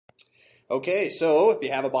Okay, so if you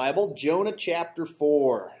have a Bible, Jonah chapter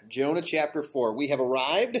 4. Jonah chapter 4. We have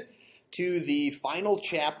arrived to the final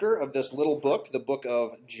chapter of this little book, the book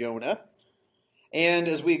of Jonah. And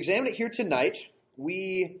as we examine it here tonight,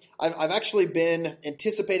 I've actually been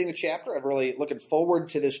anticipating the chapter. I'm really looking forward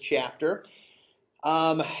to this chapter.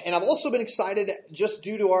 And I've also been excited just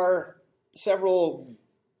due to our several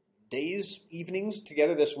days, evenings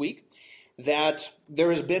together this week, that there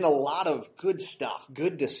has been a lot of good stuff,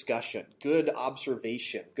 good discussion, good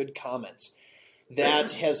observation, good comments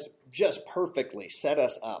that has just perfectly set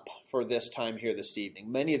us up for this time here this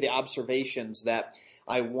evening. Many of the observations that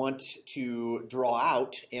I want to draw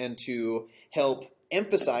out and to help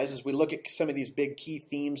emphasize as we look at some of these big key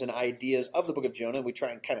themes and ideas of the book of Jonah, we try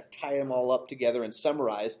and kind of tie them all up together and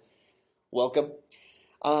summarize. Welcome.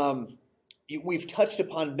 We've touched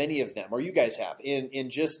upon many of them, or you guys have, in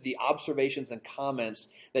just the observations and comments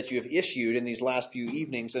that you have issued in these last few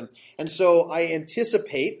evenings. And so I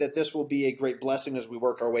anticipate that this will be a great blessing as we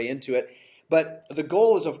work our way into it. But the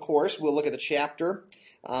goal is, of course, we'll look at the chapter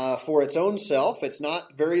for its own self. It's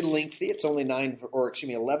not very lengthy. It's only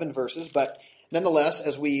 11 verses. But nonetheless,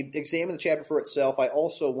 as we examine the chapter for itself, I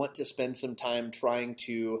also want to spend some time trying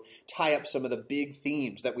to tie up some of the big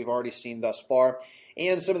themes that we've already seen thus far,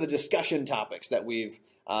 and some of the discussion topics that we've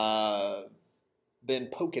been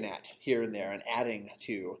poking at here and there and adding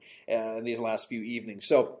to in these last few evenings.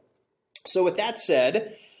 So with that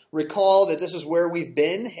said, recall that this is where we've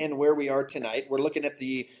been and where we are tonight. We're looking at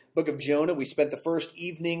the book of Jonah. We spent the first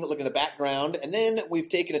evening looking at the background, and then we've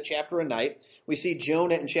taken a chapter a night. We see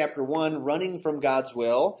Jonah in chapter 1 running from God's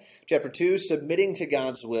will, chapter 2 submitting to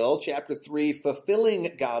God's will, chapter 3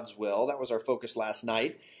 fulfilling God's will. That was our focus last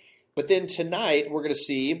night. But then tonight, we're going to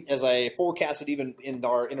see, as I forecasted even in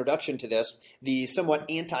our introduction to this, the somewhat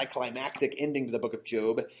anticlimactic ending to the book of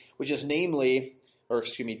Jonah, the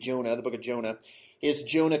book of Jonah, is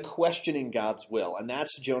Jonah questioning God's will. And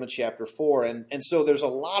that's Jonah chapter 4. And so there's a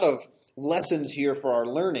lot of lessons here for our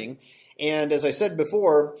learning. And as I said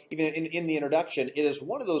before, even in the introduction, it is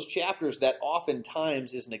one of those chapters that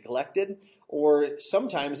oftentimes is neglected or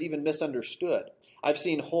sometimes even misunderstood. I've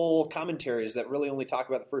seen whole commentaries that really only talk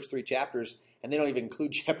about the first 3 chapters, and they don't even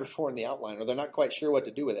include chapter 4 in the outline, or they're not quite sure what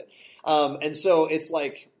to do with it. And so it's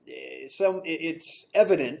like it's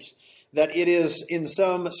evident that it is, in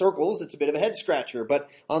some circles, it's a bit of a head scratcher, but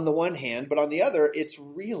on the one hand, but on the other, it's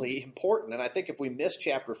really important. And I think if we miss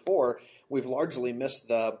chapter 4, we've largely missed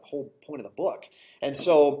the whole point of the book. And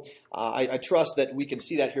so I trust that we can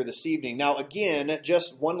see that here this evening. Now, again,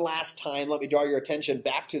 just one last time, let me draw your attention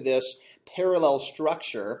back to this parallel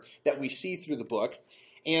structure that we see through the book.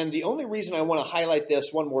 And the only reason I want to highlight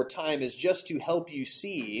this one more time is just to help you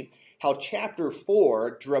see how chapter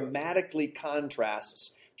 4 dramatically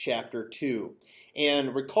contrasts chapter 2.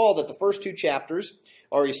 And recall that the first 2 chapters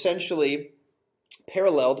are essentially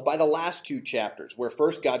paralleled by the last 2 chapters, where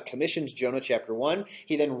first God commissions Jonah, chapter 1.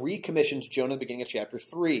 He then recommissions Jonah, beginning of chapter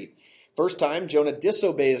 3. First time, Jonah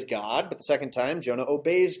disobeys God, but the second time, Jonah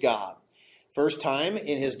obeys God. First time,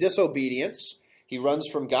 in his disobedience, he runs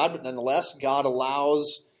from God, but nonetheless, God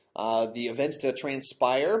allows the events to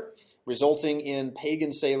transpire, resulting in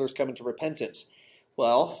pagan sailors coming to repentance.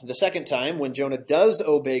 Well, the second time, when Jonah does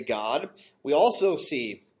obey God, we also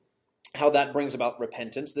see how that brings about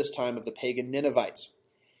repentance, this time of the pagan Ninevites.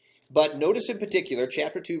 But notice in particular,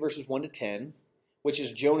 chapter 2, verses 1 to 10, which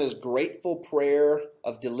is Jonah's grateful prayer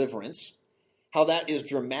of deliverance, how that is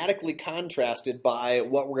dramatically contrasted by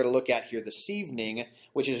what we're going to look at here this evening,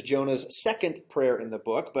 which is Jonah's second prayer in the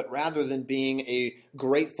book, but rather than being a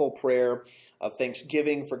grateful prayer of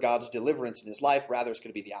thanksgiving for God's deliverance in his life, rather it's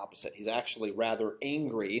going to be the opposite. He's actually rather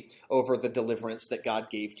angry over the deliverance that God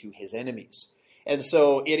gave to his enemies. And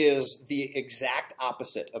so it is the exact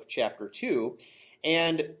opposite of chapter 2.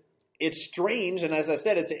 And it's strange, and as I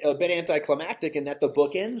said, it's a bit anticlimactic in that the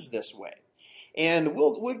book ends this way. And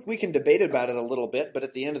we can debate about it a little bit, but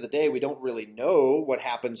at the end of the day, we don't really know what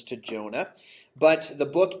happens to Jonah. But the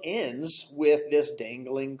book ends with this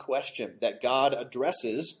dangling question that God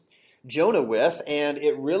addresses Jonah with, and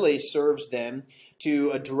it really serves then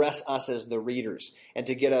to address us as the readers and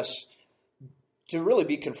to get us to really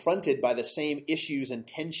be confronted by the same issues and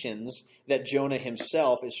tensions that Jonah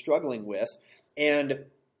himself is struggling with. And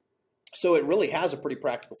so it really has a pretty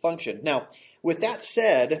practical function. Now, with that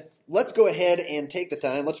said, let's go ahead and take the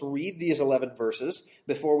time. Let's read these 11 verses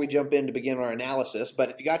before we jump in to begin our analysis. But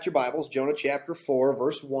if you got your Bibles, Jonah chapter 4,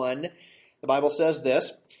 verse 1, the Bible says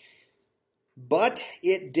this: "But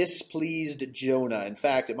it displeased Jonah." In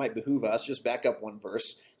fact, it might behoove us, just back up one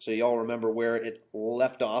verse so y'all remember where it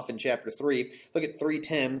left off in chapter 3. Look at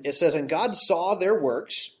 3:10. It says, "And God saw their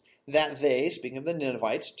works, that they, speaking of the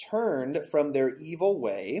Ninevites, turned from their evil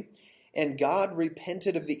way, and God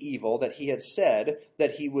repented of the evil that he had said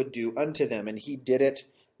that he would do unto them, and he did it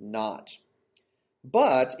not.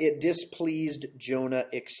 But it displeased Jonah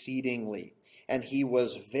exceedingly, and he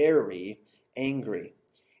was very angry.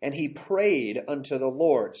 And he prayed unto the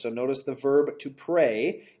Lord. So notice the verb to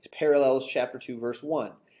pray parallels chapter 2, verse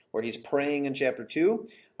 1, where he's praying in chapter 2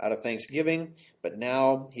 out of thanksgiving, but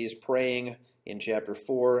now he's praying in chapter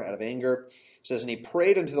 4 out of anger. It says, and he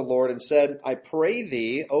prayed unto the Lord and said, I pray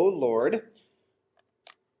thee, O Lord,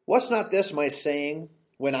 was not this my saying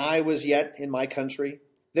when I was yet in my country?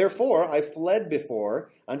 Therefore I fled before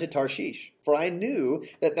unto Tarshish, for I knew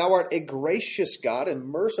that thou art a gracious God and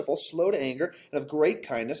merciful, slow to anger, and of great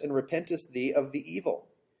kindness, and repentest thee of the evil.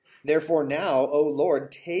 Therefore now, O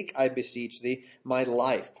Lord, take, I beseech thee, my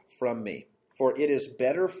life from me, for it is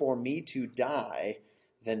better for me to die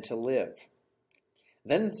than to live.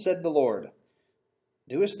 Then said the Lord,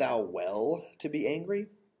 doest thou well to be angry?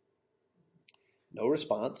 No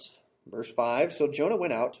response. Verse 5, so Jonah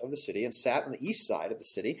went out of the city and sat on the east side of the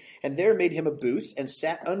city, and there made him a booth and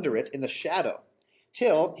sat under it in the shadow,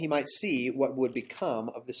 till he might see what would become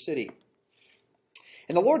of the city.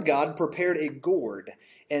 And the Lord God prepared a gourd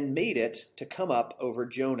and made it to come up over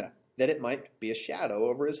Jonah, that it might be a shadow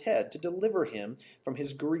over his head to deliver him from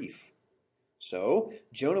his grief. So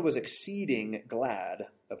Jonah was exceeding glad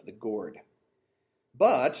of the gourd.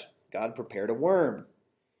 But God prepared a worm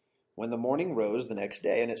when the morning rose the next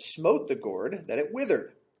day, and it smote the gourd, that it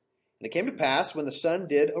withered. And it came to pass, when the sun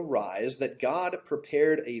did arise, that God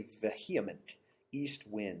prepared a vehement east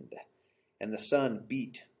wind, and the sun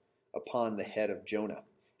beat upon the head of Jonah,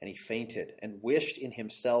 and he fainted, and wished in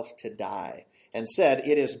himself to die, and said,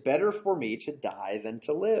 it is better for me to die than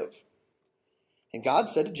to live. And God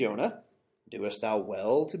said to Jonah, doest thou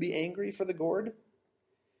well to be angry for the gourd?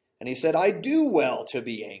 And he said, I do well to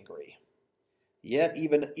be angry. Yet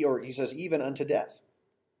even unto death.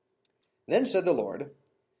 Then said the Lord,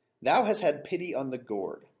 thou hast had pity on the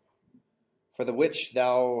gourd, for the which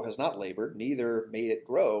thou hast not labored, neither made it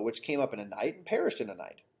grow, which came up in a night and perished in a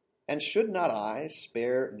night. And should not I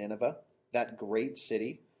spare Nineveh, that great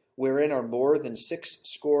city, wherein are more than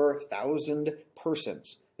 60,000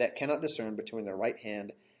 persons that cannot discern between their right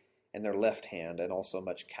hand and their left hand, and also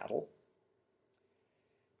much cattle?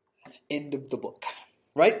 End of the book.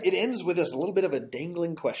 Right? It ends with this little bit of a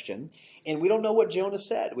dangling question, and we don't know what Jonah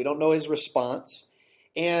said. We don't know his response.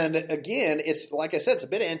 And again, it's like I said, it's a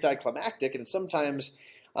bit anticlimactic, and sometimes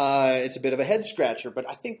it's a bit of a head scratcher, but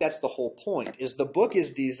I think that's the whole point, is the book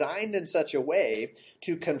is designed in such a way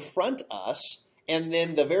to confront us, and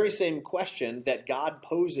then the very same question that God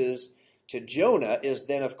poses to Jonah is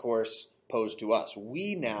then, of course, posed to us.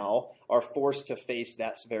 We now are forced to face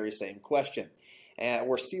that very same question.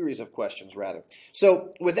 Or series of questions, rather.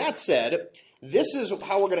 So, with that said, this is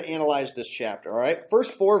how we're going to analyze this chapter, all right?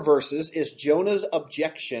 First 4 verses is Jonah's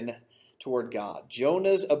objection toward God.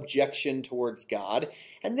 Jonah's objection towards God.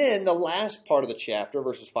 And then the last part of the chapter,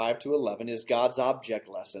 verses 5 to 11, is God's object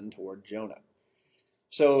lesson toward Jonah.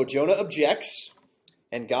 So, Jonah objects,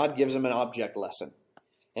 and God gives him an object lesson.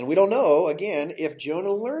 And we don't know, again, if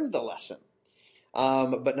Jonah learned the lesson.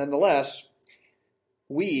 But nonetheless,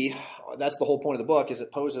 that's the whole point of the book, is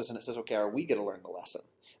it poses and it says, okay, are we going to learn the lesson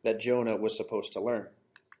that Jonah was supposed to learn?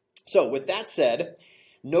 So with that said,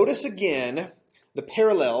 notice again the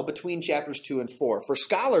parallel between chapters 2 and 4. For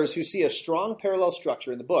scholars who see a strong parallel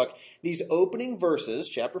structure in the book, these opening verses,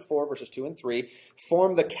 chapter 4, verses 2 and 3,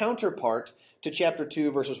 form the counterpart to chapter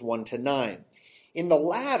 2, verses 1 to 9. In the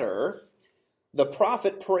latter, the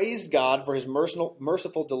prophet praised God for his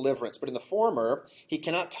merciful deliverance, but in the former, he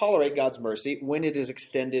cannot tolerate God's mercy when it is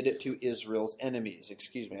extended to Israel's enemies.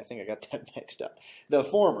 Excuse me, I think I got that mixed up. The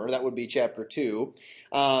former, that would be chapter 2,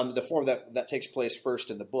 the form that takes place first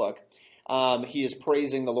in the book. He is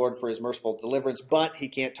praising the Lord for his merciful deliverance, but he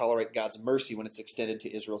can't tolerate God's mercy when it's extended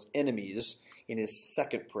to Israel's enemies in his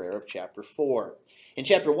second prayer of chapter 4. In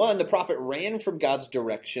chapter 1, the prophet ran from God's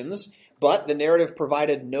directions, but the narrative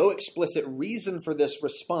provided no explicit reason for this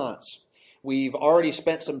response. We've already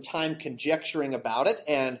spent some time conjecturing about it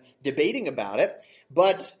and debating about it,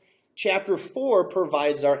 but chapter 4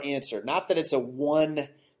 provides our answer. Not that it's a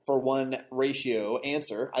 1-for-1 ratio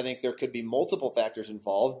answer. I think there could be multiple factors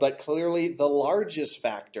involved, but clearly the largest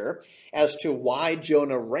factor as to why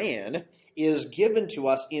Jonah ran is given to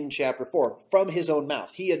us in chapter 4 from his own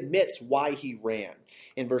mouth. He admits why he ran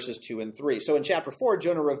in verses 2 and 3. So in chapter 4,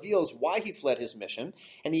 Jonah reveals why he fled his mission,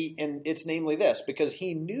 and it's namely this, because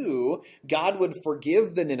he knew God would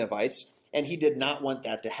forgive the Ninevites, and he did not want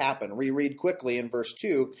that to happen. We read quickly in verse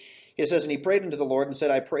 2, He says, and he prayed unto the Lord and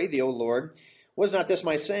said, I pray thee, O Lord, was not this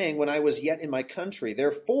my saying when I was yet in my country?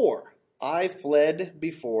 Therefore I fled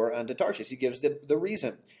before unto Tarshish. He gives the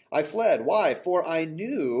reason. I fled. Why? For I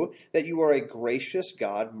knew that you are a gracious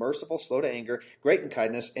God, merciful, slow to anger, great in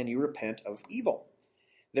kindness, and you repent of evil.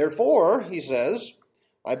 Therefore, he says,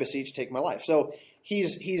 I beseech, take my life. So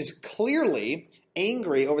he's clearly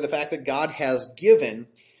angry over the fact that God has given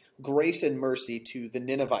grace and mercy to the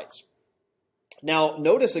Ninevites. Now,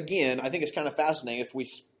 notice again, I think it's kind of fascinating if we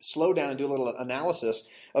slow down and do a little analysis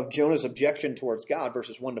of Jonah's objection towards God,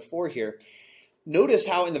 verses 1 to 4 here. Notice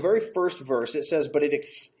how in the very first verse it says, but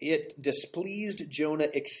it displeased Jonah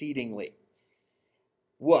exceedingly.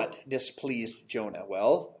 What displeased Jonah?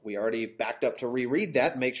 Well, we already backed up to reread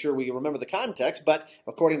that, make sure we remember the context, but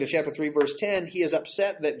according to chapter 3, verse 10, he is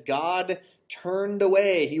upset that God turned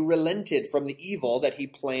away, he relented from the evil that he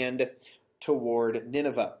planned toward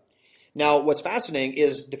Nineveh. Now, what's fascinating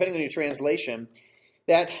is, depending on your translation,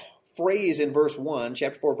 that phrase in verse 1,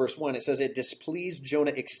 chapter 4, verse 1, it says, it displeased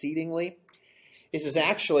Jonah exceedingly. This is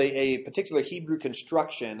actually a particular Hebrew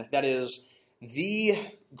construction that is the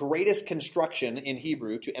greatest construction in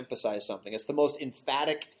Hebrew to emphasize something. It's the most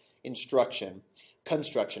emphatic construction,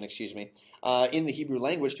 in the Hebrew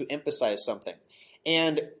language to emphasize something.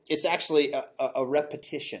 And it's actually a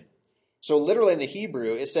repetition. So literally in the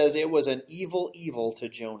Hebrew, it says it was an evil to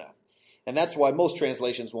Jonah. And that's why most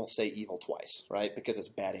translations won't say evil twice, right? Because it's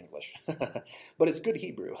bad English. But it's good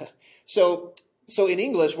Hebrew. So in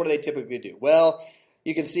English, what do they typically do? Well,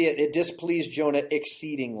 you can see it displeased Jonah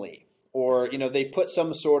exceedingly. Or, they put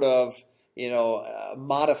some sort of,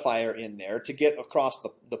 modifier in there to get across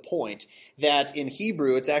the point that in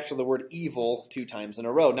Hebrew, it's actually the word evil 2 times in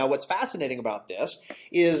a row. Now, what's fascinating about this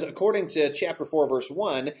is, according to chapter 4, verse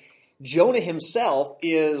 1, Jonah himself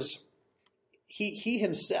is... He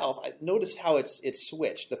himself, notice how it's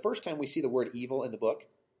switched. The first time we see the word evil in the book,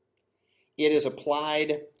 it is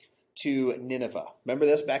applied to Nineveh. Remember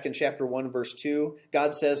this back in chapter 1, verse 2?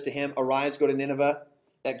 God says to him, arise, go to Nineveh,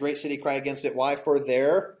 that great city, cry against it. Why? For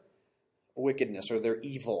their wickedness, or their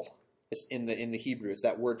evil. It's in the Hebrew. It's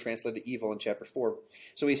that word translated evil in chapter 4.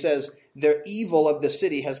 So he says, their evil of the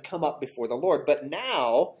city has come up before the Lord. But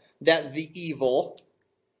now that the evil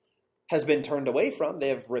has been turned away from, they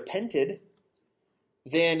have repented,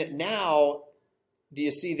 then now, do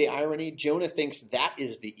you see the irony? Jonah thinks that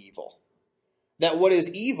is the evil. That what is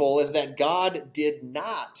evil is that God did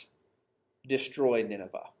not destroy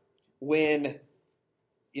Nineveh. When,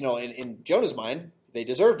 in Jonah's mind, they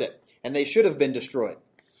deserved it. And they should have been destroyed.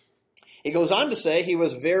 It goes on to say he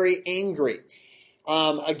was very angry.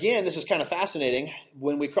 Again, this is kind of fascinating.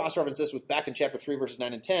 When we cross-reference this with back in chapter 3, verses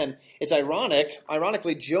 9 and 10, it's ironic.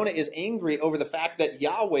 Ironically, Jonah is angry over the fact that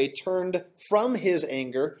Yahweh turned from his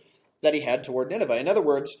anger that he had toward Nineveh. In other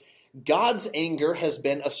words, God's anger has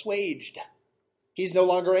been assuaged. He's no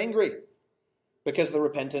longer angry because of the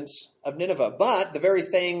repentance of Nineveh. But the very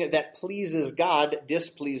thing that pleases God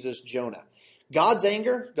displeases Jonah. God's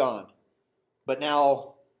anger, gone. But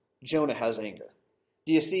now Jonah has anger.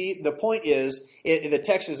 Do you see? The point is, the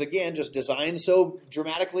text is, again, just designed so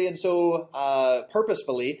dramatically and so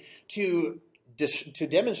purposefully to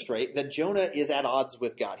demonstrate that Jonah is at odds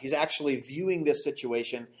with God. He's actually viewing this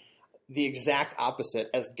situation the exact opposite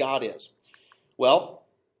as God is. Well,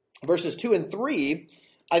 verses 2 and 3,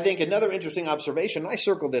 I think another interesting observation, I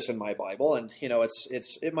circled this in my Bible, and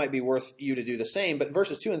it might be worth you to do the same, but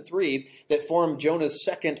verses 2 and 3 that form Jonah's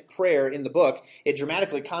second prayer in the book, it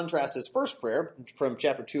dramatically contrasts his first prayer from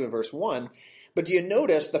chapter 2 and verse 1. But do you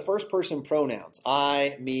notice the first person pronouns,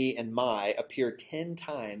 I, me, and my, appear 10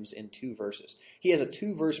 times in 2 verses? He has a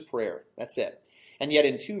 2-verse prayer. That's it. And yet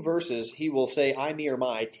in 2 verses, he will say I, me, or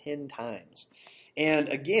my 10 times. And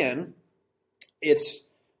again, it's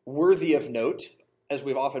worthy of note, as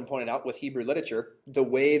we've often pointed out with Hebrew literature, the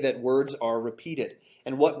way that words are repeated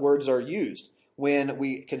and what words are used. When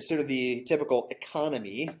we consider the typical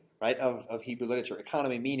economy, right, of Hebrew literature,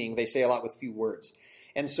 economy meaning they say a lot with few words.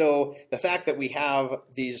 And so the fact that we have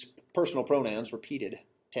these personal pronouns repeated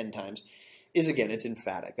 10 times is, again, it's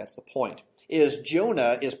emphatic. That's the point.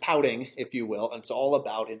 Jonah is pouting, if you will, and it's all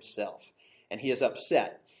about himself. And he is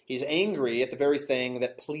upset. He's angry at the very thing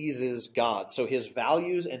that pleases God. So his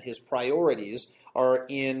values and his priorities are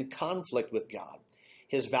in conflict with God.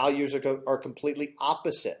 His values are completely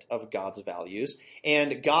opposite of God's values.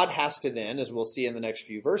 And God has to then, as we'll see in the next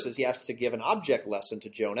few verses, he has to give an object lesson to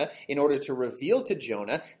Jonah in order to reveal to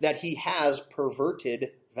Jonah that he has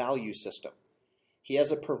perverted value system. He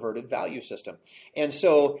has a perverted value system. And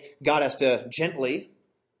so God has to gently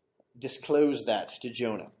disclose that to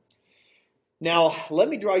Jonah. Now, let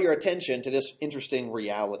me draw your attention to this interesting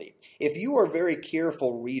reality. If you are a very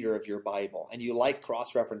careful reader of your Bible and you like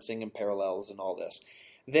cross-referencing and parallels and all this,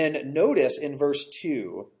 then notice in verse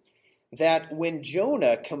 2 that when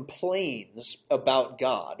Jonah complains about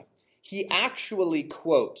God, he actually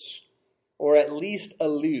quotes, or at least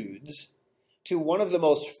alludes, to one of the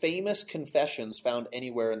most famous confessions found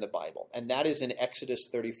anywhere in the Bible, and that is in Exodus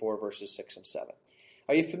 34, verses 6 and 7.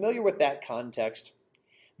 Are you familiar with that context?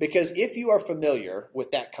 Because if you are familiar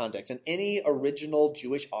with that context, and any original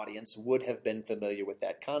Jewish audience would have been familiar with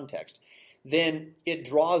that context, then it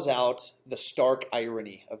draws out the stark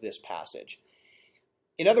irony of this passage.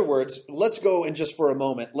 In other words, let's go and just for a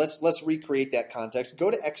moment, let's recreate that context.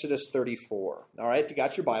 Go to Exodus 34. All right, if you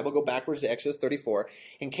got your Bible, go backwards to Exodus 34,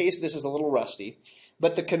 in case this is a little rusty.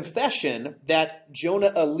 But the confession that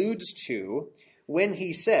Jonah alludes to when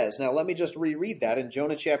he says, now let me just reread that in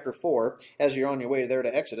Jonah chapter 4, as you're on your way there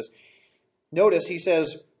to Exodus. Notice he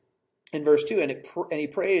says in verse 2, and he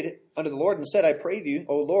prayed unto the Lord and said, I pray thee,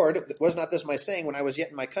 O Lord, was not this my saying when I was yet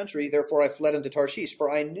in my country? Therefore I fled unto Tarshish,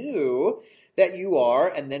 for I knew that you are,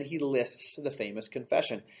 and then he lists the famous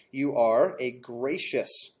confession, you are a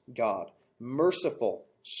gracious God, merciful,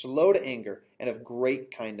 slow to anger, and of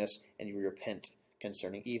great kindness, and you repent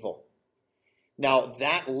concerning evil. Now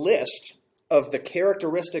that list of the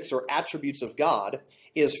characteristics or attributes of God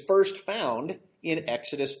is first found in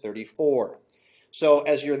Exodus 34. So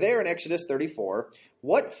as you're there in Exodus 34,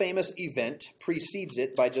 what famous event precedes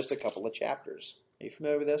it by just a couple of chapters? Are you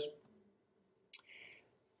familiar with this?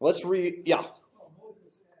 Let's read, yeah.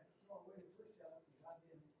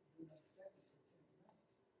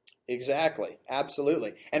 Exactly,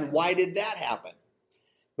 absolutely. And why did that happen?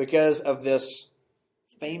 Because of this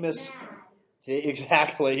famous,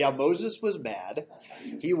 exactly, yeah, Moses was mad.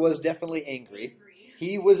 He was definitely angry.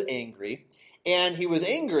 He was angry. And he was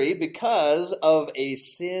angry because of a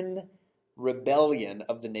sin rebellion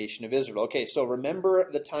of the nation of Israel. Okay, so remember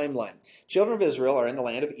the timeline. Children of Israel are in the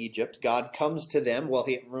land of Egypt. God comes to them. Well,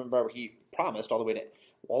 he promised all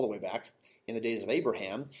the way back in the days of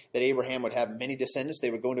Abraham that Abraham would have many descendants. They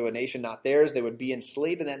would go into a nation not theirs. They would be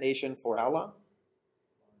enslaved in that nation for how long?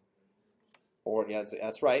 Or yeah,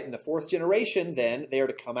 that's right. In the fourth generation, then they are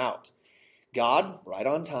to come out. God, right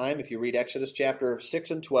on time. If you read Exodus chapter 6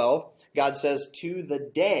 and 12, God says to the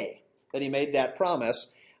day that he made that promise,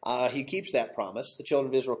 he keeps that promise. The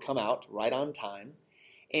children of Israel come out right on time.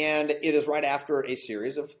 And it is right after a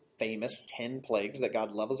series of famous 10 plagues that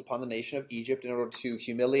God levels upon the nation of Egypt in order to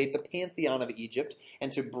humiliate the pantheon of Egypt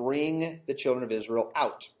and to bring the children of Israel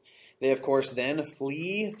out. They, of course, then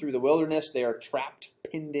flee through the wilderness. They are trapped,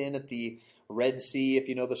 pinned in at the Red Sea, if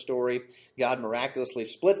you know the story. God miraculously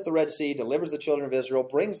splits the Red Sea, delivers the children of Israel,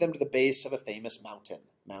 brings them to the base of a famous mountain,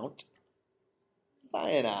 Mount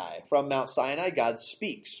Sinai. From Mount Sinai, God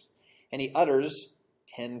speaks, and he utters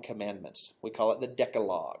 10 commandments. We call it the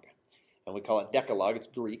Decalogue. And we call it Decalogue. It's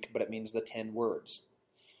Greek, but it means the 10 words.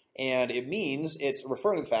 And it means, it's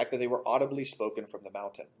referring to the fact that they were audibly spoken from the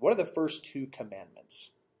mountain. What are the first 2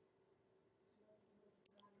 commandments?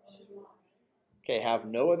 Okay, have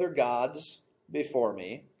no other gods before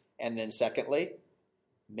me. And then secondly,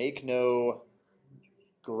 make no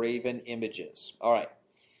graven images. All right.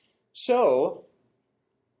 So,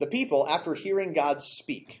 the people, after hearing God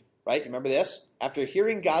speak, right? You remember this? After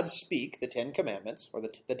hearing God speak, the 10 commandments, or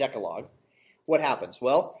the Decalogue, what happens?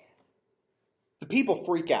 Well, the people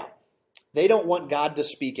freak out. They don't want God to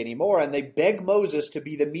speak anymore, and they beg Moses to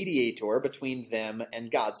be the mediator between them and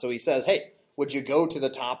God. So he says, hey, would you go to the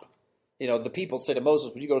top? You know, the people say to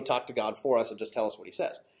Moses, would you go talk to God for us and just tell us what he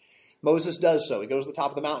says? Moses does so. He goes to the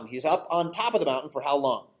top of the mountain. He's up on top of the mountain for how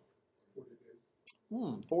long?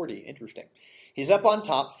 40. Interesting. He's up on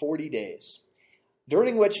top 40 days,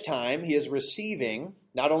 during which time he is receiving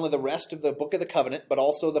not only the rest of the Book of the Covenant, but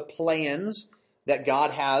also the plans that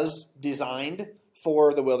God has designed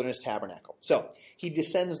for the wilderness tabernacle. So he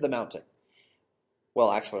descends the mountain.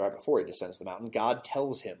 Well, actually, right before he descends the mountain, God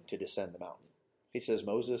tells him to descend the mountain. He says,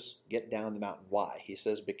 Moses, get down the mountain. Why? He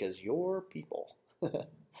says, because your people.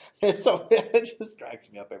 And so it just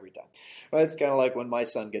cracks me up every time. Right? It's kind of like when my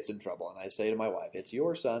son gets in trouble and I say to my wife, it's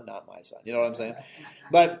your son, not my son. You know what I'm saying?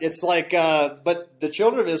 But it's like, but the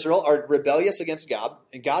children of Israel are rebellious against God.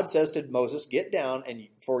 And God says to Moses, get down, and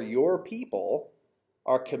for your people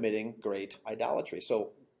are committing great idolatry.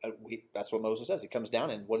 So that's what Moses says. He comes down,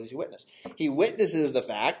 and what does he witness? He witnesses the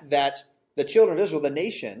fact that the children of Israel, the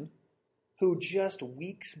nation, who just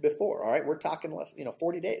weeks before, all right, we're talking less,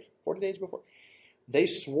 40 days before, they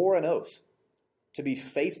swore an oath to be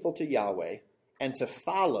faithful to Yahweh and to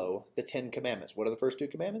follow the 10 commandments. What are the first 2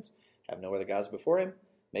 commandments? Have no other gods before him.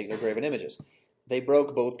 make no graven images. They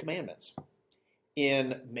broke both commandments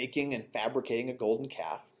in making and fabricating a golden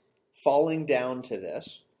calf, falling down to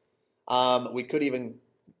this. We could even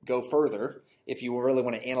go further if you really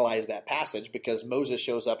want to analyze that passage, because Moses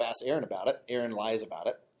shows up, asks Aaron about it. Aaron lies about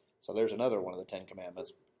it. So there's another one of the 10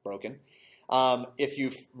 commandments broken. If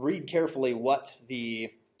you read carefully what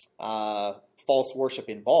the false worship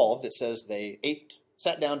involved, it says they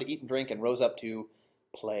sat down to eat and drink and rose up to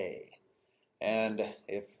play. And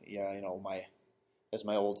if, as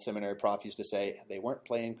my old seminary prof used to say, they weren't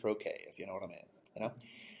playing croquet, if you know what I mean.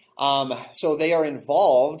 So they are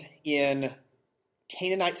involved in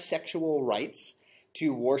Canaanite sexual rites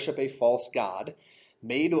to worship a false god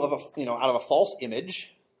made of out of a false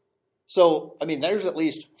image. So, there's at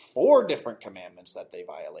least 4 different commandments that they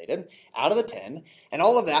violated out of the 10, and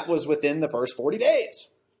all of that was within the first 40 days.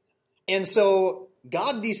 And so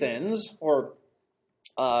God descends, or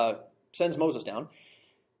sends Moses down.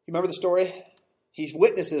 You remember the story? He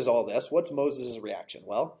witnesses all this. What's Moses' reaction?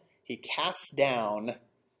 Well, he casts down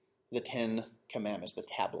the 10 commandments, the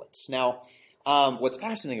tablets. Now, what's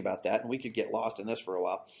fascinating about that, and we could get lost in this for a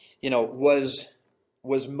while, was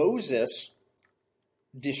Moses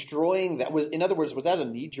destroying that? In other words, was that a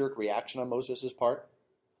knee-jerk reaction on Moses' part?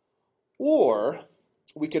 Or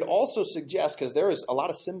we could also suggest, because there is a lot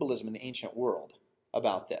of symbolism in the ancient world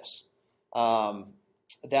about this,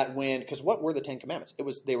 because what were the 10 commandments?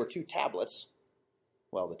 They were 2 tablets.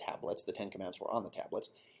 Well, the 10 commandments were on the tablets.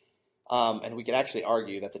 And we could actually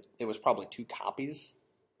argue that it was probably 2 copies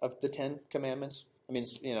of the 10 commandments.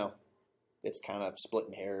 It's kind of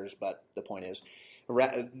splitting hairs, but the point is,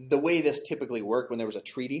 the way this typically worked, when there was a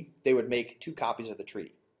treaty, they would make 2 copies of the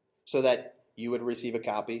treaty, so that you would receive a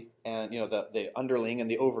copy, and the underling and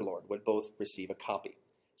the overlord would both receive a copy.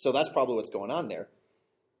 So that's probably what's going on there.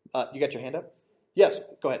 You got your hand up? Yes,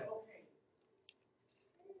 go ahead.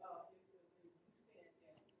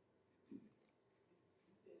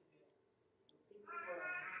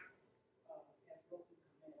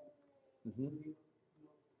 Mm-hmm.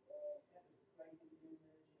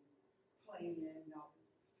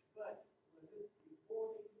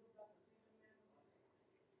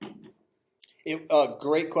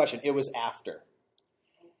 Great question. It was after.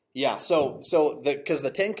 Yeah, because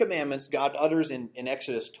the 10 commandments God utters in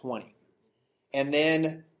Exodus 20. And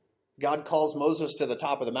then God calls Moses to the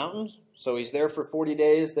top of the mountain. So he's there for 40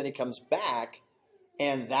 days. Then he comes back,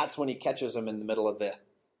 and that's when he catches him in the middle of the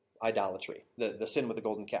idolatry, the sin with the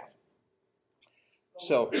golden calf.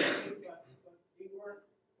 So,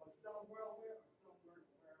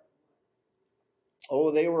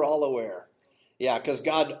 they were all aware. Yeah, because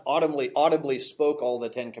God audibly spoke all the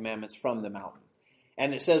 10 commandments from the mountain.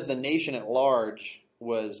 And it says the nation at large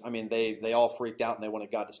was, they all freaked out and they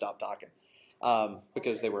wanted God to stop talking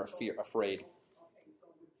because they were afraid.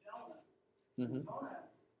 Mm-hmm.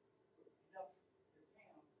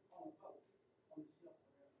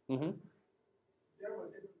 Mm-hmm.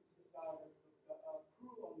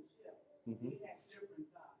 Mm-hmm.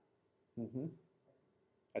 Mm-hmm.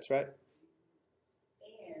 That's right.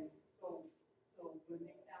 And so when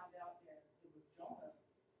they found out that it was Jonah,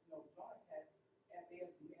 Jonah had,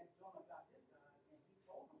 as Jonah got this guy, and he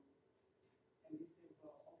told him, and he said,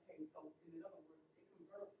 well, okay, so in other words, they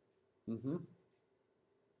converted. Mm-hmm.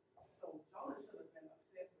 So Jonah should have been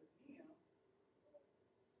upset with him. He should have been upset with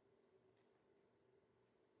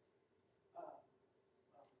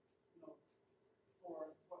himself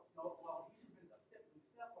for being on the ship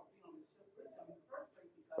with him in the first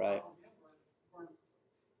place, because right. all of them weren't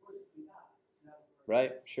worshiping God.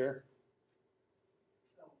 Right, sure.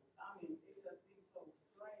 So, it just seems so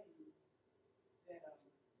strange that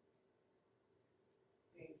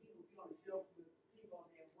he would be on the ship with people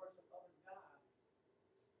and worship other gods,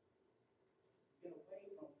 get away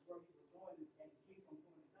from where he was going and keep from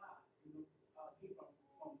doing God, keep from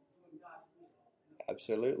doing God's will.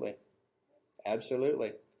 Absolutely.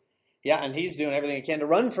 Yeah, and he's doing everything he can to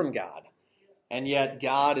run from God. And yet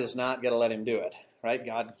God is not going to let him do it, right?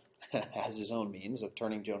 God has his own means of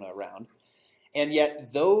turning Jonah around. And yet,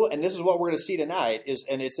 and this is what we're going to see tonight,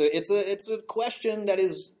 it's a question that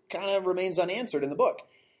is kind of remains unanswered in the book.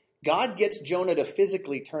 God gets Jonah to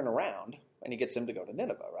physically turn around, and he gets him to go to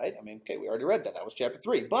Nineveh, right? We already read that. That was chapter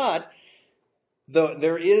 3. But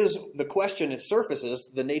there is the question, it surfaces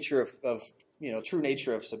the nature of true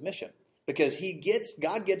nature of submission. Because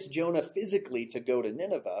God gets Jonah physically to go to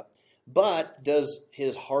Nineveh, but does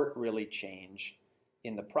his heart really change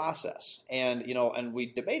in the process? And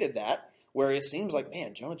we debated that, where it seems like,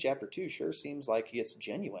 man, Jonah chapter 2 sure seems like it's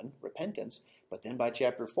genuine repentance, but then by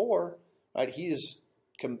chapter 4, right, he's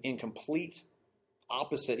in complete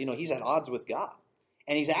opposite. He's at odds with God,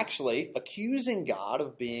 And he's actually accusing God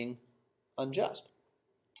of being unjust.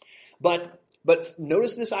 But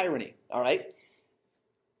notice this irony, all right?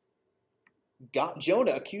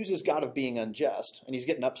 Jonah accuses God of being unjust, and he's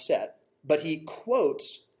getting upset, but he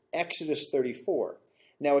quotes Exodus 34.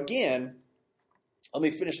 Now again, let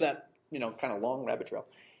me finish that, kind of long rabbit trail.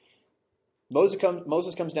 Moses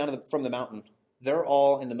comes down from the mountain. They're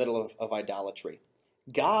all in the middle of idolatry.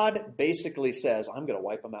 God basically says, I'm going to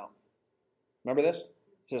wipe them out. Remember this?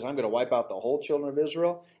 He says, I'm going to wipe out the whole children of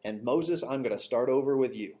Israel, and Moses, I'm going to start over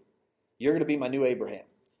with you. You're going to be my new Abraham.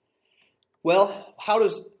 Well, how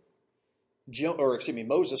does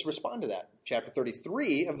Moses respond to that? Chapter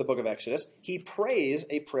 33 of the book of Exodus, he prays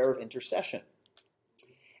a prayer of intercession.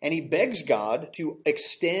 And he begs God to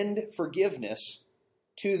extend forgiveness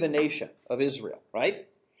to the nation of Israel, right?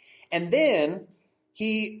 And then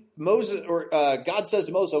God says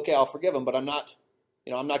to Moses, okay, I'll forgive them, but I'm not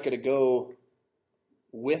going to go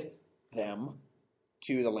with them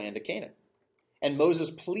to the land of Canaan. And Moses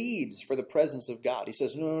pleads for the presence of God. He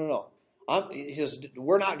says, no. He says,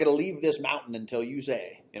 we're not going to leave this mountain until you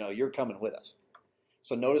say, you're coming with us.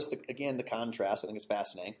 So notice, the contrast. I think it's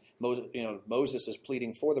fascinating. Moses is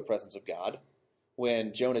pleading for the presence of God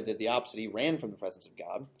when Jonah did the opposite. He ran from the presence of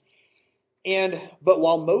God. But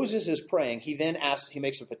while Moses is praying, he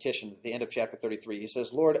makes a petition at the end of chapter 33. He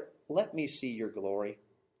says, Lord, let me see your glory.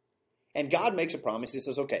 And God makes a promise. He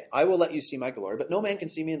says, okay, I will let you see my glory, but no man can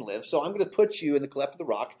see me and live. So I'm going to put you in the cleft of the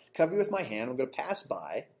rock, cover you with my hand. I'm going to pass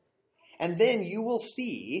by. And then you will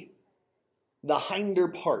see the hinder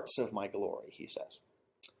parts of my glory, he says.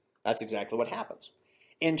 That's exactly what happens.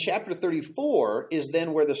 And chapter 34 is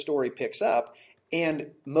then where the story picks up.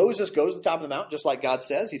 And Moses goes to the top of the mountain, just like God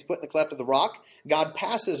says. He's put in the cleft of the rock. God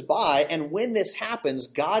passes by. And when this happens,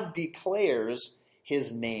 God declares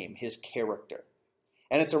his name, his character.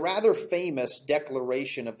 And it's a rather famous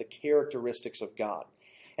declaration of the characteristics of God.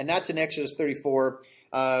 And that's in Exodus 34.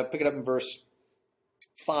 Pick it up in verse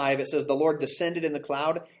 5. It says, the Lord descended in the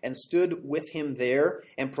cloud and stood with him there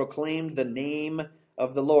and proclaimed the name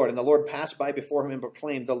of the Lord. And the Lord passed by before him and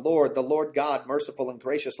proclaimed, the Lord God, merciful and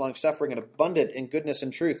gracious, long-suffering and abundant in goodness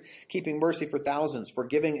and truth, keeping mercy for thousands,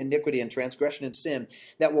 forgiving iniquity and transgression and sin,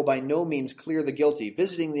 that will by no means clear the guilty,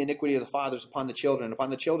 visiting the iniquity of the fathers upon the children, upon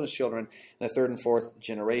the children's children, in the third and fourth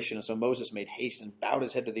generation. And so Moses made haste and bowed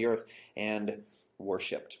his head to the earth and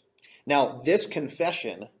worshipped. Now, this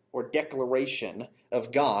confession or declaration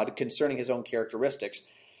of God concerning his own characteristics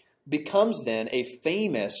becomes then a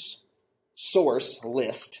famous source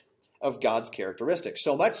list of God's characteristics.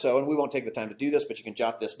 So much so, and we won't take the time to do this, but you can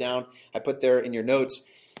jot this down. I put there in your notes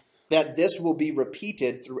that this will be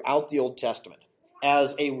repeated throughout the Old Testament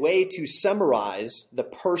as a way to summarize the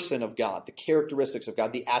person of God, the characteristics of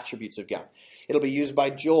God, the attributes of God. It'll be used by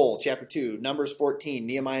Joel, chapter 2, Numbers 14,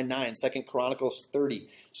 Nehemiah 9, 2 Chronicles 30,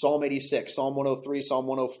 Psalm 86, Psalm 103, Psalm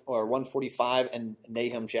 145, and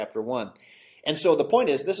Nahum chapter 1. And so the point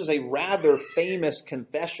is, this is a rather famous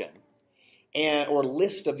confession or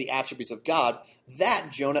list of the attributes of God that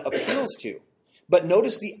Jonah appeals to. But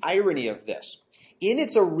notice the irony of this. In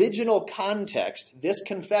its original context, this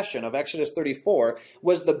confession of Exodus 34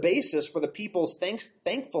 was the basis for the people's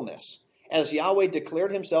thankfulness, as Yahweh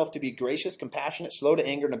declared himself to be gracious, compassionate, slow to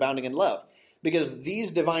anger, and abounding in love, because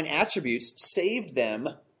these divine attributes saved them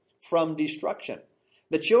from destruction.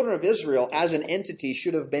 The children of Israel as an entity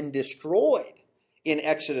should have been destroyed in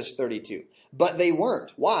Exodus 32. But they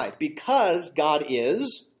weren't. Why? Because God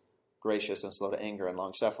is gracious and slow to anger and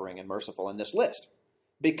long-suffering and merciful in this list.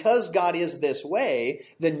 Because God is this way,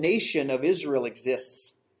 the nation of Israel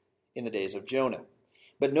exists in the days of Jonah.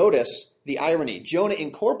 But notice the irony. Jonah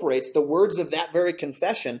incorporates the words of that very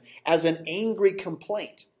confession as an angry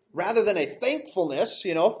complaint. Rather than a thankfulness,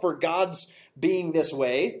 for God's being this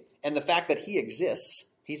way and the fact that he exists.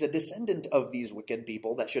 He's a descendant of these wicked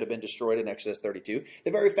people that should have been destroyed in Exodus 32.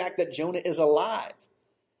 The very fact that Jonah is alive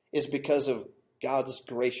is because of God's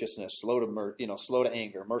graciousness, slow to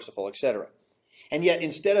anger, merciful, etc. And yet,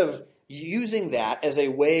 instead of using that as a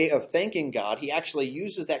way of thanking God, he actually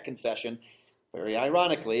uses that confession. Very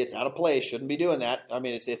ironically, it's out of place. Shouldn't be doing that. I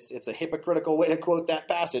mean, it's a hypocritical way to quote that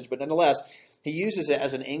passage, but nonetheless, he uses it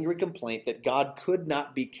as an angry complaint that God could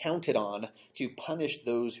not be counted on to punish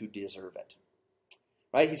those who deserve it.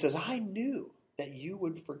 Right? He says, I knew that you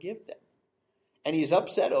would forgive them. And he's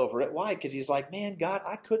upset over it. Why? Because he's like, man, God,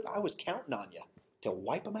 I was counting on you to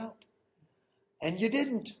wipe them out. And you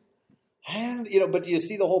didn't. And, but do you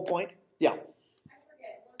see the whole point? Yeah. I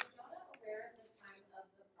forget, was Jonah aware at this time of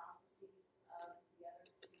the prophecies of the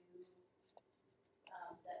other two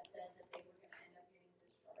that said that they were going to end up getting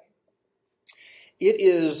destroyed? it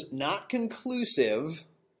is not conclusive.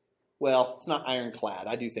 Well, it's not ironclad.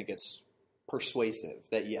 I do think it's persuasive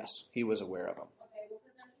that, yes, he was aware of them. Okay, well,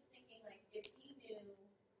 because I'm just thinking, like, if he knew,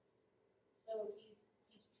 so he's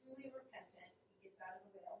truly repentant, he gets out of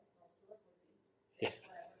the whale, most of us would be,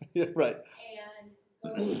 whatever, Yeah, right. and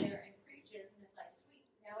goes there and preaches, and it's like, sweet,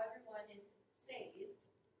 now everyone is saved,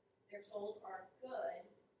 their souls are good,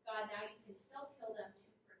 God, now you can still kill them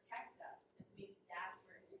to protect us, and maybe that's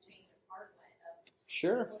where his change of heart went of,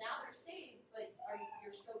 Sure. well, now they're saved, but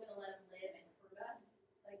you're still going to let them live and hurt us?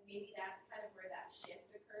 Like, maybe that's kind of where that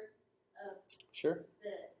shift occurred of Sure.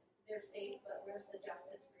 they're saved, but where's the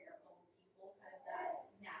justice for your own people? Kind of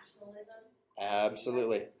that nationalism.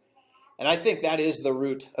 Absolutely. And I think that is the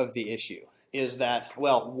root of the issue, is that,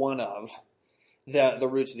 well, one of the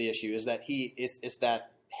roots of the issue is that it's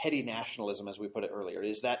that heady nationalism, as we put it earlier,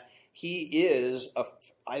 is that he is,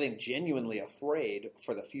 I think, genuinely afraid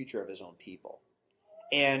for the future of his own people.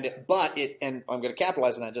 And I'm going to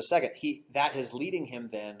capitalize on that in just a second. That is leading him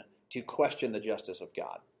then to question the justice of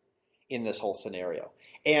God in this whole scenario.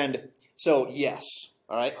 And so, yes,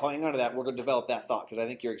 all right, hang on to that. We're going to develop that thought because I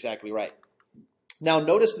think you're exactly right. Now,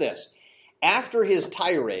 notice this. After his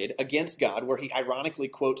tirade against God, where he ironically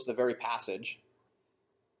quotes the very passage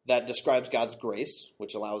that describes God's grace,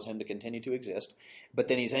 which allows him to continue to exist, but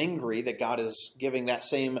then he's angry that God is giving that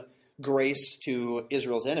same grace to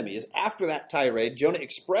Israel's enemies. After that tirade, Jonah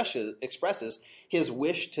expresses his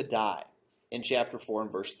wish to die in chapter 4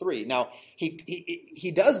 and verse 3. Now,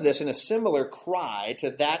 he does this in a similar cry to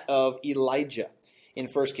that of Elijah in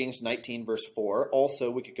 1 Kings 19, verse 4. Also,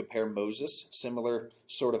 we could compare Moses, similar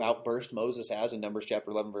sort of outburst Moses has in Numbers chapter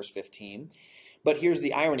 11, verse 15. But here's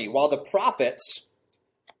the irony. While the prophets,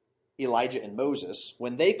 Elijah and Moses,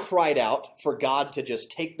 when they cried out for God to just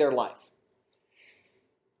take their life,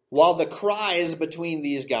 while the cries between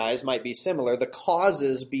these guys might be similar, the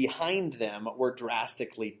causes behind them were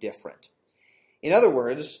drastically different. In other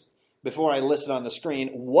words, before I list it on the screen,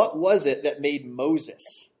 what was it that made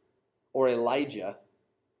Moses or Elijah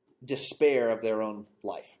despair of their own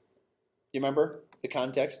life? You remember the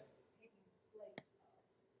context?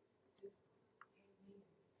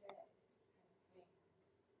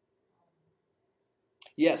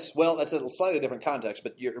 Yes, well, that's a slightly different context,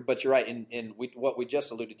 but you're right. What we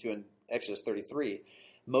just alluded to in Exodus 33,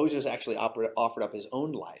 Moses actually offered up his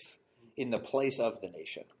own life in the place of the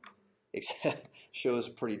nation. It shows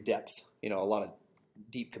pretty depth, a lot of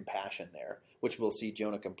deep compassion there, which we'll see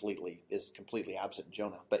Jonah is completely absent in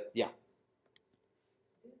Jonah. But yeah.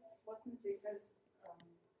 Wasn't it because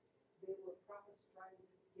they were prophets trying to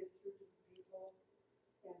get through to the people,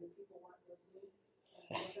 and the people weren't listening,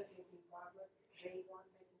 and wasn't making progress? They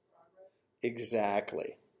weren't making progress?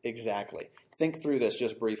 Exactly. Think through this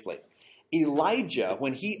just briefly. Elijah,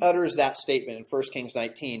 when he utters that statement in 1 Kings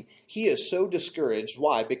 19, he is so discouraged.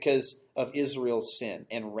 Why? Because of Israel's sin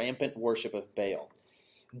and rampant worship of Baal.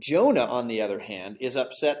 Jonah, on the other hand, is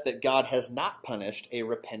upset that God has not punished a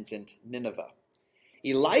repentant Nineveh.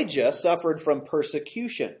 Elijah suffered from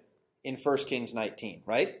persecution in 1 Kings 19,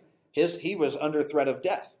 right? He was under threat of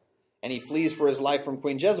death, and he flees for his life from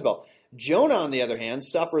Queen Jezebel. Jonah, on the other hand,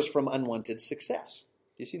 suffers from unwanted success.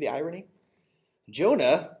 Do you see the irony?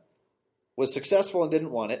 Jonah was successful and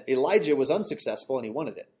didn't want it. Elijah was unsuccessful and he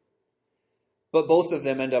wanted it. But both of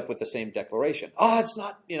them end up with the same declaration. It's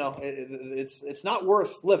not, it's not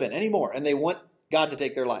worth living anymore. And they want God to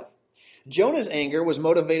take their life. Jonah's anger was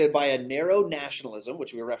motivated by a narrow nationalism,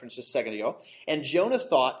 which we referenced just a second ago. And Jonah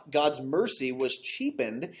thought God's mercy was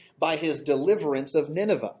cheapened by his deliverance of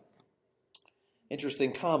Nineveh.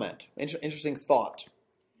 Interesting comment. Interesting thought.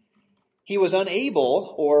 He was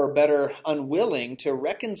unable, or better, unwilling, to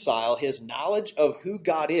reconcile his knowledge of who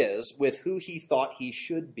God is with who he thought he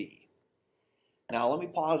should be. Now, let me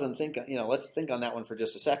pause and think, let's think on that one for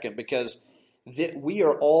just a second, because we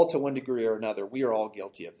are all, to one degree or another, we are all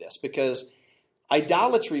guilty of this. Because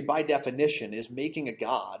idolatry, by definition, is making a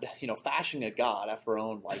god, fashioning a god after our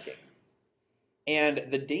own liking. And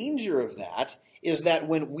the danger of that is that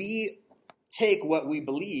when we take what we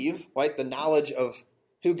believe, right, the knowledge of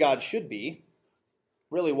who God should be,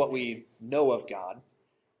 really what we know of God,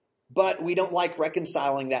 but we don't like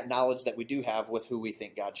reconciling that knowledge that we do have with who we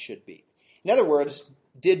think God should be. In other words,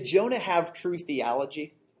 did Jonah have true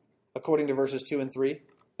theology, according to verses 2 and 3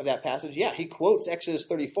 of that passage? Yeah, he quotes Exodus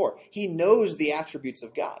 34. He knows the attributes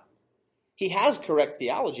of God. He has correct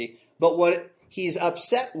theology, but what he's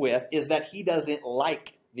upset with is that he doesn't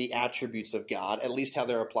like the attributes of God, at least how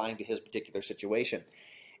they're applying to his particular situation.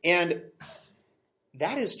 And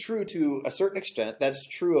that is true to a certain extent. That's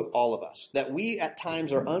true of all of us, that we at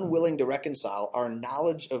times are unwilling to reconcile our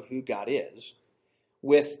knowledge of who God is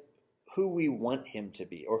with who we want him to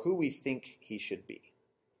be or who we think he should be.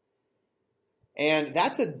 And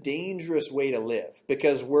that's a dangerous way to live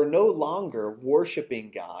because we're no longer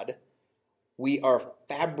worshiping God. We are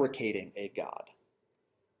fabricating a God.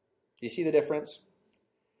 Do you see the difference?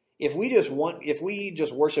 If we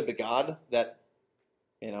just worship a God that,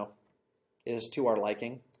 is to our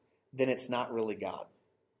liking, then it's not really God.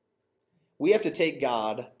 We have to take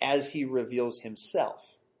God as he reveals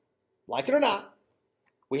himself. Like it or not,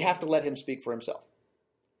 we have to let him speak for himself.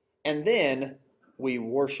 And then we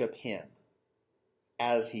worship him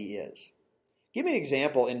as he is. Give me an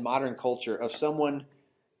example in modern culture of someone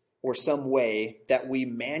or some way that we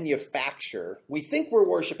manufacture. We think we're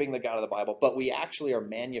worshiping the God of the Bible, but we actually are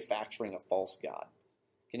manufacturing a false God.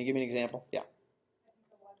 Can you give me an example? Yeah. I think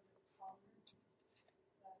a lot of this tolerance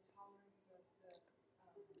of the,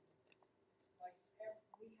 like,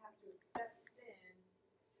 we have to accept sin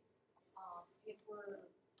if we're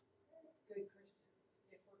good Christians,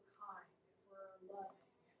 if we're kind, if we're loving.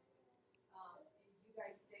 You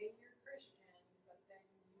guys say you're Christian, but then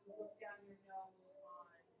you look down your nose on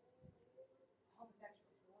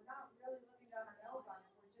homosexuals. We're not really looking down our nose on it.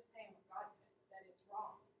 We're just saying what God said, that it's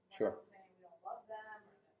wrong. We're Sure. not saying we don't love them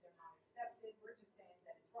or that they're not accepted. We're just saying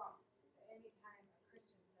that it's wrong. But anytime a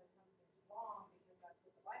Christian says something's wrong because that's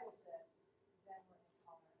what the Bible says, then we're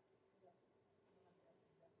intolerant. So that's one of the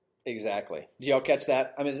examples. Exactly. Did y'all catch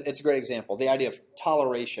that? I mean, it's a great example. The idea of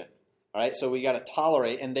toleration. All right, so we got to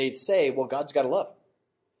tolerate, and they say, well, God's got to love.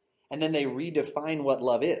 And then they redefine what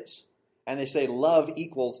love is. And they say love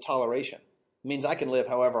equals toleration. It means I can live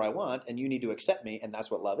however I want, and you need to accept me, and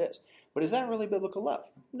that's what love is. But is that really biblical love?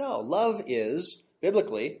 No. Love is,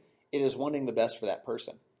 biblically, it is wanting the best for that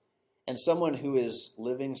person. And someone who is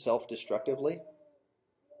living self-destructively,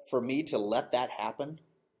 for me to let that happen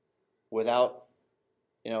without,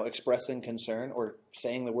 expressing concern or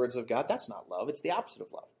saying the words of God, that's not love. It's the opposite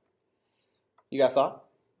of love. You got a thought?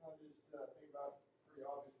 I just think about pretty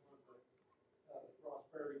obvious ones like the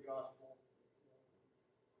prosperity gospel.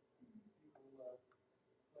 People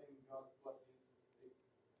claim God's blessings. They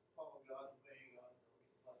follow God's way, God's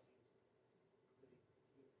blessings.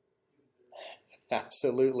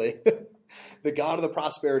 Absolutely. The God of the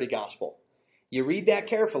prosperity gospel. You read that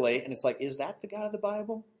carefully, and it's like, is that the God of the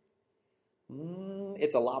Bible?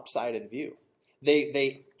 It's a lopsided view.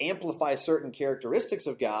 They amplify certain characteristics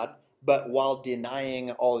of God, but while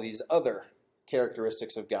denying all these other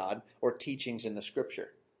characteristics of God or teachings in the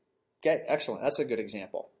Scripture. Okay, excellent. That's a good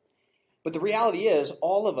example. But the reality is,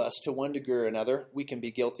 all of us, to one degree or another, we can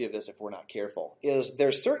be guilty of this if we're not careful, is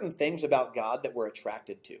there's certain things about God that we're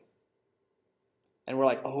attracted to. And we're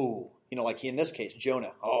like, oh, like in this case,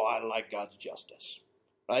 Jonah. Oh, I like God's justice.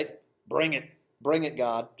 Right? Bring it,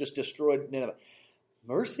 God. Just destroy Nineveh.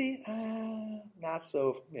 Mercy? Not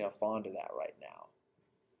so fond of that right now.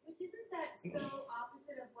 Which isn't that so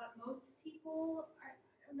opposite of what most people are?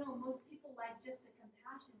 I don't know. Most people like just the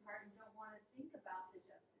compassion part and don't want to think about the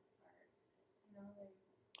justice part.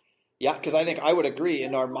 Yeah, because I think I would agree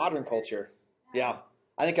in our modern culture. Yeah,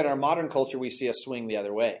 I think in our modern culture we see a swing the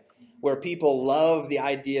other way, where people love the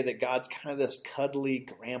idea that God's kind of this cuddly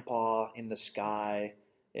grandpa in the sky,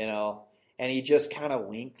 and he just kind of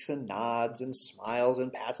winks and nods and smiles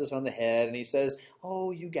and pats us on the head, and he says, "Oh,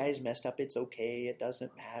 you guys messed up. It's okay. It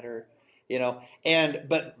doesn't matter."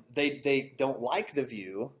 But they don't like the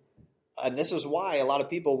view, and this is why a lot of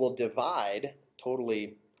people will divide,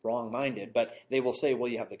 totally wrong-minded, but they will say, well,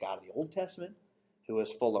 you have the God of the Old Testament who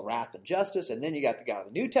is full of wrath and justice, and then you got the God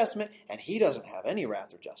of the New Testament, and he doesn't have any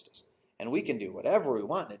wrath or justice. And we can do whatever we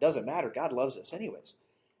want, and it doesn't matter. God loves us anyways.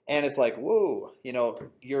 And it's like, whoa,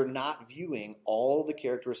 you're not viewing all the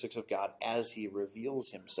characteristics of God as he reveals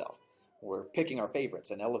himself. We're picking our favorites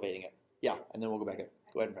and elevating it. Yeah, and then we'll go back in.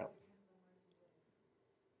 Go ahead, Mel.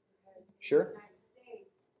 Sure.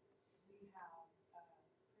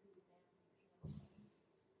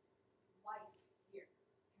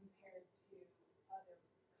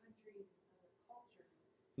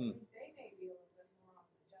 They may be a little bit more on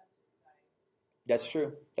the justice side. That's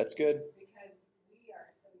true. That's good. Because we are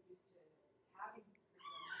so used to having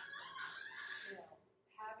freedom,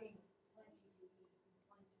 having plenty to eat and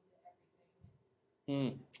plenty to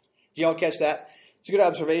everything. Do y'all catch that? It's a good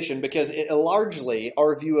observation because largely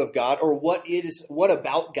our view of God, or what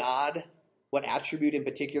about God, what attribute in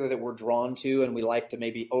particular that we're drawn to and we like to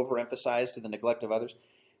maybe overemphasize to the neglect of others,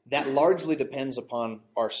 that largely depends upon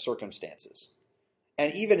our circumstances.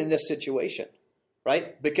 And even in this situation,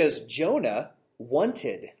 right? Because Jonah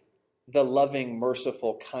wanted the loving,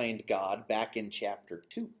 merciful, kind God back in chapter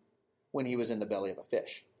 2 when he was in the belly of a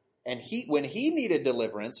fish. And when he needed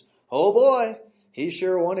deliverance, oh boy, He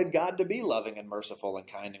sure wanted God to be loving and merciful and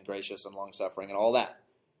kind and gracious and long-suffering and all that.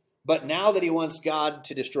 But now that he wants God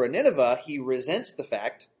to destroy Nineveh, he resents the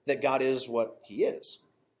fact that God is what he is.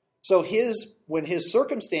 So when his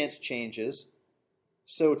circumstance changes,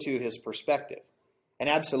 so too his perspective. And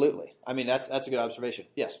absolutely. I mean, that's a good observation.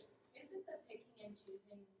 Yes? Isn't the picking and choosing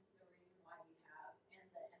the reason why we have, and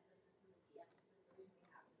the reason we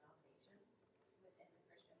have denominations within the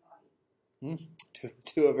Christian body?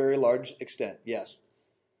 To a very large extent, yes.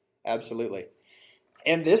 Absolutely.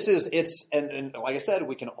 And this is, and like I said,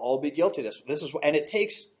 we can all be guilty of this. And it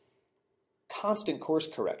takes constant course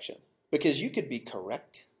correction, because you could be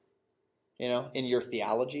correct, in your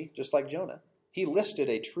theology, just like Jonah. He listed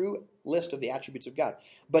a true list of the attributes of God,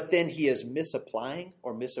 but then he is misapplying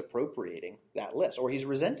or misappropriating that list, or he's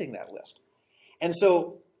resenting that list. And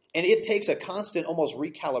it takes a constant, almost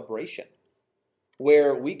recalibration,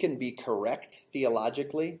 where we can be correct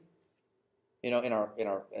theologically, in our,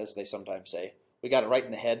 as they sometimes say, we got it right in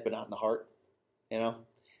the head, but not in the heart,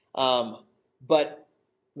 But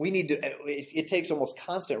we need to, it takes almost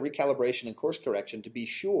constant recalibration and course correction to be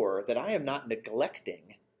sure that I am not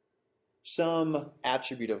neglecting some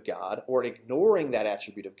attribute of God or ignoring that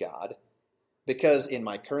attribute of God, because in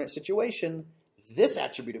my current situation, this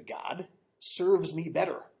attribute of God serves me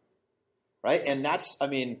better, right? And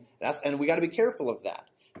and we got to be careful of that,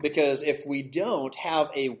 because if we don't have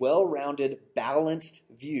a well-rounded, balanced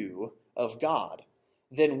view of God,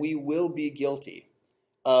 then we will be guilty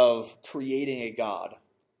of creating a God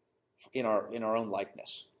in our own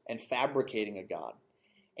likeness and fabricating a God.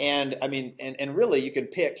 And and really, you can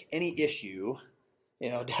pick any issue,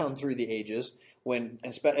 down through the ages, and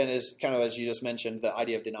as kind of as you just mentioned, the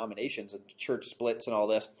idea of denominations and church splits and all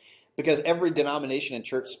this, because every denomination and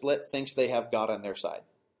church split thinks they have God on their side.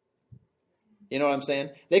 You know what I'm saying?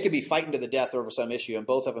 They could be fighting to the death over some issue, and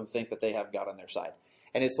both of them think that they have God on their side.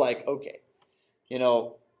 And it's like, okay,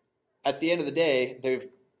 at the end of the day,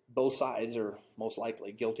 both sides are most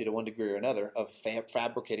likely guilty to one degree or another of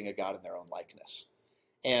fabricating a God in their own likeness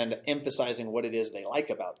and emphasizing what it is they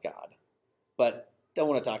like about God, but don't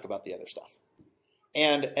want to talk about the other stuff.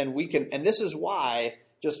 And this is why,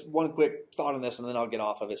 just one quick thought on this, and then I'll get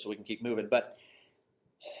off of it so we can keep moving. But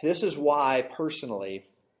this is why, personally,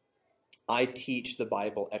 I teach the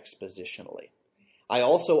Bible expositionally. I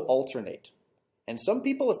also alternate. And some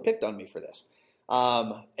people have picked on me for this.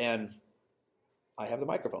 And I have the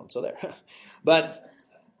microphone, so there. But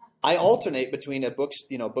I alternate between a book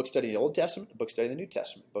study of the Old Testament, a book study of the New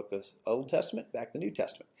Testament, book of the Old Testament, back to the New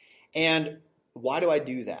Testament. And why do I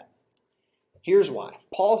do that? Here's why.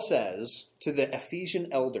 Paul says to the Ephesian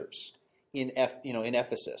elders in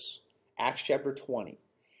Ephesus, Acts chapter 20,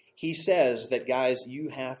 he says that, guys, you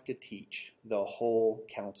have to teach the whole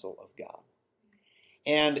counsel of God.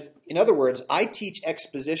 And in other words, I teach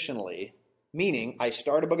expositionally, meaning I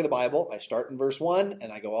start a book of the Bible, I start in verse 1,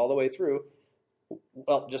 and I go all the way through.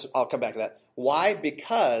 Well, I'll come back to that. Why?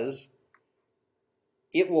 Because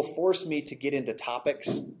it will force me to get into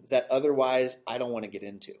topics that otherwise I don't want to get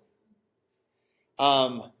into.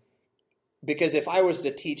 Because if I was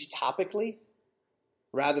to teach topically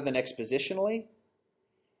rather than expositionally,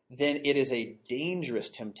 then it is a dangerous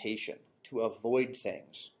temptation to avoid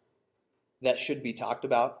things that should be talked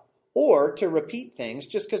about, or to repeat things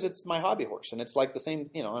just because it's my hobby horse and it's like the same,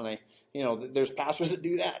 and there's pastors that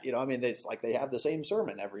do that, it's like they have the same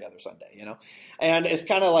sermon every other Sunday, and it's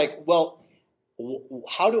kind of like, well,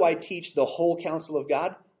 how do I teach the whole counsel of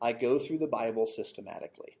God? I go through the Bible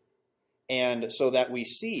systematically, and so that we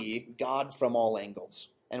see God from all angles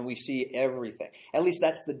and we see everything. At least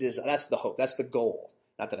that's the hope, that's the goal.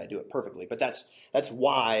 Not that I do it perfectly, but that's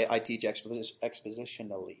why I teach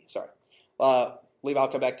expositionally. Sorry. Leave, I'll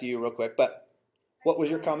come back to you real quick, but what was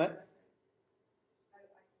your comment?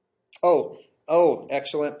 Oh,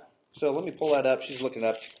 excellent. So let me pull that up. She's looking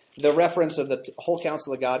up. The reference of the whole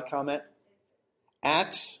counsel of God comment.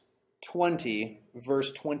 Acts 20,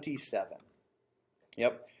 verse 27.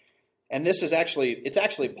 Yep. And it's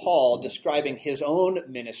actually Paul describing his own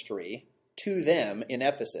ministry to them in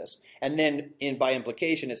Ephesus. And then by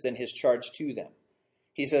implication, it's then his charge to them.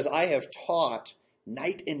 He says, I have taught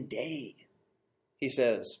night and day, he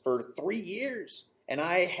says, for 3 years. And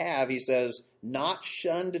I have, he says, not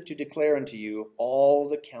shunned to declare unto you all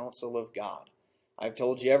the counsel of God. I've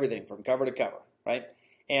told you everything from cover to cover, right?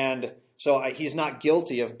 And so he's not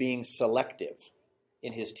guilty of being selective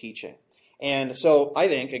in his teaching. And so I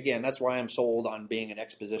think, again, that's why I'm sold on being an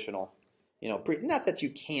expositional, not that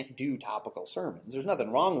you can't do topical sermons. There's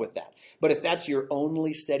nothing wrong with that. But if that's your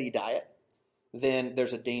only steady diet, then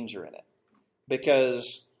there's a danger in it.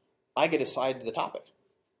 Because I get assigned to the topic.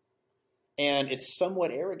 And it's somewhat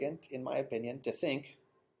arrogant, in my opinion, to think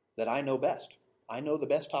that I know best. I know the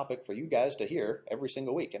best topic for you guys to hear every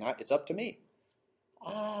single week, and it's up to me.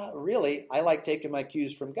 Really, I like taking my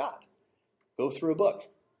cues from God. Go through a book.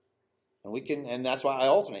 And that's why I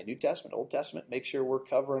alternate New Testament, Old Testament, make sure we're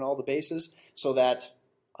covering all the bases so that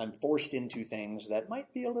I'm forced into things that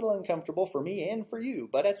might be a little uncomfortable for me and for you,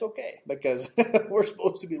 but it's okay because we're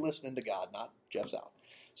supposed to be listening to God, not Jeff South.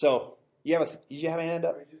 So, did you have a hand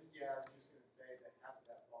up? I was just going to say that half of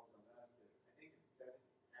that falls on us. I think it's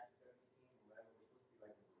Acts 17, 11, we're supposed to be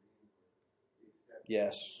like the Marines, where we accept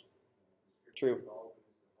Yes. the True. scriptures, all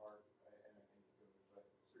openness of heart, and I think but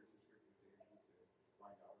search the scriptures daily to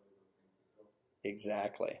find out really those things. So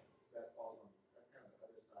Exactly. that falls on, that's kind of the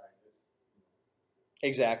other side.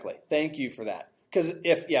 Exactly. Thank you for that. Because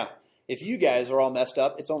if you guys are all messed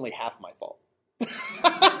up, it's only half my fault.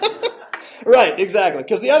 Right, exactly.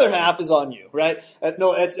 Because the other half is on you, right?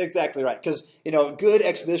 No, that's exactly right. Because, good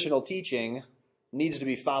expositional teaching needs to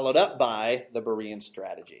be followed up by the Berean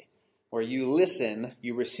strategy, where you listen,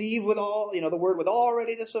 you receive with all, the word with all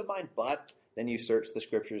readiness of mind, but then you search the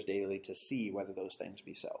scriptures daily to see whether those things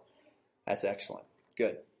be so. That's excellent.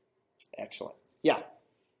 Good. Excellent. Yeah.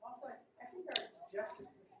 Also, I think our justice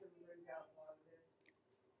system brings out a lot of this.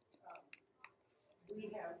 We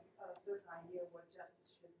have a certain idea of what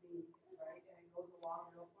justice should be, right? And it goes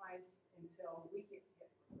along real fine until we get hit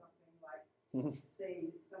with something like,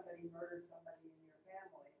 say, somebody murdered somebody in your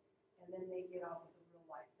family, and then they get off with a real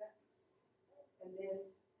life sentence. And then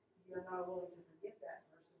you're not willing to forgive that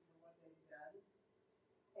person for what they've done.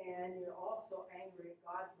 And you're also angry at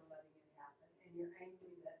God for letting it happen. And you're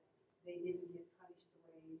angry that they didn't get punished the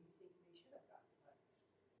way you think they should have gotten punished.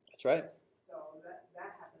 That's right. So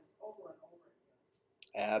that happens over and over again.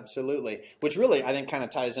 Absolutely. Which really, I think, kind of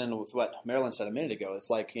ties in with what Marilyn said a minute ago. It's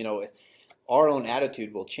like, our own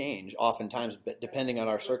attitude will change oftentimes, but depending on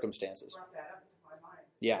our circumstances. Brought that up to my mind.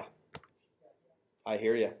 Yeah. I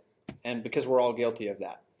hear you. And because we're all guilty of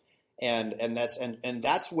that. And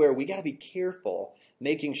that's where we got to be careful,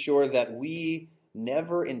 making sure that we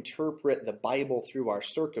never interpret the Bible through our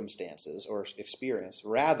circumstances or experience.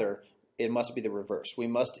 Rather, it must be the reverse. We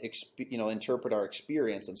must interpret our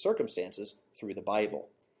experience and circumstances through the Bible.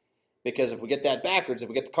 Because if we get that backwards, if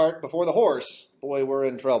we get the cart before the horse, boy, we're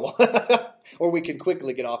in trouble. Or we can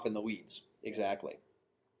quickly get off in the weeds. Exactly.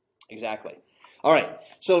 All right.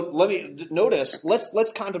 So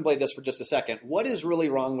let's contemplate this for just a second. What is really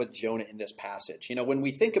wrong with Jonah in this passage? When we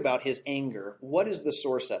think about his anger, what is the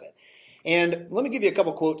source of it? And let me give you a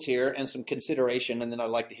couple quotes here and some consideration, and then I'd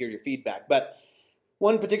like to hear your feedback. But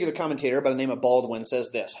one particular commentator by the name of Baldwin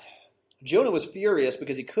says this: Jonah was furious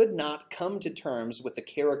because he could not come to terms with the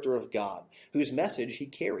character of God, whose message he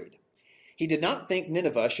carried. He did not think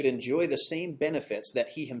Nineveh should enjoy the same benefits that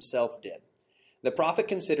he himself did. The prophet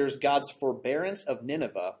considers God's forbearance of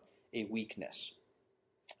Nineveh a weakness.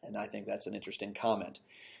 And I think that's an interesting comment.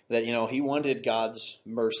 That, he wanted God's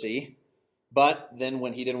mercy, but then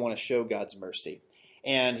when he didn't want to show God's mercy.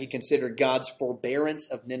 And he considered God's forbearance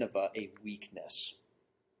of Nineveh a weakness.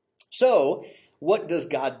 So, what does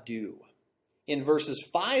God do? In verses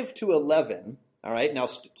 5 to 11, all right, now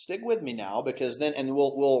stick with me now, because then, and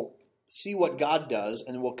we'll see what God does,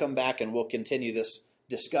 and we'll come back and we'll continue this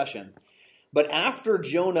discussion. But after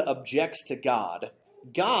Jonah objects to God,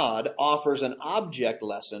 God offers an object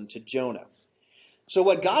lesson to Jonah. So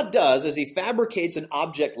what God does is he fabricates an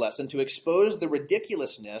object lesson to expose the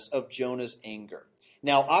ridiculousness of Jonah's anger.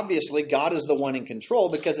 Now, obviously, God is the one in control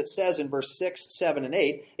because it says in verse 6, 7, and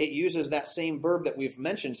 8, it uses that same verb that we've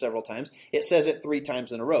mentioned several times. It says it 3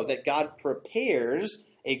 times in a row, that God prepares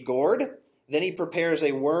a gourd, then he prepares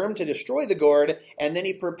a worm to destroy the gourd, and then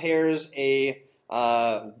he prepares a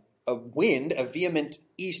wind, a vehement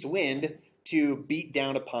east wind, to beat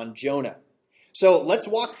down upon Jonah. So let's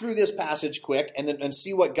walk through this passage quick and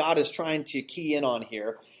see what God is trying to key in on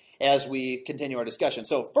here as we continue our discussion.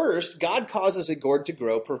 So first, God causes a gourd to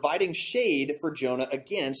grow, providing shade for Jonah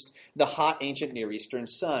against the hot ancient Near Eastern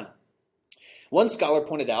sun. One scholar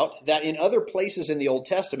pointed out that in other places in the Old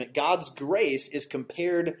Testament, God's grace is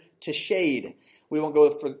compared to shade. We won't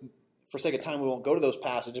go, for sake of time, we won't go to those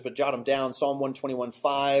passages, but jot them down. Psalm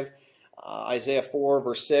 121:5, Isaiah 4,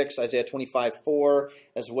 verse 6, Isaiah 25:4,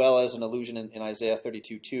 as well as an allusion in Isaiah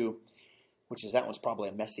 32:2, that one's probably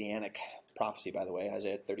a messianic prophecy, by the way,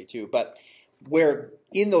 Isaiah 32. But where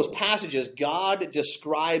in those passages, God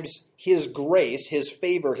describes his grace, his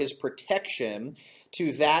favor, his protection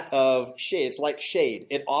to that of shade. It's like shade.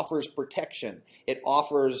 It offers protection. It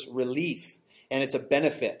offers relief, and it's a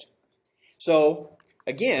benefit. So,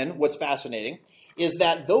 again, what's fascinating is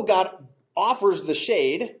that though God offers the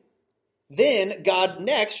shade, Then God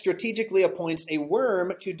next strategically appoints a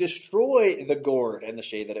worm to destroy the gourd and the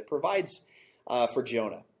shade that it provides for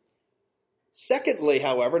Jonah. Secondly,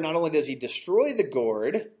 however, not only does he destroy the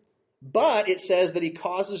gourd, but it says that he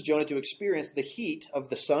causes Jonah to experience the heat of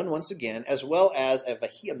the sun once again, as well as a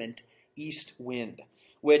vehement east wind,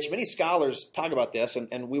 which many scholars talk about this,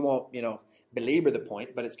 and we won't, belabor the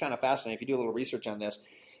point, but it's kind of fascinating if you do a little research on this.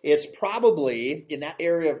 It's probably, in that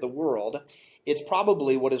area of the world, it's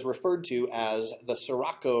probably what is referred to as the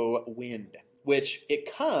Sirocco wind, which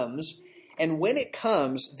it comes, and when it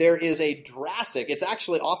comes, there is a drastic, it's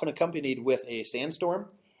actually often accompanied with a sandstorm,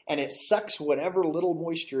 and it sucks whatever little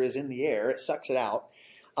moisture is in the air, it sucks it out,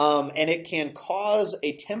 and it can cause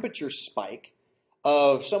a temperature spike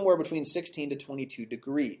of somewhere between 16 to 22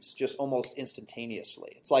 degrees, just almost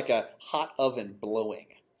instantaneously. It's like a hot oven blowing.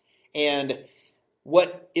 And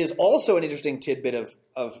what is also an interesting tidbit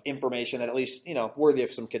of information that at least, worthy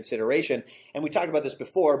of some consideration, and we talked about this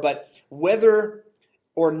before, but whether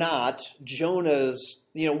or not Jonah's,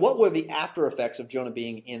 what were the after effects of Jonah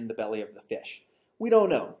being in the belly of the fish? We don't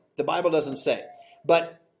know. The Bible doesn't say.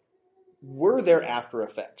 But were there after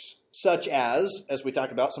effects, such as we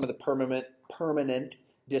talked about, some of the permanent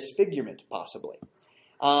disfigurement, possibly?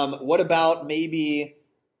 What about maybe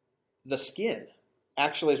the skin?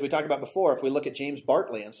 Actually, as we talked about before, if we look at James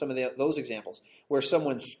Bartley and some of those examples, where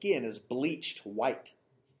someone's skin is bleached white,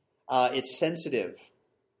 it's sensitive.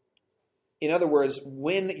 In other words,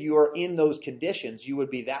 when you are in those conditions, you would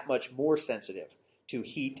be that much more sensitive to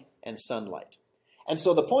heat and sunlight. And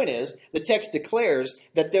so the point is, the text declares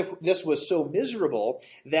that this was so miserable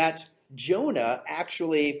that Jonah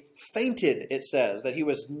actually fainted, it says, that he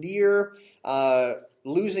was near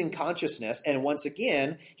losing consciousness, and once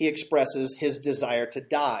again, he expresses his desire to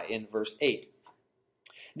die in verse 8.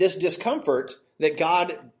 This discomfort that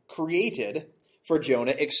God created for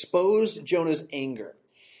Jonah exposed Jonah's anger.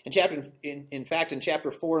 In fact, in chapter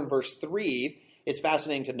 4 and verse 3, it's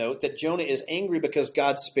fascinating to note that Jonah is angry because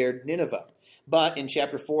God spared Nineveh. But in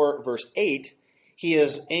chapter 4, verse 8, he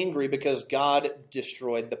is angry because God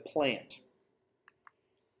destroyed the plant.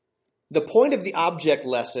 The point of the object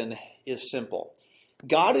lesson is simple.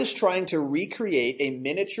 God is trying to recreate a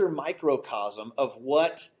miniature microcosm of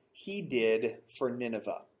what he did for Nineveh.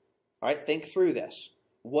 All right, think through this.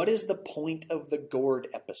 What is the point of the gourd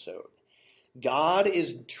episode? God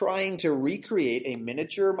is trying to recreate a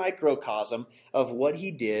miniature microcosm of what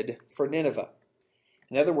he did for Nineveh.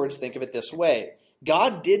 In other words, think of it this way.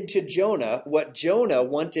 God did to Jonah what Jonah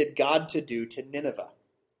wanted God to do to Nineveh.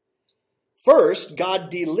 First, God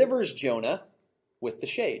delivers Jonah with the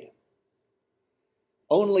shade,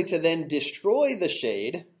 only to then destroy the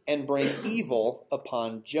shade and bring evil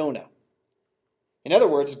upon Jonah. In other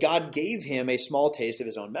words, God gave him a small taste of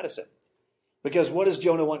his own medicine. Because what does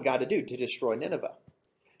Jonah want God to do? To destroy Nineveh.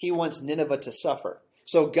 He wants Nineveh to suffer.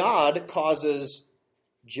 So God causes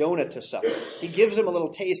Jonah to suffer. He gives him a little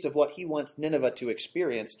taste of what he wants Nineveh to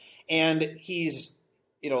experience. And he's,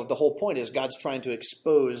 the whole point is God's trying to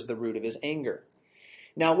expose the root of his anger.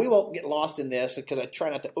 Now, we won't get lost in this because I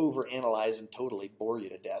try not to overanalyze and totally bore you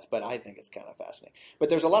to death, but I think it's kind of fascinating. But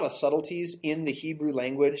there's a lot of subtleties in the Hebrew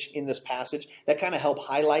language in this passage that kind of help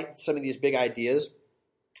highlight some of these big ideas.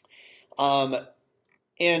 And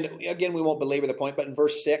again, we won't belabor the point, but in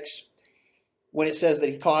verse 6, when it says that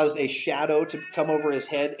he caused a shadow to come over his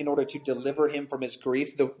head in order to deliver him from his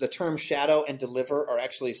grief, the term shadow and deliver are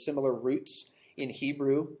actually similar roots in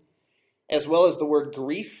Hebrew, as well as the word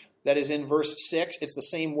grief that is in verse 6. It's the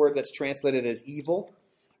same word that's translated as evil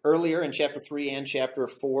earlier in chapter 3 and chapter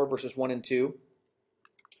 4, verses 1 and 2.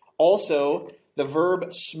 Also, the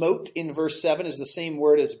verb smote in verse 7 is the same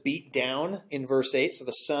word as beat down in verse 8. So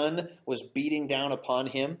the sun was beating down upon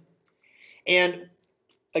him. And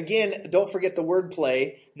again, don't forget the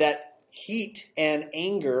wordplay that heat and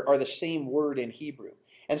anger are the same word in Hebrew.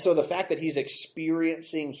 And so the fact that he's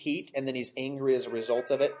experiencing heat and then he's angry as a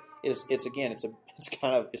result of it it's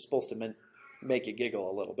supposed to make you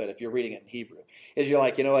giggle a little bit if you're reading it in Hebrew. Is you're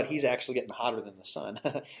like, you know what, he's actually getting hotter than the sun.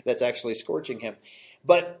 That's actually scorching him.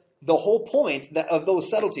 But the whole point of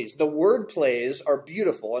those subtleties, the word plays are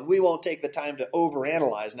beautiful, and we won't take the time to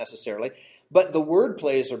overanalyze necessarily, but the word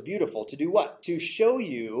plays are beautiful to do what? To show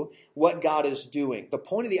you what God is doing. The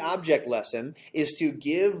point of the object lesson is to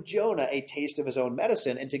give Jonah a taste of his own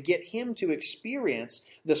medicine and to get him to experience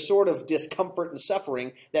the sort of discomfort and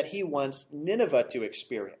suffering that he wants Nineveh to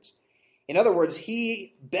experience. In other words,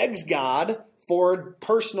 he begs God for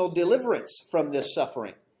personal deliverance from this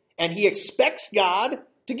suffering, and he expects God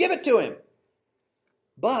to give it to him.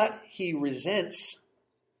 But he resents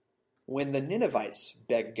when the Ninevites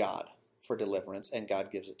beg God for deliverance and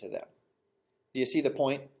God gives it to them. Do you see the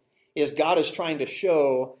point? Is God is trying to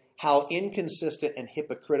show how inconsistent and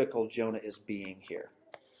hypocritical Jonah is being here.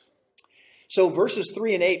 So verses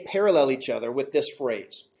 3 and 8 parallel each other with this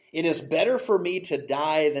phrase. It is better for me to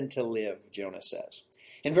die than to live, Jonah says.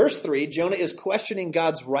 In verse 3, Jonah is questioning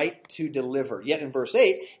God's right to deliver. Yet in verse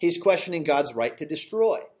 8, he's questioning God's right to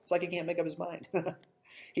destroy. It's like he can't make up his mind.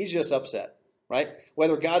 He's just upset, right?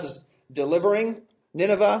 Whether God's delivering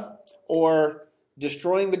Nineveh or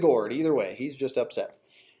destroying the gourd, either way, he's just upset.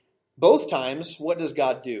 Both times, what does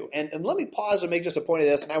God do? And let me pause and make just a point of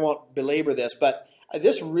this, and I won't belabor this, but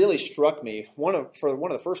this really struck me for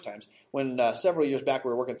one of the first times when several years back we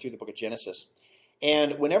were working through the book of Genesis.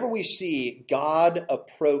 And whenever we see God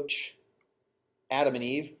approach Adam and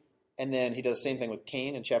Eve, and then he does the same thing with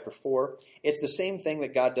Cain in chapter 4, it's the same thing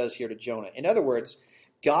that God does here to Jonah. In other words,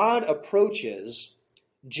 God approaches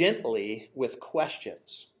gently with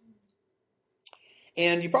questions.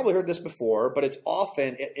 And you probably heard this before, but it's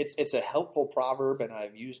often, it's a helpful proverb, and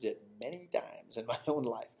I've used it many times in my own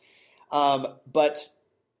life. But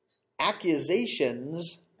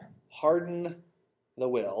accusations harden the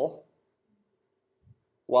will,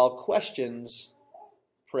 while questions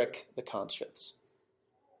prick the conscience.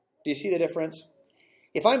 Do you see the difference?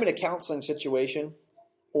 If I'm in a counseling situation,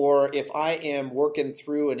 or if I am working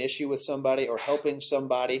through an issue with somebody or helping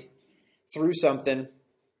somebody through something,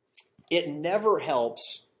 it never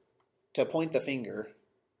helps to point the finger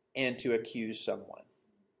and to accuse someone.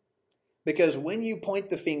 Because when you point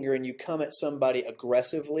the finger and you come at somebody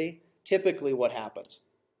aggressively, typically what happens?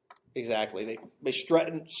 Exactly. They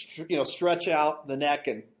stretch out the neck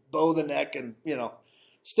and bow the neck and,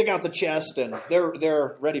 stick out the chest, and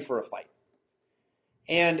they're ready for a fight.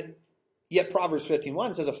 And yet Proverbs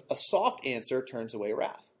 15:1 says a soft answer turns away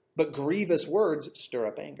wrath, but grievous words stir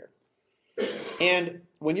up anger. And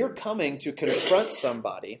when you're coming to confront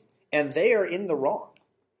somebody and they are in the wrong,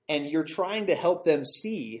 and you're trying to help them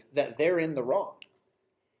see that they're in the wrong,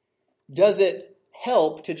 does it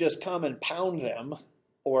help to just come and pound them,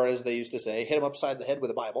 or as they used to say, hit them upside the head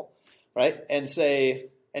with a Bible, right? And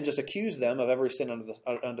just accuse them of every sin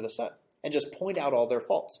under the sun, and just point out all their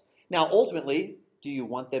faults. Now, ultimately, do you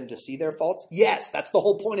want them to see their faults? Yes, that's the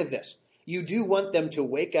whole point of this. You do want them to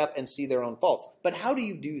wake up and see their own faults. But how do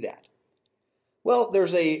you do that? Well,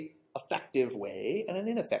 there's an effective way and an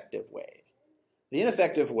ineffective way. The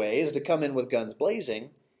ineffective way is to come in with guns blazing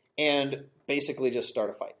and basically just start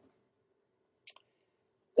a fight.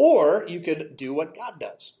 Or you could do what God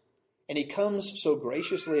does. And he comes so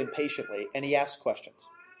graciously and patiently, and he asks questions.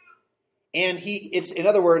 And in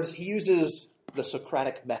other words, he uses the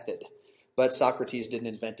Socratic method. But Socrates didn't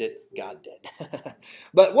invent it, God did.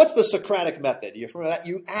 But what's the Socratic method? You remember that?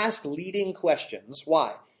 You ask leading questions.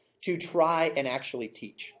 Why? To try and actually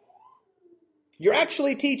teach. You're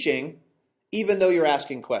actually teaching even though you're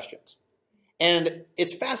asking questions. And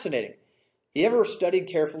it's fascinating. You ever studied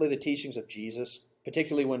carefully the teachings of Jesus,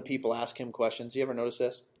 particularly when people ask him questions? You ever notice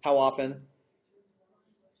this? How often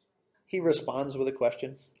he responds with a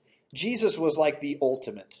question? Jesus was like the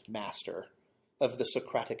ultimate master of the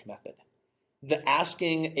Socratic method. The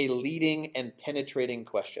asking a leading and penetrating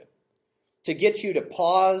question to get you to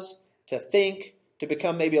pause, to think, to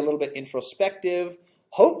become maybe a little bit introspective.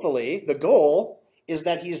 Hopefully, the goal is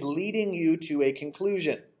that he's leading you to a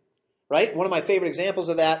conclusion, right? One of my favorite examples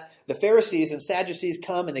of that, the Pharisees and Sadducees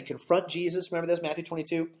come and they confront Jesus. Remember this, Matthew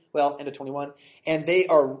 22? Well, into 21. And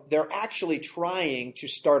they're actually trying to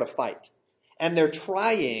start a fight. And they're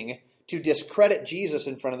trying to discredit Jesus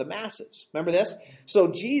in front of the masses. Remember this? So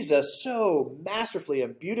Jesus so masterfully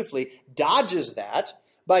and beautifully dodges that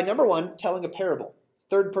by, number one, telling a parable.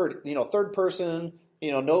 Third person,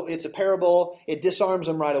 no, it's a parable. It disarms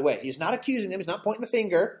them right away. He's not accusing them. He's not pointing the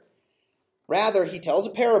finger. Rather, he tells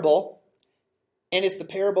a parable, and it's the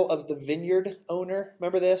parable of the vineyard owner.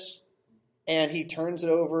 Remember this? And he turns it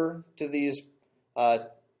over to these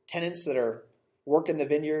tenants that are working the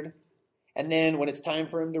vineyard. And then when it's time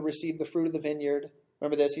for him to receive the fruit of the vineyard,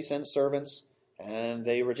 remember this, he sends servants, and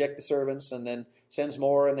they reject the servants, and then sends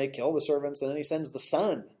more, and they kill the servants, and then he sends the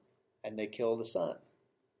son, and they kill the son.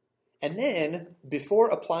 And then, before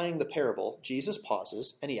applying the parable, Jesus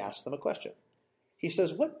pauses, and he asks them a question. He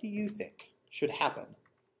says, what do you think should happen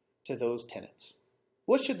to those tenants?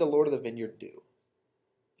 What should the Lord of the vineyard do? You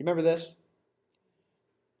remember this?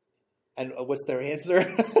 And what's their answer?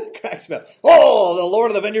 Cracks me up. Oh, the Lord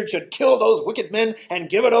of the vineyard should kill those wicked men and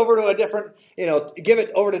give it over to a different, give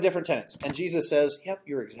it over to different tenants. And Jesus says, yep,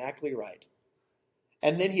 you're exactly right.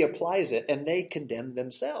 And then he applies it, and they condemn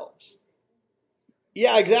themselves.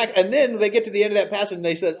 Yeah, exactly. And then they get to the end of that passage, and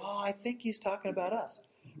they said, I think he's talking about us.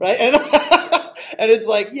 right? And, and it's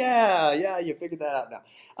like, yeah, you figured that out now.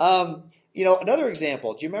 Another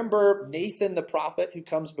example, do you remember Nathan the prophet who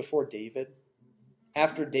comes before David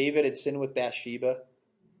after David had sinned with Bathsheba?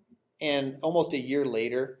 And almost a year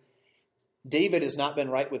later, David has not been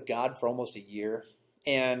right with God for almost a year.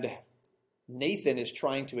 And Nathan is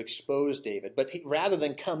trying to expose David. But rather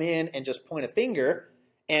than come in and just point a finger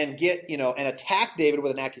and and attack David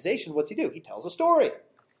with an accusation, what's he do? He tells a story.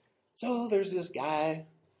 So there's this guy,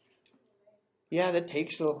 that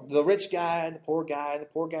takes the rich guy and the poor guy. The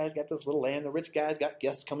poor guy's got this little lamb. The rich guy's got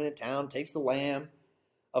guests coming in town, takes the lamb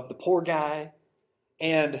of the poor guy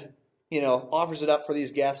and, offers it up for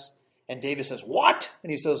these guests. And David says, what?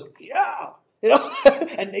 And he says, yeah.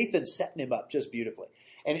 And Nathan's setting him up just beautifully.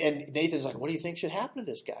 And Nathan's like, what do you think should happen to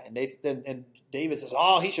this guy? And David says,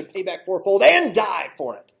 he should pay back fourfold and die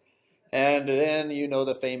for it. And then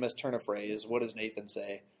the famous turn of phrase. What does Nathan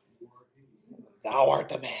say? Thou art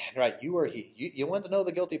the man, right? You are he. You want to know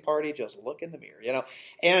the guilty party? Just look in the mirror,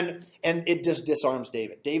 And it just disarms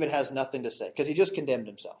David. David has nothing to say because he just condemned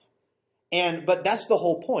himself. But that's the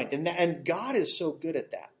whole point. And God is so good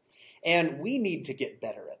at that. And we need to get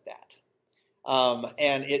better at that.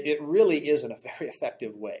 And it really isn't a very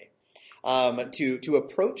effective way to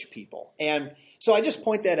approach people. And so I just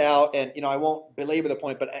point that out, and I won't belabor the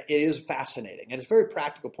point, but it is fascinating, and it's a very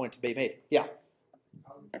practical point to be made. Yeah.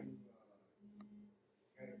 How would you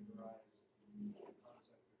categorize the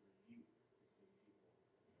concept of rebuke?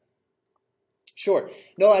 Sure.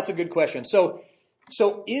 No, that's a good question. So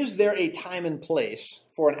is there a time and place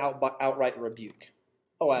for an outright rebuke?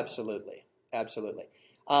 Oh, absolutely. Absolutely.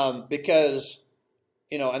 Because,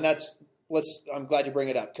 and I'm glad you bring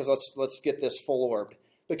it up, because let's get this full orbed.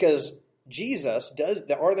 Because Jesus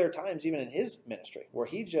are there times even in his ministry where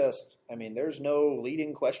he just, there's no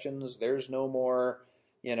leading questions. There's no more,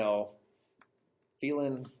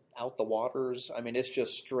 feeling out the waters. It's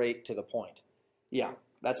just straight to the point. Yeah.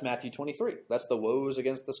 That's Matthew 23. That's the woes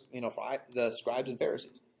against the scribes and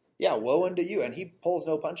Pharisees. Yeah, woe unto you. And he pulls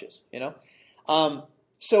no punches,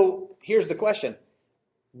 So here's the question.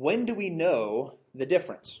 When do we know the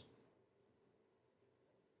difference?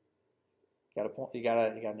 You got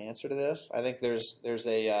an answer to this? I think there's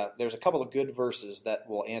a couple of good verses that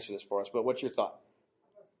will answer this for us. But what's your thought?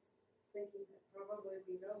 I was thinking that probably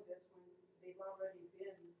we know this when they've already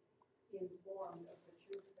been informed of the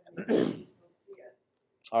truth and they still see it.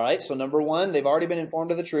 All right, so number one, they've already been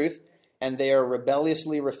informed of the truth, and they are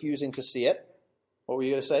rebelliously refusing to see it. What were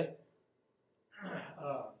you going to say?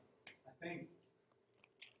 I think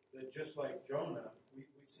that just like Jonah, we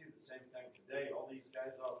see the same thing today. All these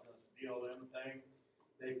guys off this BLM thing,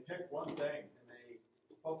 they pick one thing and they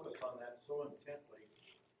focus on that so intently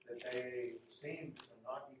that they seem to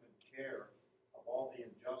not even care of all the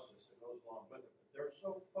injustice that goes along with it. But they're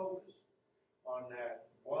so focused on that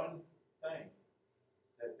one thing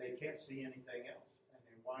that they can't see anything else. And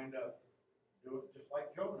they wind up doing just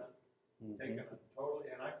like Jonah, taking a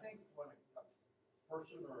totally, and I think when a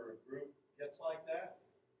person or a group gets like that,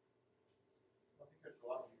 I think there's a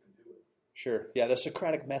lot you can do with it. Sure. Yeah, the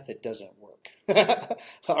Socratic method doesn't work.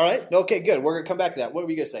 All right. Okay, good. We're going to come back to that. What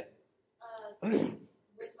were you going to say?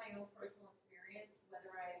 With my own personal experience,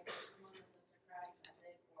 whether I implement the Socratic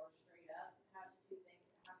method or straight up, it has two things.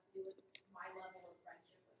 It has to do with my level of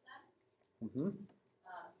friendship with them.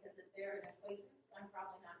 Because if they're an acquaintance, I'm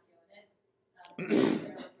probably not doing it. If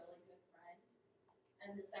they're a really good friend.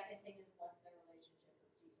 And the second thing is what's their relationship with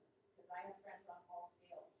Jesus? Because I have friends on all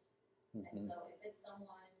scales. And so if it's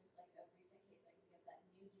someone, like a recent case, I can give that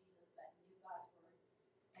knew Jesus, that knew God's word,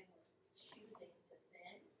 and was choosing to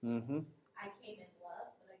sin. I came in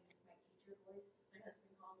love, but I used my teacher voice, my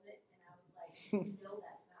husband called it, and I was like, no,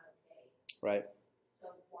 that's not okay. Right. So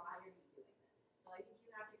why are you doing this? So I think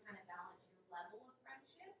you have to kind of balance your level of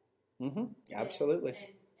friendship Absolutely.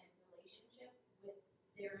 and relationship with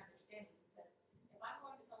their understanding. Because if I'm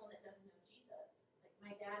going to someone that doesn't know Jesus, like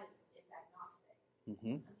my dad is agnostic.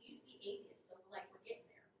 He used to be atheist, so we're getting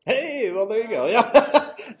there. Hey, well, there you go. Yeah.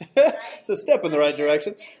 Right? It's a step in the right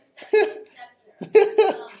direction. Steps there. But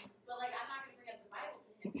I'm not going to bring up the Bible to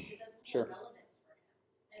him because it doesn't Sure. have relevance for him.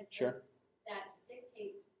 And so Sure. that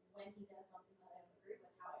dictates when he does something that I don't agree with,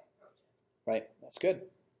 how I approach it. Right. That's good.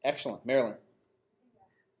 Excellent. Marilyn. The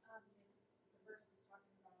verse is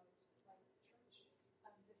talking about church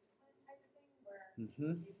discipline type of thing, where if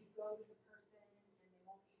you go to the person and they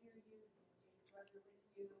won't hear you, then you take the brother with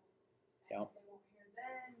you. And Yeah. if they won't hear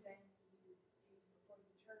then you take them before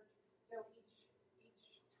the church. So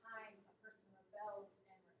each time a person rebels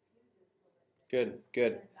and refuses to listen, Good.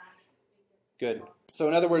 then God speaks. Good. So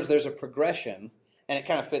in other words, there's a progression, and it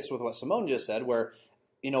kind of fits with what Simone just said, where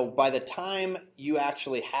by the time you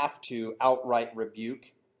actually have to outright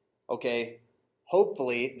rebuke, okay,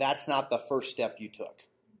 hopefully that's not the first step you took.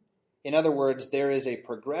 In other words, there is a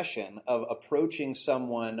progression of approaching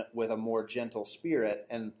someone with a more gentle spirit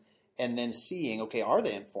and then seeing, okay, are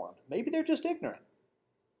they informed? Maybe they're just ignorant.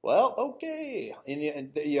 Well, okay.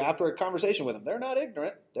 And you after a conversation with them, they're not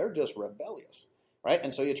ignorant, they're just rebellious, right?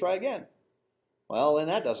 And so you try again. Well, then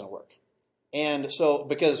that doesn't work. And so,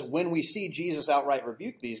 because when we see Jesus outright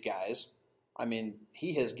rebuke these guys, I mean,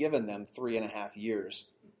 he has given them 3.5 years,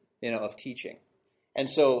 of teaching. And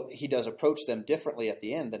so he does approach them differently at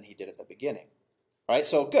the end than he did at the beginning. All right,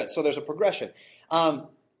 so good. So there's a progression. Let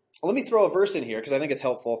me throw a verse in here because I think it's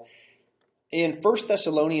helpful. In 1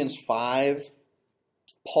 Thessalonians 5,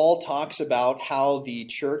 Paul talks about how the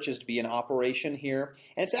church is to be in operation here.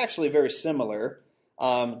 And it's actually very similar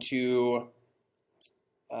to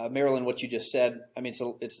Marilyn, what you just said. I mean,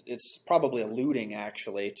 so it's probably alluding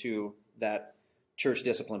actually to that church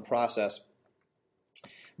discipline process.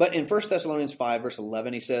 But in 1 Thessalonians 5, verse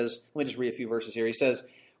 11, he says, let me just read a few verses here. He says,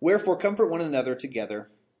 "Wherefore comfort one another together,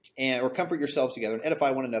 or comfort yourselves together, and edify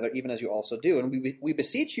one another, even as you also do. And we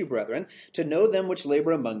beseech you, brethren, to know them which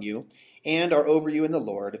labor among you, and are over you in the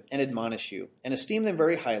Lord, and admonish you, and esteem them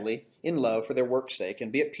very highly in love for their work's sake,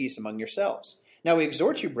 and be at peace among yourselves. Now we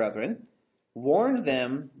exhort you, brethren, warn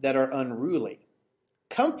them that are unruly,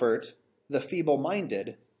 comfort the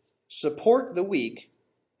feeble-minded, support the weak,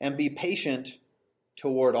 and be patient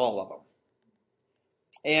toward all of them."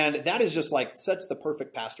 And that is just like such the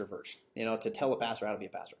perfect pastor verse, to tell a pastor how to be a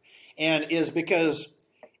pastor. And is because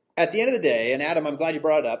at the end of the day, and Adam, I'm glad you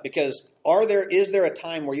brought it up, because is there a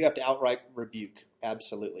time where you have to outright rebuke?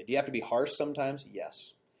 Absolutely. Do you have to be harsh sometimes?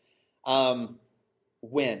 Yes.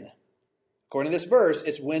 When? According to this verse,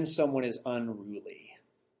 it's when someone is unruly.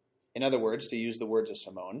 In other words, to use the words of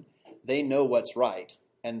Simone, they know what's right,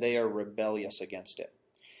 and they are rebellious against it.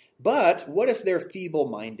 But what if they're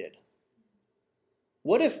feeble-minded?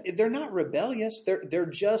 What if they're not rebellious? They're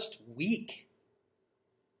just weak.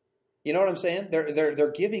 You know what I'm saying?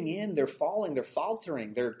 They're giving in. They're falling. They're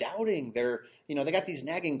faltering. They're doubting. They got these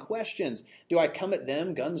nagging questions. Do I come at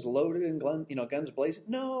them, guns loaded and guns blazing?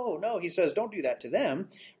 No. He says, don't do that to them.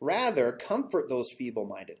 Rather, comfort those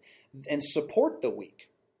feeble-minded and support the weak.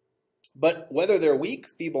 But whether they're weak,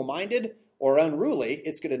 feeble-minded, or unruly,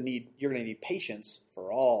 you're going to need patience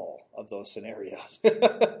for all of those scenarios.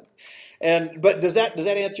 But does that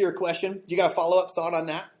answer your question? You got a follow-up thought on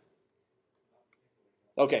that?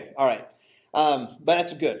 Okay, all right. But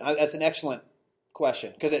that's good. That's an excellent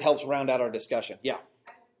question because it helps round out our discussion. Yeah.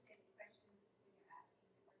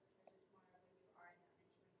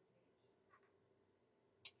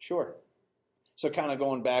 Sure. So kind of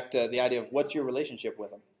going back to the idea of what's your relationship with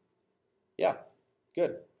them? Yeah,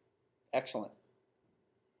 good. Excellent.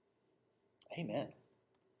 Amen.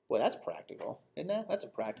 Boy, that's practical, isn't that? That's a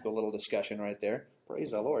practical little discussion right there.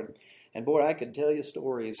 Praise the Lord. And boy, I could tell you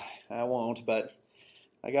stories. I won't, but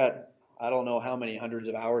I don't know how many hundreds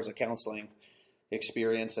of hours of counseling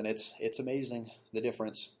experience, and it's amazing the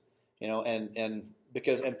difference, and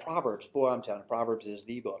Proverbs, boy, I'm telling you, Proverbs is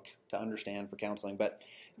the book to understand for counseling, but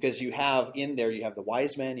because you have the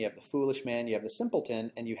wise man, you have the foolish man, you have the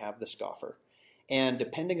simpleton, and you have the scoffer. And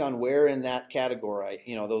depending on where in that category,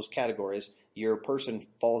 those categories your person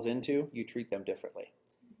falls into, you treat them differently.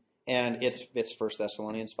 And it's 1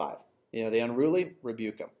 Thessalonians 5. The unruly,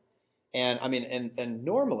 rebuke them. And I mean, and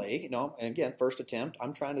normally, and again, first attempt,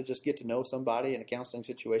 I'm trying to just get to know somebody in a counseling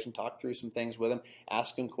situation, talk through some things with them,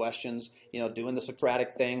 ask them questions, doing the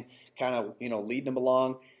Socratic thing, kind of, leading them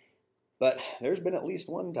along. But there's been at least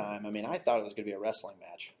one time, I thought it was going to be a wrestling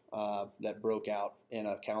match that broke out in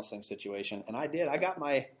a counseling situation. And I did. I got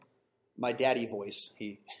my daddy voice,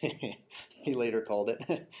 he he later called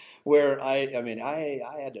it, where I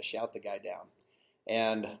had to shout the guy down.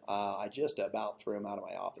 And I just about threw him out of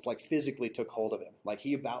my office, like physically took hold of him. Like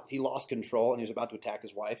he lost control and he was about to attack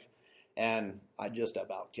his wife. And I just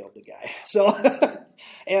about killed the guy. So,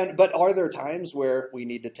 but are there times where we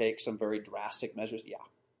need to take some very drastic measures? Yeah.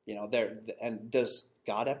 And does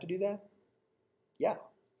God have to do that? Yeah,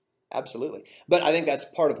 absolutely. But I think that's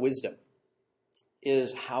part of wisdom,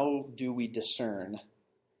 is how do we discern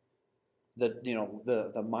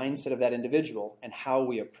the mindset of that individual and how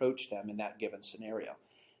we approach them in that given scenario.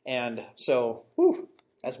 And so,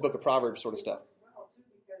 that's Book of Proverbs sort of stuff. Well, too,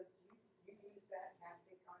 because you use that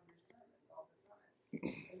tactic on your sermons all the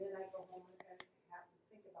time. And then I go home and have to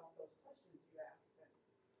think about those questions you asked. And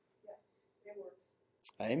yeah, it works.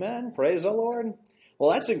 Amen. Praise the Lord.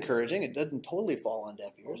 Well, that's encouraging. It doesn't totally fall on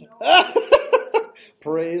deaf ears. Oh, no.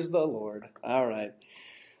 Praise the Lord. All right.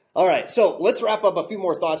 All right, so let's wrap up a few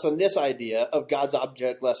more thoughts on this idea of God's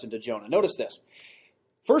object lesson to Jonah. Notice this.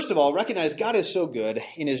 First of all, recognize God is so good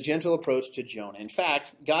in his gentle approach to Jonah. In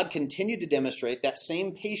fact, God continued to demonstrate that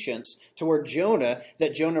same patience toward Jonah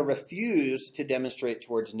that Jonah refused to demonstrate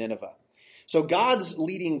towards Nineveh. So God's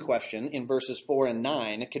leading question in verses 4 and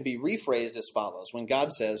 9 can be rephrased as follows. When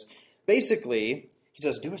God says, basically, he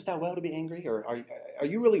says, doest thou well to be angry? Or are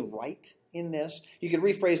you really right in this? You could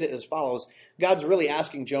rephrase it as follows. God's really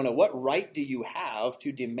asking Jonah, what right do you have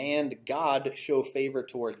to demand God show favor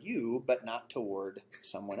toward you, but not toward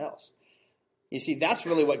someone else? You see, that's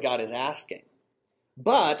really what God is asking.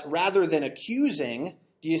 But rather than accusing,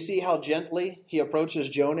 do you see how gently he approaches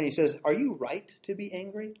Jonah? He says, are you right to be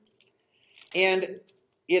angry? And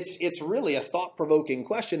it's really a thought-provoking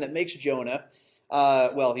question that makes Jonah,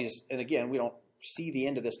 and again, we don't see the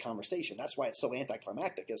end of this conversation. That's why it's so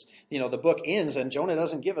anticlimactic, is, the book ends and Jonah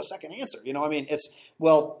doesn't give a second answer. It's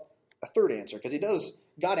a third answer, because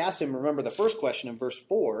God asked him, remember the first question in verse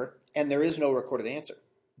 4, and there is no recorded answer.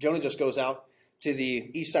 Jonah just goes out to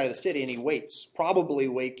the east side of the city and he waits, probably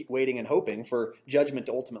waiting and hoping for judgment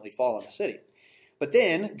to ultimately fall on the city. But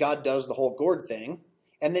then God does the whole gourd thing,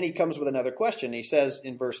 and then he comes with another question. He says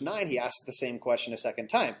in verse 9, he asks the same question a second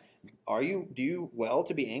time. Do you well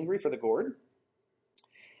to be angry for the gourd?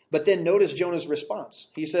 But then notice Jonah's response.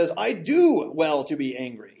 He says, I do well to be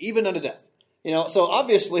angry, even unto death. So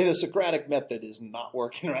obviously the Socratic method is not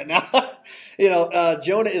working right now.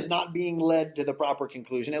 Jonah is not being led to the proper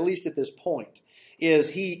conclusion, at least at this point,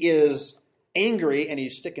 is he is angry and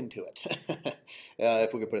he's sticking to it,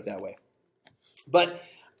 if we could put it that way. But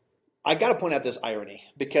I've got to point out this irony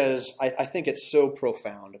because I think it's so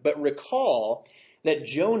profound. But recall that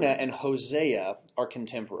Jonah and Hosea are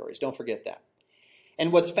contemporaries. Don't forget that.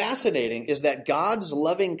 And what's fascinating is that God's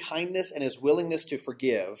loving kindness and his willingness to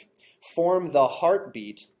forgive form the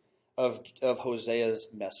heartbeat of Hosea's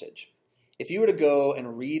message. If you were to go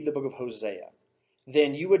and read the book of Hosea,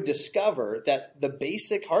 then you would discover that the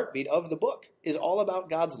basic heartbeat of the book is all about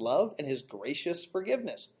God's love and his gracious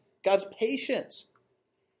forgiveness, God's patience,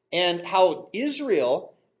 and how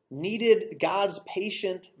Israel needed God's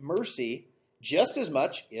patient mercy just as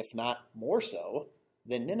much, if not more so,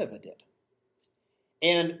 than Nineveh did.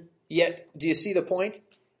 And yet, do you see the point?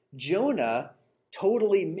 Jonah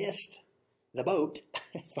totally missed the boat,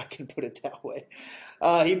 if I can put it that way.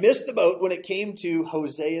 He missed the boat when it came to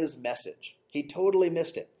Hosea's message. He totally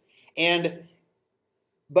missed it.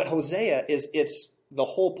 But Hosea it's the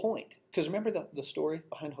whole point. Because remember the story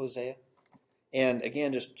behind Hosea? And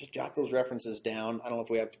again, just jot those references down. I don't know if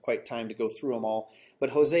we have quite time to go through them all. But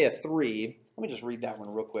Hosea 3, let me just read that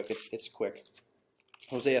one real quick. It's quick.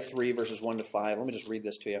 Hosea 3, verses 1 to 5. Let me just read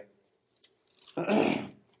this to you.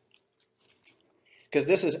 Because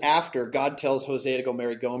this is after God tells Hosea to go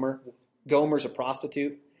marry Gomer. Gomer's a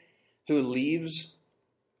prostitute who leaves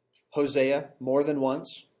Hosea more than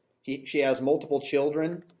once. She has multiple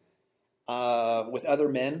children with other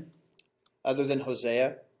men other than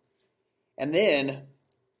Hosea. And then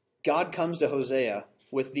God comes to Hosea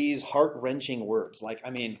with these heart-wrenching words.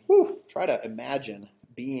 Try to imagine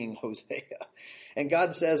being Hosea. And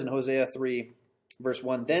God says in Hosea 3, verse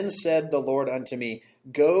 1, Then said the Lord unto me,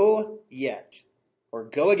 Go yet, or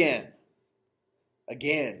go again.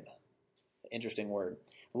 Again. Interesting word.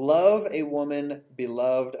 Love a woman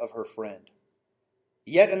beloved of her friend.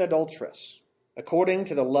 Yet an adulteress, according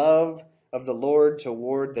to the love of the Lord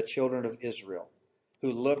toward the children of Israel,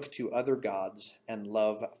 who look to other gods and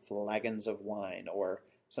love flagons of wine, or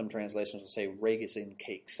some translations will say raisin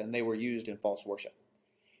cakes, and they were used in false worship.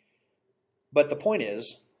 But the point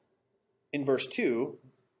is, in verse 2,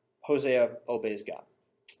 Hosea obeys God.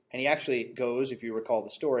 And he actually goes, if you recall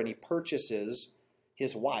the story, and he purchases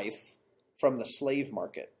his wife from the slave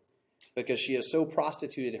market because she is so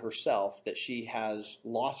prostituted herself that she has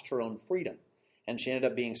lost her own freedom. And she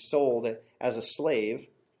ended up being sold as a slave.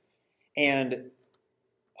 And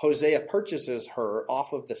Hosea purchases her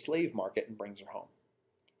off of the slave market and brings her home.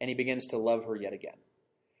 And he begins to love her yet again.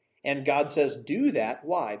 And God says, do that.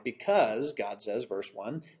 Why? Because, God says, verse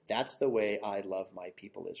 1, that's the way I love my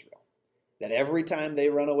people Israel. That every time they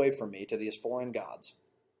run away from me to these foreign gods,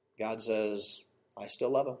 God says, I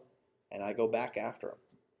still love them, and I go back after them.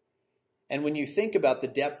 And when you think about the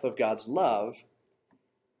depth of God's love,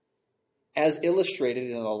 as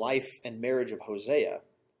illustrated in the life and marriage of Hosea,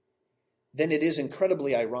 then it is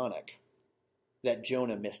incredibly ironic that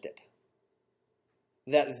Jonah missed it.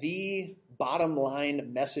 That the bottom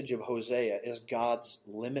line message of Hosea is God's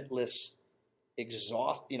limitless,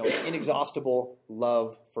 inexhaustible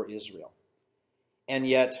love for Israel. And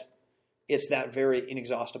yet, it's that very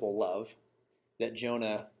inexhaustible love that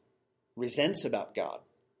Jonah resents about God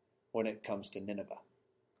when it comes to Nineveh.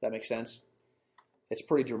 That makes sense? It's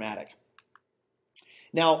pretty dramatic.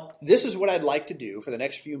 Now, this is what I'd like to do for the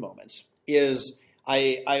next few moments, is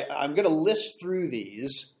I'm going to list through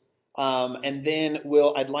these, and then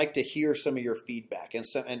I'd like to hear some of your feedback, and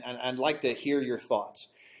I'd like to hear your thoughts.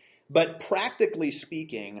 But practically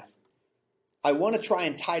speaking, I want to try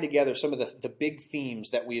and tie together some of the big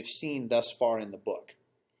themes that we have seen thus far in the book.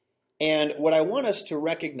 And what I want us to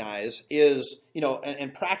recognize is,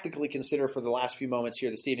 and practically consider for the last few moments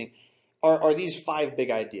here this evening, are these 5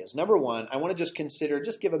 big ideas. Number 1, I want to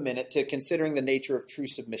just give a minute to considering the nature of true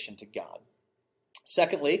submission to God.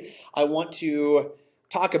 Secondly, I want to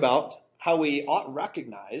talk about how we ought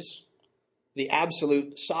recognize the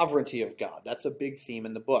absolute sovereignty of God. That's a big theme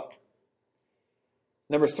in the book.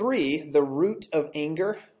 Number 3, the root of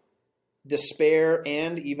anger, despair,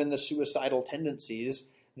 and even the suicidal tendencies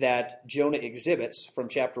that Jonah exhibits from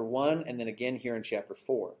chapter 1 and then again here in chapter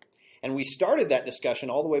 4. And we started that discussion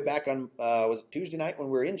all the way back on, was it Tuesday night when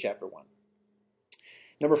we were in chapter 1.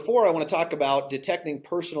 Number 4, I want to talk about detecting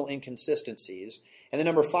personal inconsistencies. And then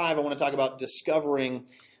number 5, I want to talk about discovering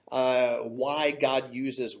why God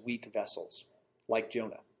uses weak vessels like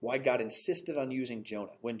Jonah. Why God insisted on using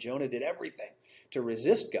Jonah when Jonah did everything to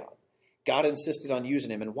resist God. God insisted on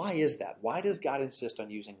using him. And why is that? Why does God insist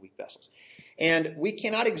on using weak vessels? And we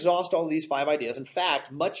cannot exhaust all of these 5 ideas. In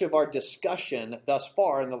fact, much of our discussion thus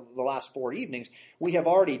far in the last 4 evenings, we have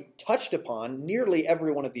already touched upon nearly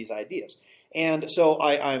every one of these ideas. And so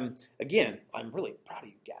I'm really proud of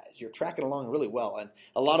you guys. You're tracking along really well. And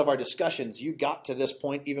a lot of our discussions, you got to this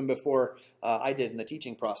point even before I did in the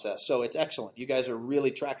teaching process. So it's excellent. You guys are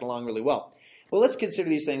really tracking along really well. Well, let's consider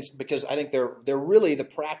these things because I think they're really the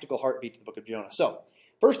practical heartbeat to the book of Jonah. So,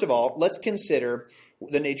 first of all, let's consider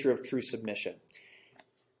the nature of true submission.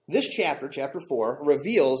 This chapter, chapter 4,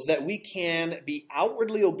 reveals that we can be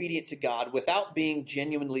outwardly obedient to God without being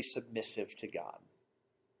genuinely submissive to God.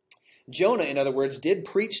 Jonah, in other words, did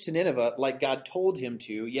preach to Nineveh like God told him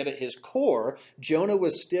to, yet at his core, Jonah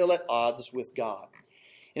was still at odds with God.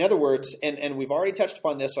 In other words, and we've already touched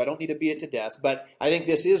upon this, so I don't need to beat it to death, but I think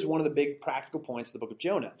this is one of the big practical points of the book of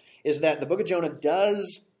Jonah, is that the book of Jonah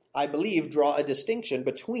does, I believe, draw a distinction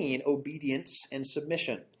between obedience and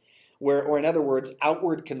submission, or in other words,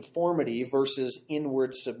 outward conformity versus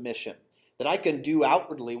inward submission. That I can do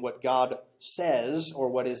outwardly what God says or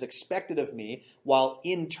what is expected of me while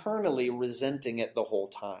internally resenting it the whole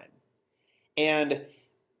time. And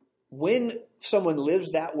when someone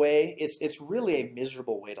lives that way, it's really a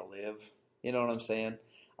miserable way to live. You know what I'm saying?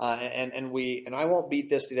 And I won't beat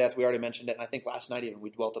this to death. We already mentioned it, and I think last night even we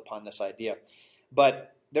dwelt upon this idea.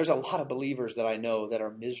 But there's a lot of believers that I know that are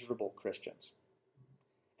miserable Christians.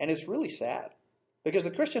 And it's really sad because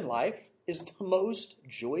the Christian life is the most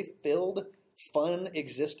joy-filled, fun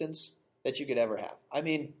existence that you could ever have. I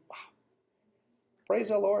mean, wow. Praise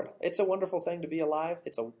the Lord. It's a wonderful thing to be alive.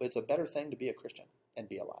 It's a better thing to be a Christian and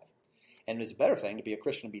be alive. And it's a better thing to be a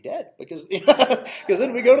Christian and be dead because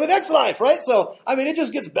then we go to the next life, right? So, I mean, it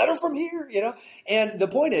just gets better from here, And the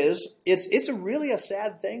point is, it's really a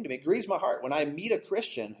sad thing to me. It grieves my heart when I meet a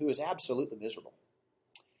Christian who is absolutely miserable.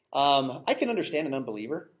 I can understand an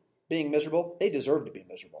unbeliever being miserable. They deserve to be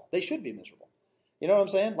miserable. They should be miserable. You know what I'm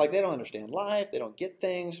saying? Like they don't understand life. They don't get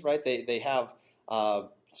things, right? They have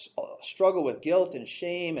struggle with guilt and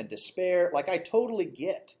shame and despair. Like I totally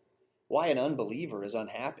get why an unbeliever is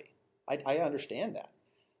unhappy. I understand that.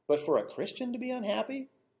 But for a Christian to be unhappy?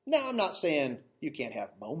 Now, I'm not saying you can't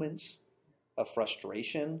have moments of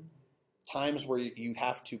frustration, times where you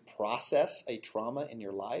have to process a trauma in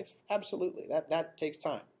your life. Absolutely. That takes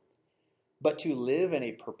time. But to live in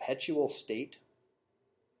a perpetual state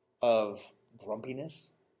of grumpiness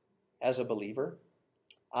as a believer,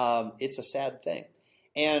 it's a sad thing.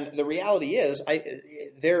 And the reality is,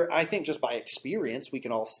 I think just by experience, we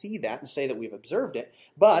can all see that and say that we've observed it.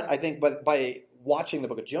 But I think by watching the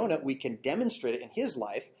book of Jonah, we can demonstrate it in his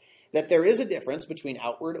life that there is a difference between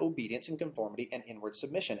outward obedience and conformity and inward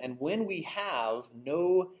submission. And when we have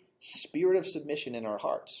no spirit of submission in our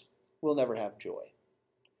hearts, we'll never have joy.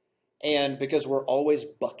 And because we're always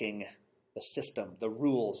bucking the system, the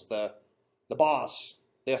rules, the boss,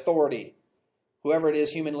 the authority, whoever it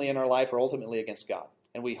is humanly in our life, or ultimately against God.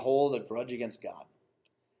 And we hold a grudge against God.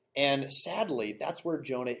 And sadly, that's where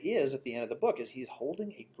Jonah is at the end of the book, is he's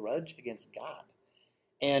holding a grudge against God.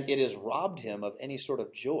 And it has robbed him of any sort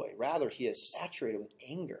of joy. Rather, he is saturated with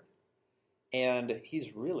anger. And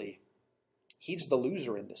he's the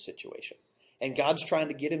loser in this situation. And God's trying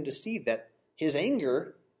to get him to see that his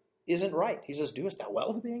anger isn't right. He says, doest thou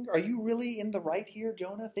well to be angry? Are you really in the right here,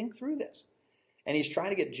 Jonah? Think through this. And he's trying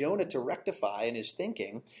to get Jonah to rectify in his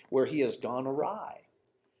thinking where he has gone awry.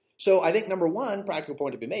 So I think number one, practical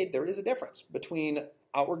point to be made, there is a difference between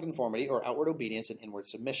outward conformity or outward obedience and inward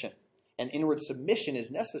submission. And inward submission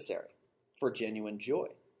is necessary for genuine joy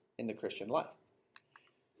in the Christian life.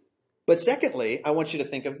 But secondly, I want you to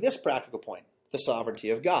think of this practical point, the sovereignty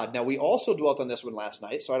of God. Now, we also dwelt on this one last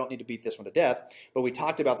night, so I don't need to beat this one to death, but we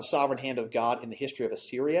talked about the sovereign hand of God in the history of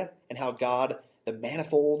Assyria and how God, the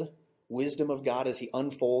manifold wisdom of God as he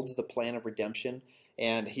unfolds the plan of redemption.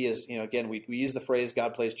 And he is, again, we use the phrase,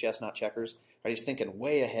 God plays chess, not checkers. Right? He's thinking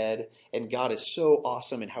way ahead, and God is so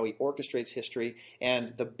awesome in how he orchestrates history.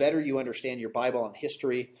 And the better you understand your Bible and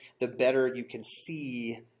history, the better you can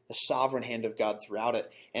see the sovereign hand of God throughout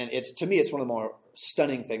it. And to me, it's one of the more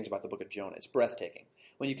stunning things about the book of Jonah. It's breathtaking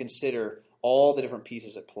when you consider all the different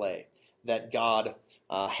pieces at play that God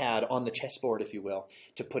had on the chessboard, if you will,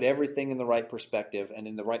 to put everything in the right perspective and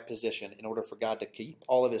in the right position in order for God to keep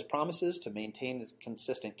all of his promises, to maintain his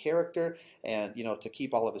consistent character, and to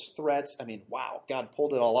keep all of his threats. I mean, wow, God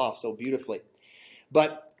pulled it all off so beautifully.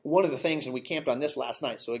 But one of the things, and we camped on this last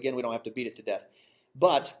night, so again, we don't have to beat it to death,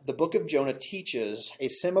 but the book of Jonah teaches a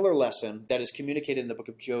similar lesson that is communicated in the book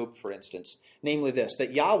of Job, for instance. Namely this,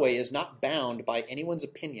 that Yahweh is not bound by anyone's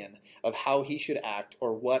opinion of how he should act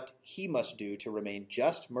or what he must do to remain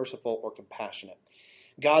just, merciful, or compassionate.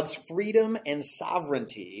 God's freedom and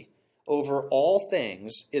sovereignty over all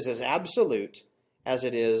things is as absolute as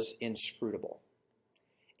it is inscrutable.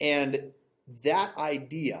 And that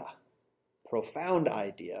idea, profound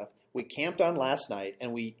idea, we camped on last night,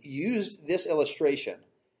 and we used this illustration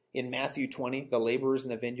in Matthew 20, the laborers in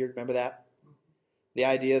the vineyard. Remember that? The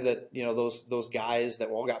idea that, those guys that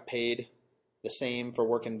all got paid the same for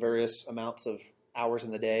working various amounts of hours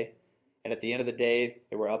in the day. And at the end of the day,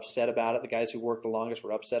 they were upset about it. The guys who worked the longest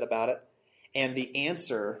were upset about it. And the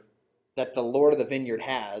answer that the Lord of the vineyard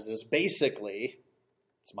has is basically,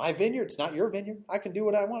 it's my vineyard. It's not your vineyard. I can do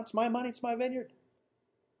what I want. It's my money. It's my vineyard.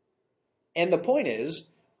 And the point is,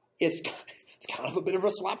 it's kind of a bit of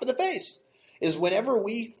a slap in the face, is whenever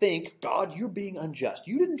we think, God, you're being unjust.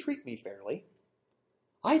 You didn't treat me fairly.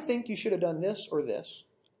 I think you should have done this or this.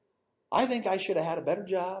 I think I should have had a better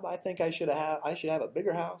job. I think I should have a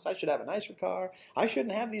bigger house. I should have a nicer car. I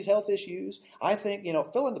shouldn't have these health issues. I think,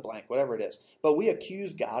 fill in the blank, whatever it is. But we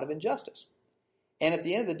accuse God of injustice. And at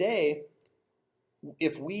the end of the day,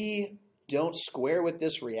 if we don't square with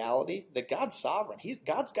this reality that God's sovereign,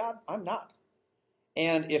 God's God, I'm not.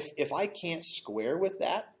 And if I can't square with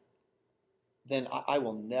that, then I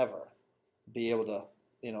will never be able to,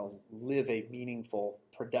 live a meaningful,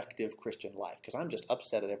 productive Christian life because I'm just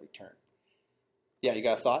upset at every turn. Yeah, you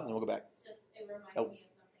got a thought, and then we'll go back. It reminded me of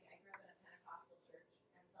something. I grew up in a Pentecostal church,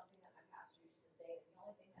 and something that my pastor used to say is the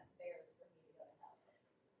only thing that's fair is for me to go to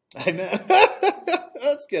hell. Amen.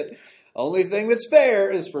 That's good. Only thing that's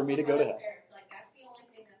fair is for me to go to hell. It's like that's the only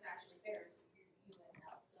thing that's actually fair is you in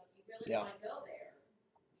hell. So if you really want to go there.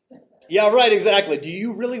 Yeah, right, exactly. Do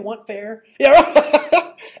you really want fair? Yeah,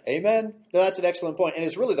 right. Amen. No, that's an excellent point. And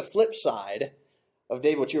it's really the flip side of,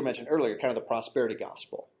 Dave, what you were mentioning earlier, kind of the prosperity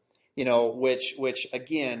gospel. Which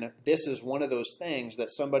again, this is one of those things that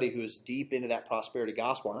somebody who's deep into that prosperity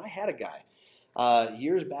gospel, and I had a guy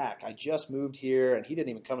years back, I just moved here, and he didn't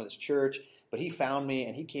even come to this church, but he found me,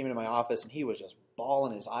 and he came into my office, and he was just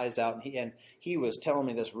bawling his eyes out, and he was telling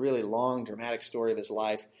me this really long, dramatic story of his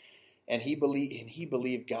life. And he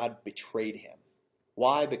believed God betrayed him.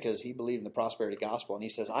 Why? Because he believed in the prosperity gospel. And he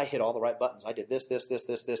says, I hit all the right buttons. I did this,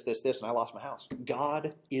 and I lost my house.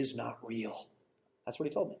 God is not real. That's what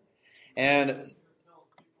he told me. And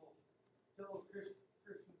Tell Christians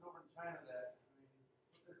over in China that, what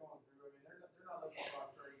they're going through, they're not looking for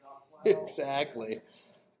prosperity gospel.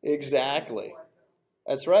 Exactly.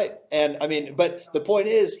 That's right. And but the point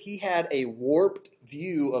is, he had a warped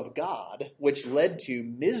view of God, which led to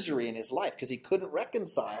misery in his life because he couldn't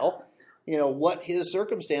reconcile, what his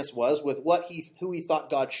circumstance was with who he thought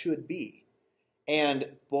God should be.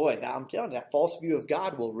 And boy, I'm telling you, that false view of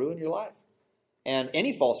God will ruin your life. And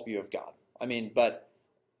any false view of God. But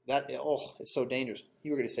it's so dangerous. You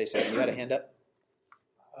were going to say something. You had a hand up?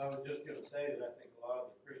 I was just going to say that I think a lot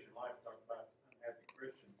of the Christian life talks about unhappy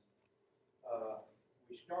Christians.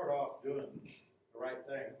 We start off doing the right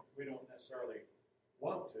thing. We don't necessarily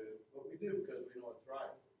want to, but we do because we know it's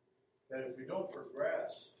right. That if we don't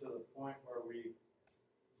progress to the point where we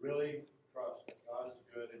really trust that God is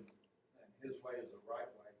good and His way is the right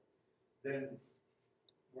way, then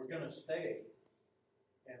we're going to stay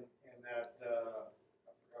in that,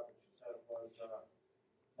 I forgot what you said it was,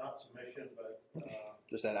 not submission, but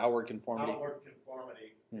just that outward conformity. Outward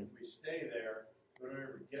conformity. If we stay there, we don't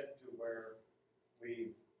ever get to where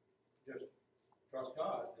we just trust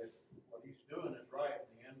God that what He's doing is right, and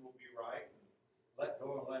the end will be right, and let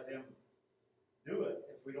go and let Him do it.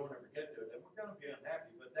 If we don't ever get there, then we're going to be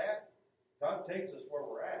unhappy. But that, God takes us where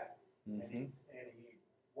we're at, and He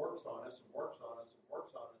works on us and works on us and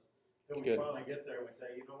works on us till we finally get there and we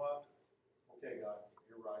say, you know what? Okay, God,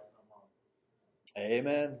 you're right, I'm wrong.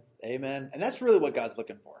 Amen. Amen. And that's really what God's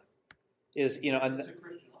looking for. Is, and It's a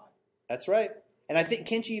Christian life. That's right. And I think,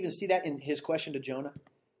 can't you even see that in his question to Jonah?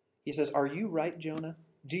 He says, are you right, Jonah?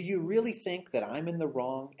 Do you really think that I'm in the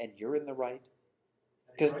wrong and you're in the right?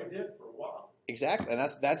 And he probably did for a while. Exactly. And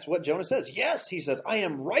that's what Jonah says. Yes, he says, I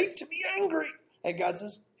am right to be angry. And God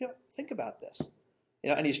says, think about this.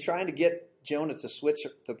 And he's trying to get Jonah to switch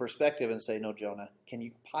the perspective and say, no, Jonah, can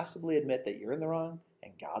you possibly admit that you're in the wrong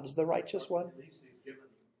and God's the righteous one? At least he's given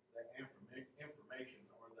the information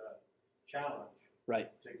or the challenge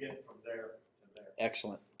to get from there to there.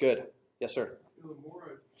 Excellent. Good. Yes, sir. The more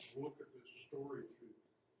I look at this story through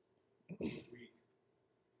the week,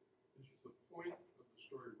 is the point of the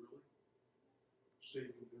story really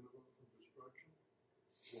saving Nineveh from destruction?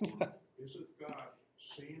 Or is it God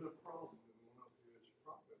seeing a problem in one of his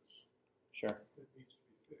prophets Sure. that needs to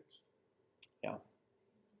be fixed? Yeah.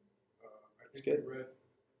 I That's think good. we read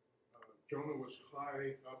Jonah was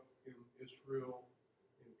high up in Israel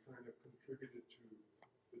and kind of contributed to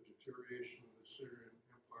the deterioration of the Syrian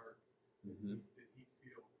Empire. Did he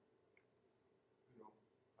feel,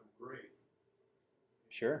 I'm great?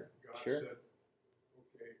 Sure. God Sure. said,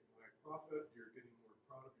 okay, my prophet, you're getting more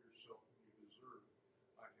proud of yourself than you deserve.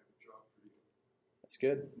 I have a job for you. That's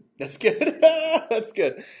good. That's good. That's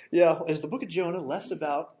good. Yeah. Is the book of Jonah less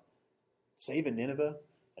about saving Nineveh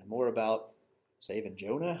and more about saving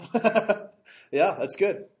Jonah? Yeah, that's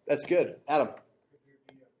good. That's good. Adam. Could there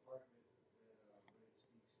be a part of it when it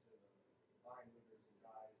speaks to vine withers and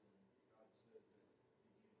dies, and God says that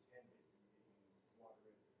did you tend it and did you water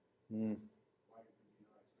it? Why would you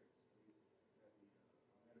not expect to see that the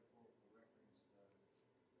metaphorical reference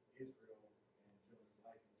to Israel and Jonah's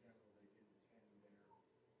life in general? They didn't tend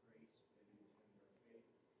their grace, they didn't tend their faith.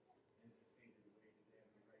 As it faded away, did they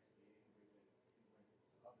have the right to be angry that he went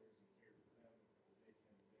to others and cared for them because they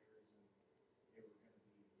tended theirs and they were going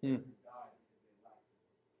to be who died because they lacked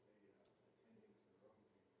attending to their own faith?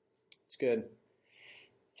 It's good.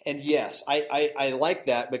 And yes, I like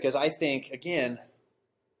that because I think, again,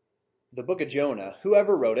 the book of Jonah,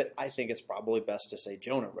 whoever wrote it, I think it's probably best to say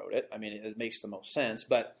Jonah wrote it. I mean, it makes the most sense.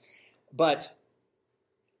 But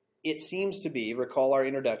it seems to be, recall our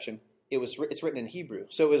introduction, it's written in Hebrew.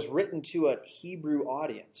 So it was written to a Hebrew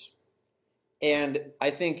audience. And I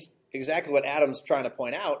think exactly what Adam's trying to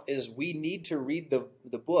point out is we need to read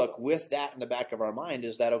the book with that in the back of our mind.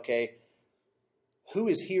 Is that, okay, who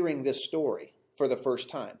is hearing this story for the first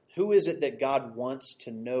time? Who is it that God wants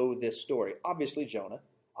to know this story? Obviously Jonah,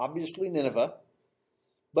 obviously Nineveh.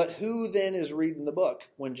 But who then is reading the book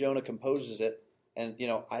when Jonah composes it? And,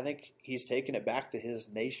 I think he's taken it back to his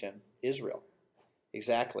nation, Israel.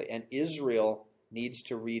 Exactly. And Israel needs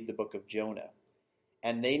to read the book of Jonah.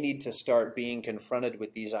 And they need to start being confronted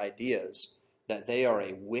with these ideas that they are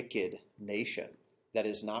a wicked nation that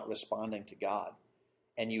is not responding to God.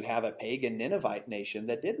 And you have a pagan Ninevite nation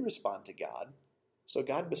that did respond to God. So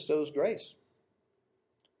God bestows grace.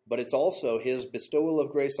 But it's also his bestowal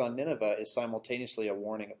of grace on Nineveh is simultaneously a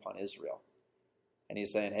warning upon Israel. And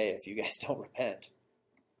he's saying, hey, if you guys don't repent,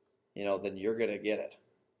 then you're going to get it.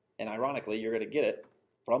 And ironically, you're going to get it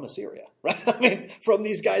from Assyria, right? I mean, from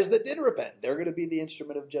these guys that did repent. They're going to be the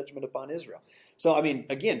instrument of judgment upon Israel. So,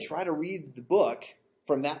 again, try to read the book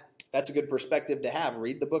from that. That's a good perspective to have.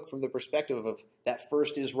 Read the book from the perspective of that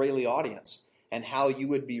first Israeli audience and how you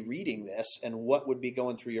would be reading this and what would be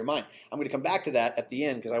going through your mind. I'm going to come back to that at the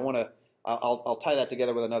end because I'll tie that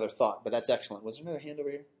together with another thought, but that's excellent. Was there another hand over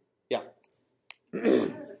here? Yeah. Kind of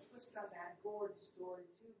a twist on that Gord story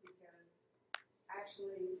too, because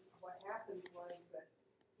actually what happened was that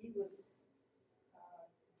he was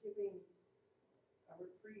giving a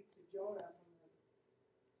reprieve to Jonah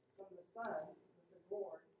from the sun with the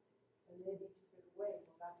gourd, and then he took it away.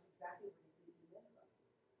 Well, that's exactly what he did to Nineveh.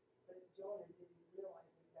 But Jonah didn't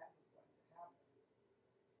realize that was going to happen.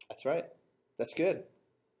 That's right. That's good.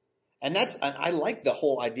 And I like the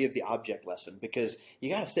whole idea of the object lesson because you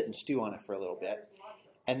got to sit and stew on it for a little bit.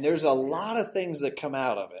 And there's a lot of things that come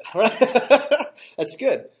out of it. Right? That's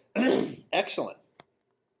good. Excellent.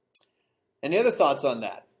 Any other thoughts on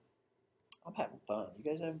that? I'm having fun. You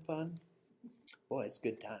guys having fun? Boy, it's a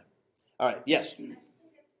good time. All right. Yes. I just think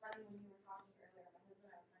it's funny when you were talking earlier, my husband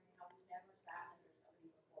and I were finding how we never sat under somebody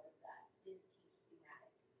before that didn't teach thematic.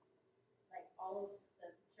 Like all of the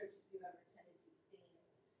churches we've ever attended do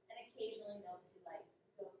really know if you like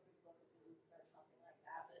go through the book of Luke or something like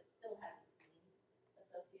that, but it still has a theme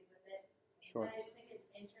associated with it. Sure. And I just think it's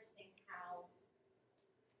interesting how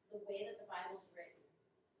the way that the Bible's written,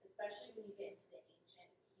 especially when you get into the ancient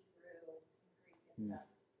Hebrew and Greek and stuff,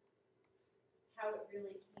 how it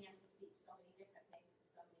really can speak so many different things to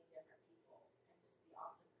so many different people, and just the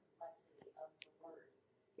awesome complexity of the word.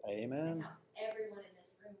 Amen. And how everyone in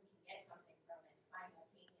this room can get something from it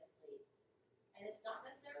simultaneously. And it's not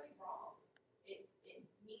necessarily wrong. It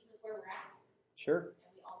meets us where we're at. Sure.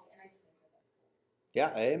 And I just think that that's cool.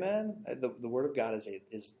 Yeah, amen. The Word of God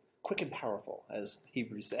is quick and powerful, as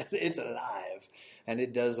Hebrews says. It's alive, and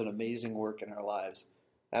it does an amazing work in our lives.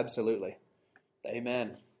 Absolutely.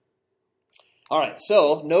 Amen. All right,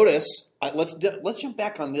 so notice, let's jump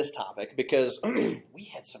back on this topic, because we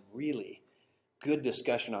had some really good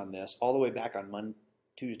discussion on this all the way back on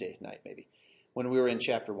Tuesday night, maybe, when we were in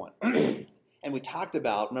chapter 1. And we talked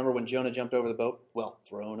about, remember when Jonah jumped over the boat? Well,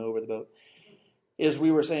 thrown over the boat. Is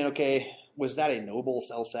we were saying, okay, was that a noble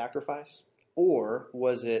self-sacrifice? Or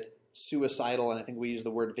was it suicidal, and I think we use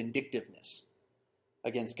the word vindictiveness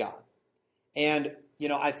against God? And,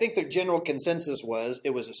 I think the general consensus was it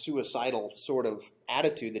was a suicidal sort of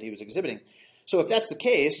attitude that he was exhibiting. So if that's the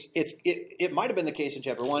case, it might have been the case in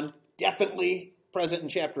chapter 1, definitely present in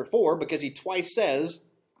chapter 4, because he twice says,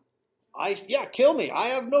 kill me. I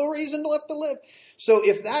have no reason left to live. So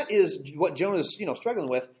if that is what Jonah's, struggling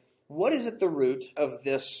with, what is at the root of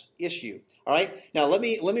this issue? All right. Now let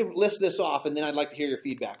me list this off, and then I'd like to hear your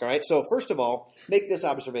feedback. All right. So first of all, make this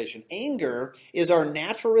observation: anger is our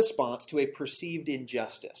natural response to a perceived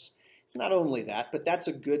injustice. It's not only that, but that's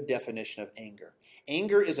a good definition of anger.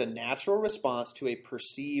 Anger is a natural response to a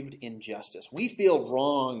perceived injustice. We feel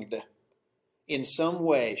wronged in some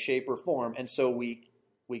way, shape, or form, and so we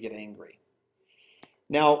get angry.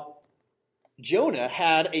 Now, Jonah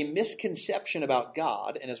had a misconception about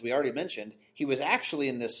God, and as we already mentioned, he was actually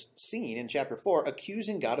in this scene in chapter 4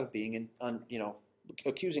 accusing God of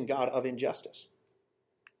accusing God of injustice.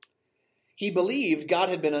 He believed God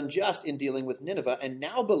had been unjust in dealing with Nineveh, and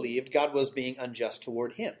now believed God was being unjust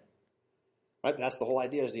toward him. Right? That's the whole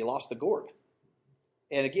idea, is he lost the gourd.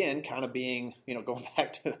 And again, kind of being, going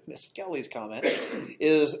back to Miss Kelly's comment,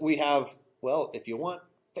 is we have, well, if you want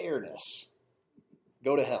fairness,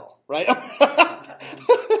 go to hell, right?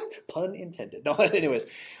 Pun intended. No, anyways.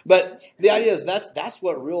 But the idea is that's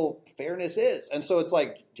what real fairness is. And so it's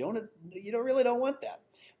like, Jonah, you really don't want that.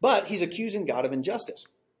 But he's accusing God of injustice.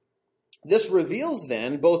 This reveals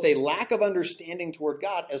then both a lack of understanding toward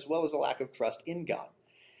God as well as a lack of trust in God.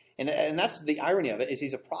 And that's the irony of it, is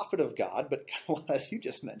he's a prophet of God, but as you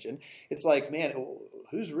just mentioned, it's like, man,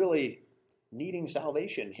 who's really needing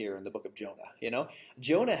salvation here in the book of Jonah?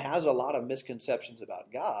 Jonah has a lot of misconceptions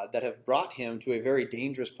about God that have brought him to a very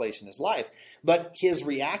dangerous place in his life. But his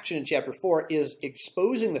reaction in chapter 4 is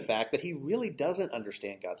exposing the fact that he really doesn't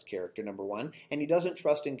understand God's character, number one, and he doesn't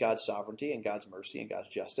trust in God's sovereignty and God's mercy and God's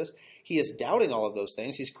justice. He is doubting all of those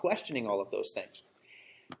things. He's questioning all of those things.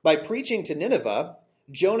 By preaching to Nineveh,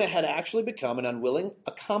 Jonah had actually become an unwilling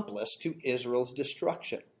accomplice to Israel's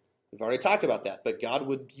destruction. We've already talked about that, but God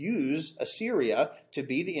would use Assyria to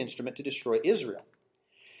be the instrument to destroy Israel.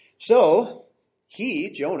 So,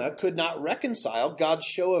 Jonah, could not reconcile God's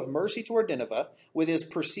show of mercy toward Nineveh with his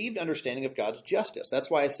perceived understanding of God's justice.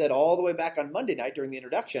 That's why I said all the way back on Monday night during the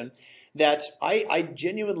introduction that I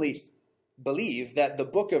genuinely believe that the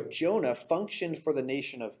book of Jonah functioned for the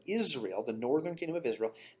nation of Israel, the northern kingdom of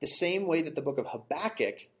Israel, the same way that the book of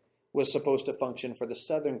Habakkuk was supposed to function for the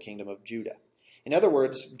southern kingdom of Judah. In other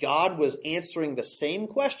words, God was answering the same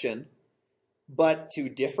question, but to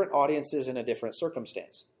different audiences in a different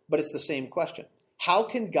circumstance. But it's the same question. How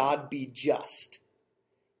can God be just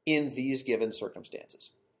in these given circumstances?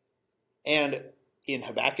 And in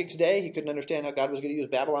Habakkuk's day, he couldn't understand how God was going to use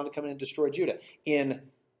Babylon to come in and destroy Judah. In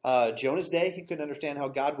Jonah's day, he couldn't understand how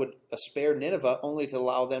God would spare Nineveh only to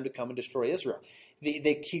allow them to come and destroy Israel.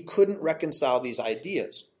 He couldn't reconcile these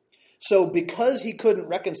ideas. So because he couldn't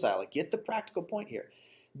reconcile it, get the practical point here,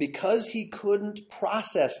 because he couldn't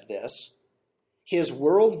process this, his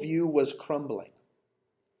worldview was crumbling.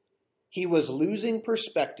 He was losing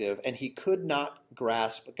perspective, and he could not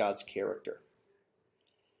grasp God's character.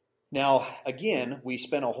 Now, again, we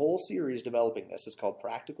spent a whole series developing this. It's called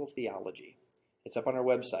Practical Theology. It's up on our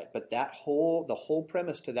website. But the whole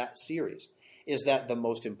premise to that series is that the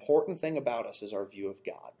most important thing about us is our view of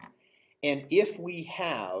God. And if we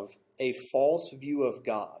have a false view of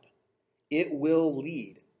God, it will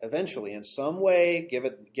lead, eventually, in some way,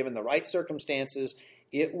 given the right circumstances,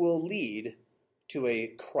 it will lead to a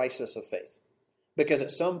crisis of faith. Because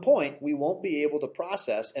at some point, we won't be able to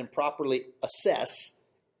process and properly assess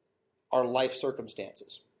our life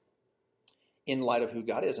circumstances in light of who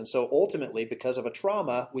God is. And so ultimately, because of a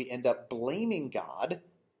trauma, we end up blaming God.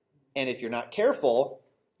 And if you're not careful,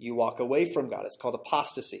 you walk away from God. It's called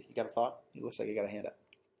apostasy. You got a thought? It looks like you got a hand up.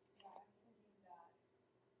 Yeah, I was thinking that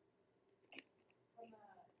from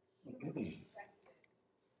a human perspective,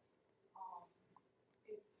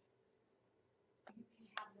 it's you can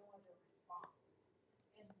have no other response.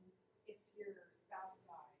 And if your spouse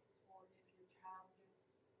dies, or if your child gets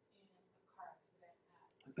in a car accident at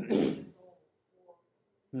 6 years old,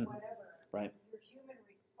 or whatever, Right. your human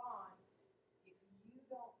response, if you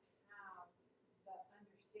don't have the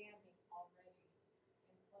understanding already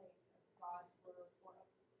in place of God's word,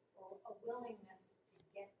 or a willingness to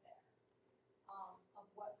get there, of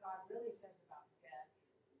what God really says about death,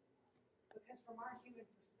 because from our human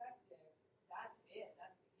perspective, that's it,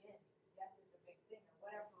 that's the end. Death is a big thing, or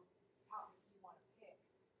whatever topic you want to pick.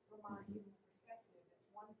 From our human perspective, it's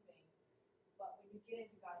one thing, but when you get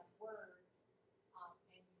into God's word,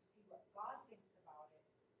 and you see what God thinks about it,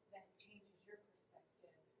 then it changes your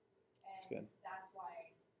perspective. And That's good. that's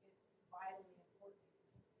why it's vitally important,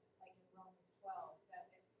 like in Romans 12,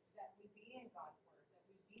 that we be in God's word, that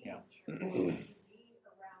we be in church, that we be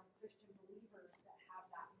around Christian believers that have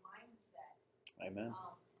that mindset. Amen.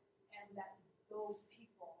 And that those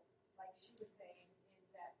people, like she was saying, is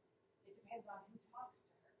that it depends on who talks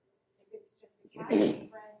to her. If it's just a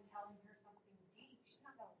casual friend telling her something deep, she's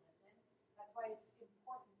not going to listen. That's why it's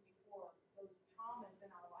important before those traumas in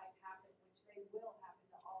our life happen, which they will happen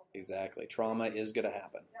to all of us. Exactly. Trauma is going to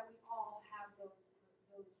happen. That we all have those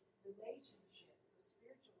relationships, those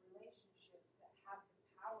spiritual relationships that have the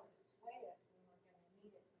power to sway us when we're going to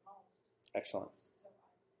need it the most. Excellent. So,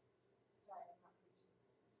 sorry, I'm not preaching.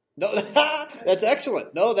 No, that's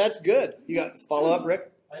excellent. No, that's good. You got follow up,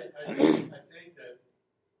 Rick? I think that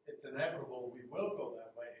it's inevitable we will go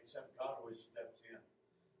that way, except God always steps in.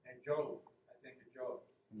 And Job, I think of Job.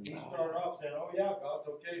 He started off saying, oh yeah, God's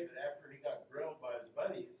okay, but after he got grilled by his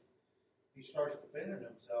buddies, he starts defending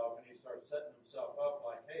himself, and he starts setting himself up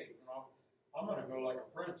like, hey, I'm going to go like a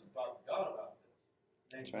prince and talk to God about this.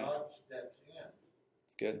 And That's right. God steps in,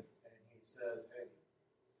 It's good. and he says, hey,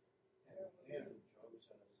 and Job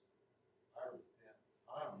says, I repent.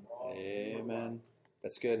 I'm wrong. You were Amen. right."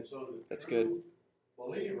 That's good. So the That's true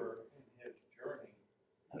believer in his journey,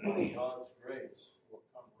 by God's grace, will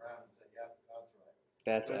come around and say, yeah, God's right.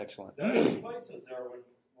 That's But excellent. there's places there when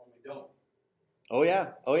we don't. Oh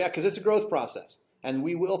yeah, because it's a growth process, and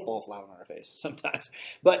we will fall flat on our face sometimes.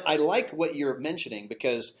 But I like what you're mentioning,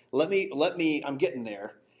 because let me. I'm getting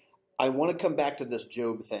there. I want to come back to this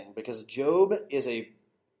Job thing, because Job is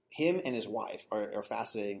him and his wife are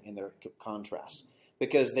fascinating in their contrasts,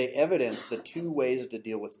 because they evidence the two ways to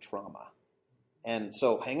deal with trauma. And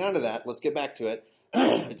so hang on to that. Let's get back to it.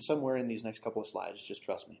 It's somewhere in these next couple of slides. Just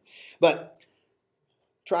trust me. But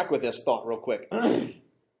track with this thought real quick.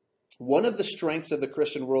 One of the strengths of the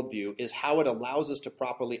Christian worldview is how it allows us to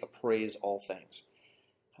properly appraise all things.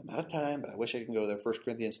 I'm out of time, but I wish I could go there. 1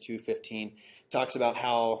 Corinthians 2:15 talks about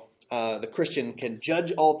how the Christian can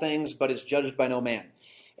judge all things, but is judged by no man.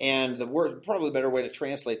 And the word, probably the better way to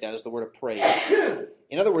translate that is the word appraise.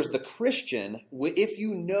 In other words, the Christian, if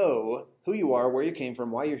you know who you are, where you came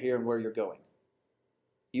from, why you're here, and where you're going,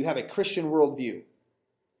 you have a Christian worldview,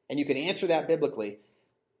 and you can answer that biblically.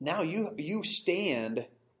 Now you stand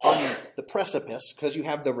on the precipice because you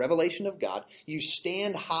have the revelation of God. You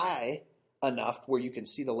stand high enough where you can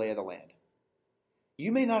see the lay of the land.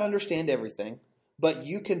 You may not understand everything, but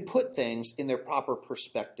you can put things in their proper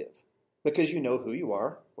perspective because you know who you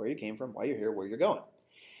are, where you came from, why you're here, where you're going.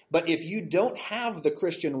 But if you don't have the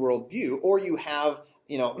Christian worldview, or you have,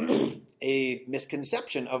 a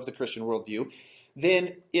misconception of the Christian worldview,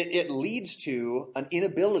 then it leads to an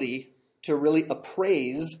inability to really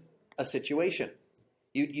appraise a situation.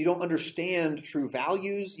 You don't understand true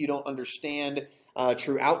values. You don't understand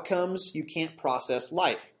true outcomes. You can't process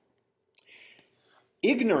life.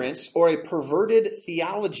 Ignorance or a perverted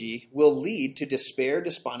theology will lead to despair,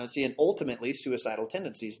 despondency, and ultimately suicidal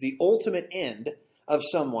tendencies. The ultimate end of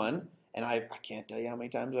someone, and I can't tell you how many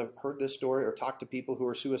times I've heard this story or talked to people who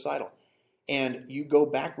are suicidal. And you go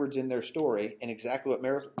backwards in their story, and exactly what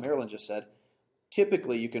Marilyn just said,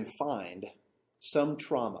 typically you can find some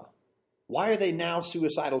trauma. Why are they now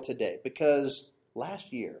suicidal today? Because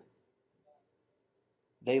last year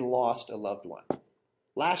they lost a loved one.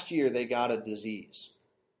 Last year they got a disease.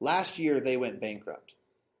 Last year they went bankrupt.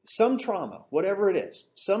 Some trauma, whatever it is,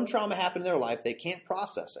 some trauma happened in their life. They can't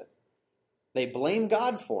process it. They blame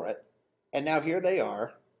God for it. And now here they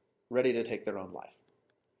are ready to take their own life.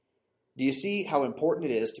 Do you see how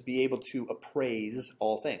important it is to be able to appraise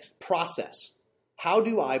all things? Process. How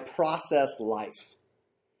do I process life?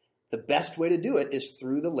 The best way to do it is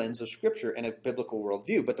through the lens of Scripture and a biblical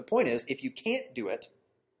worldview. But the point is, if you can't do it,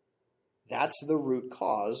 that's the root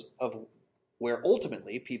cause of where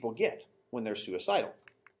ultimately people get when they're suicidal.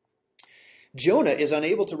 Jonah is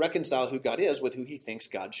unable to reconcile who God is with who he thinks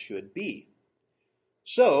God should be.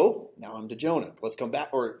 So, now I'm to Jonah. Let's come back,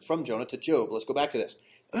 or from Jonah to Job. Let's go back to this.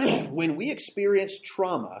 When we experience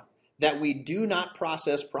trauma that we do not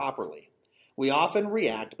process properly, we often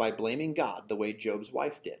react by blaming God the way Job's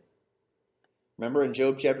wife did. Remember in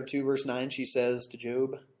Job chapter 2, verse 9, she says to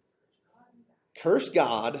Job, curse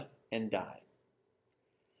God and die.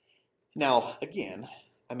 Now, again,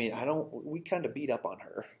 we kind of beat up on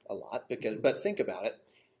her a lot, but think about it.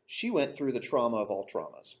 She went through the trauma of all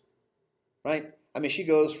traumas, right? She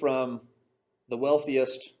goes from the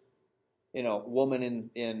wealthiest, woman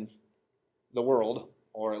in the world,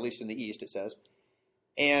 or at least in the East, it says,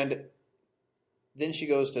 and then she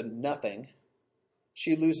goes to nothing.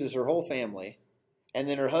 She loses her whole family, and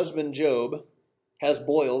then her husband Job has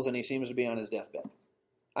boils, and he seems to be on his deathbed.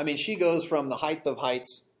 She goes from the height of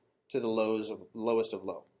heights to the lowest of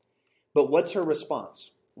low. But what's her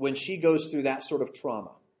response when she goes through that sort of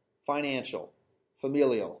trauma? Financial,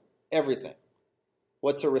 familial, everything.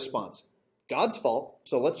 What's her response? God's fault,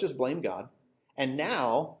 so let's just blame God. And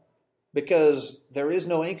now, because there is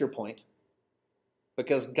no anchor point,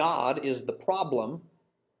 because God is the problem,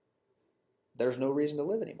 there's no reason to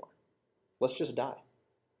live anymore. Let's just die.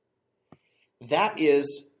 That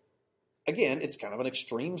is, again, it's kind of an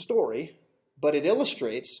extreme story, but it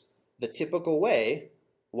illustrates the typical way,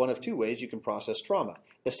 one of two ways you can process trauma.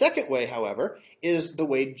 The second way, however, is the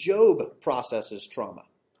way Job processes trauma. Do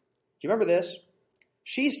you remember this?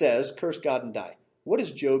 She says, curse God and die. What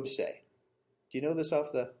does Job say? Do you know this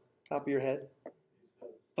off the top of your head?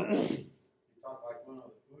 You talk like one of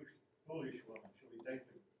the foolish women. Should we take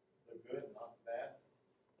the good, not the bad?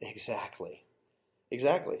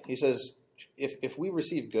 Exactly. He says, if we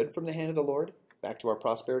receive good from the hand of the Lord, back to our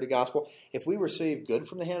prosperity gospel, if we receive good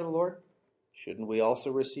from the hand of the Lord, shouldn't we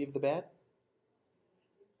also receive the bad?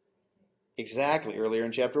 Exactly. Earlier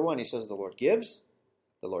in chapter 1, he says the Lord gives,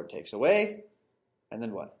 the Lord takes away, and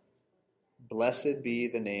then what? Blessed be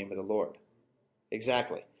the name of the Lord.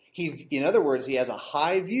 Exactly. In other words, he has a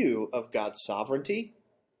high view of God's sovereignty,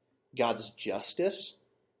 God's justice.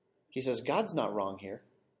 He says, God's not wrong here.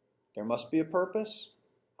 There must be a purpose.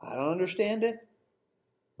 I don't understand it,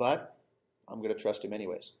 but I'm going to trust him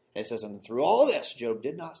anyways. And it says, and through all this, Job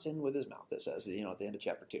did not sin with his mouth, it says, at the end of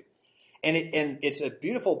chapter 2. And it's a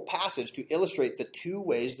beautiful passage to illustrate the two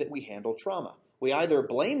ways that we handle trauma. We either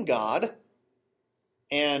blame God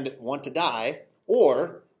and want to die,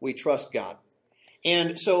 or we trust God.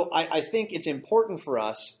 And so I think it's important for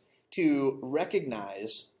us to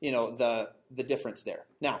recognize, the difference there.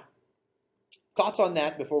 Now, thoughts on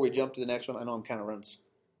that before we jump to the next one? I know I'm kind of running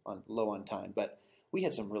low on time, but we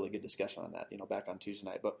had some really good discussion on that, back on Tuesday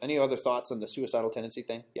night. But any other thoughts on the suicidal tendency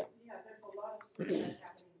thing? Yeah. Yeah, there's a lot of suicide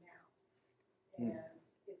happening now. And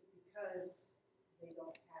it's because they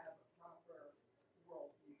don't have a proper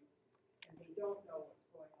worldview. And they don't know what's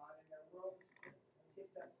going on. And their world is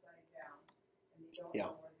tipped upside down. And they don't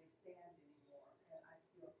know where they stand anymore. And I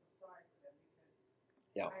feel so sorry for them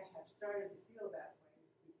because I have started to feel that way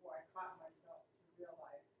before I caught myself to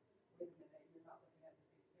realize, wait a minute, you're not looking at the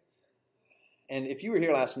big picture. And if you were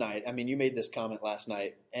here last night, you made this comment last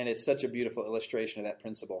night, and it's such a beautiful illustration of that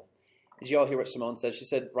principle. Did you all hear what Simone said? She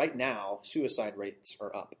said, right now, suicide rates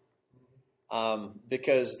are up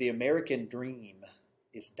because the American dream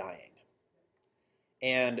is dying.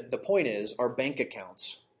 And the point is, our bank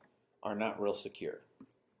accounts are not real secure.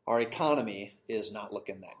 Our economy is not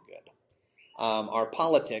looking that good. Our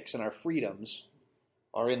politics and our freedoms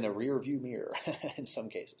are in the rear view mirror in some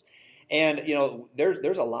cases. And,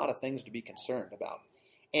 there's a lot of things to be concerned about.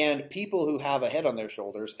 And people who have a head on their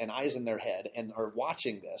shoulders and eyes in their head and are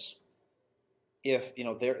watching this, if,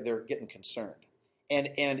 they're getting concerned. And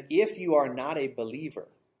if you are not a believer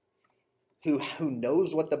who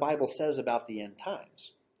knows what the Bible says about the end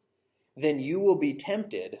times, then you will be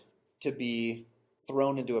tempted to be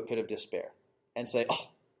thrown into a pit of despair and say, oh,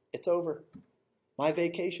 it's over. My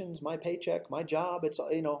vacations, my paycheck, my job, it's,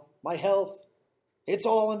 my health, it's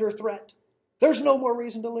all under threat. There's no more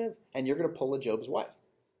reason to live. And you're going to pull a Job's wife.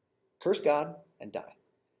 Curse God and die.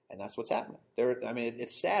 And that's what's happening.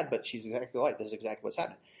 It's sad, but she's exactly right. This is exactly what's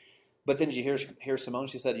happening. But then did you hear Simone?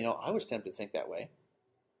 She said, I was tempted to think that way.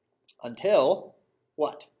 Until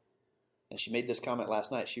what? And she made this comment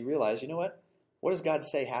last night. She realized, What does God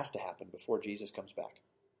say has to happen before Jesus comes back?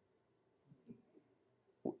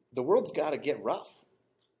 The world's got to get rough.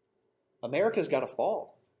 America's got to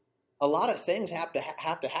fall. A lot of things have to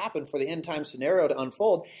happen for the end time scenario to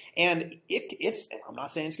unfold. And I'm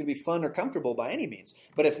not saying it's going to be fun or comfortable by any means,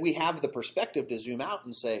 but if we have the perspective to zoom out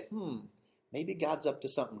and say, maybe God's up to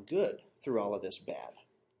something good through all of this bad,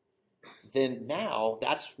 then now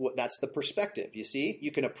that's the perspective. You see,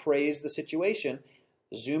 you can appraise the situation,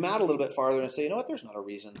 zoom out a little bit farther and say, you know what, there's not a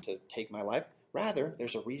reason to take my life. Rather,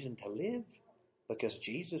 there's a reason to live because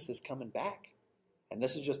Jesus is coming back. And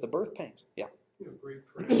this is just the birth pains. Yeah. Great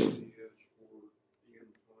tragedy is for the end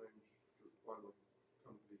times to finally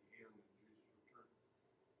come to the end of Jesus' return.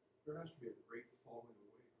 There has to be a great falling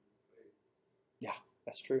away from the faith. Yeah,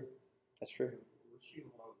 that's true. That's true. And we're seeing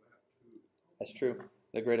a lot of that too. That's true.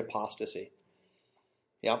 The great apostasy.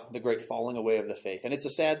 Yeah, the great falling away of the faith. And it's a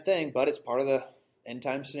sad thing, but it's part of the end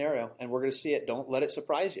time scenario. And we're going to see it. Don't let it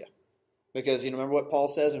surprise you. Because, remember what Paul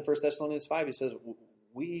says in 1 Thessalonians 5? He says,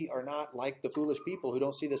 we are not like the foolish people who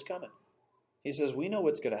don't see this coming. He says, we know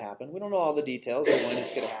what's going to happen. We don't know all the details of when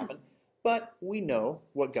it's going to happen, but we know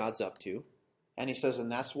what God's up to. And he says,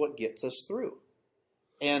 and that's what gets us through.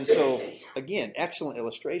 And so, again, excellent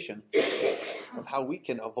illustration of how we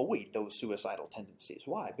can avoid those suicidal tendencies.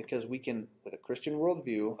 Why? Because we can, with a Christian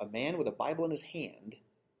worldview, a man with a Bible in his hand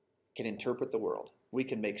can interpret the world. We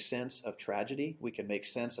can make sense of tragedy. We can make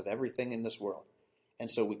sense of everything in this world.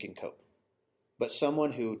 And so we can cope. But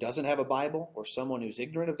someone who doesn't have a Bible or someone who's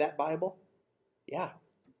ignorant of that Bible, yeah,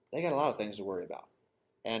 they got a lot of things to worry about.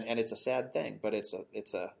 And it's a sad thing, but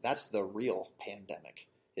that's the real pandemic,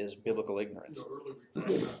 is biblical ignorance. Earlier we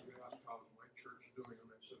asked how's my church doing, and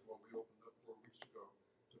I said, well, we opened up 4 weeks ago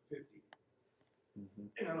to 50. Mm-hmm.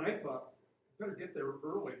 And I thought, better get there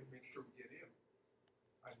early and make sure we get in.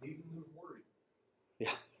 I needn't have worried.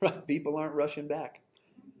 Yeah, people aren't rushing back.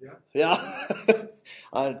 Yeah.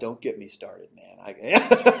 Don't get me started, man.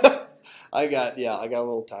 I got a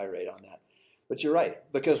little tirade on that. But you're right,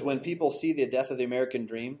 because when people see the death of the American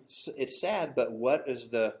dream, it's sad, but what is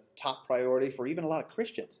the top priority for even a lot of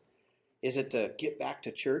Christians? Is it to get back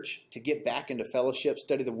to church, to get back into fellowship,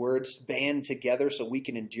 study the words, band together so we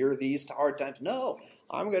can endure these hard times? No,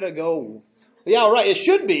 I'm going to go. Yeah, right, it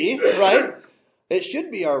should be, right? It should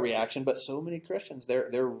be our reaction, but so many Christians,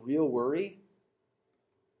 their real worry,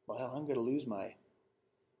 well, I'm going to lose my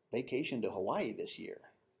vacation to Hawaii this year.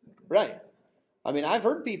 Right. I mean, I've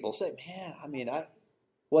heard people say, man,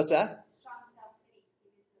 what's that?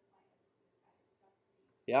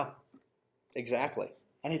 Yeah, exactly.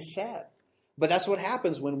 And it's sad. But that's what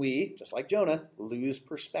happens when we, just like Jonah, lose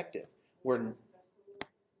perspective.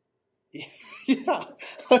 Yeah.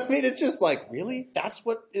 I mean, it's just like, really? That's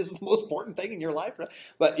what is the most important thing in your life?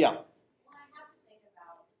 But yeah. Well, I have to think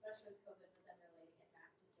about, especially with COVID, but then relating it back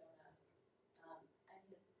to Jonah and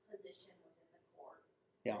his position within the court.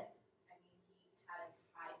 Yeah. I mean, he had a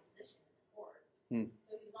high position in the court. Hmm.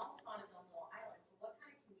 So he was almost on his own little island. So what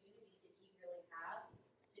kind of community did he really have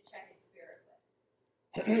to check his spirit with?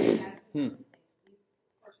 That's one of the things we've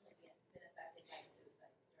personally been affected by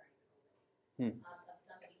suicide during COVID. Of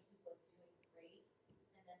somebody who was doing great,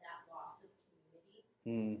 and then that loss of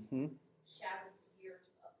community shattered years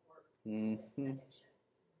of work with addiction.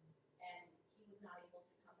 And he was not able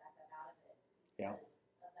to come back up out of it because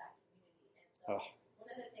of that community. And so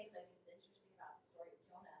one of the things I think is interesting about the story of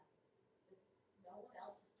Jonah is no one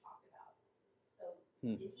else has talked about. So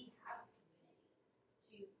did he have a community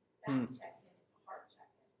to fact check him and to heart check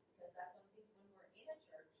him? Because that's one of the things when we're in a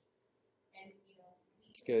church and we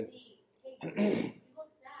it's good. see, hey, you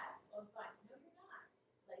look sad. Oh, fine. No, you're not.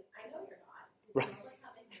 Like, I know you're not. Right. You only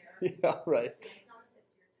come in here. Yeah, right. It's on the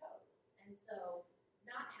tips of your toes. And so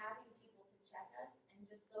not having people to check us and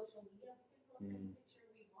just social media, we can post any picture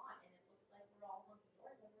we want and it looks like we're all hunky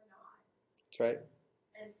dory when we're not. That's right.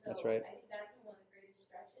 And so That's right. I think that's been one of the greatest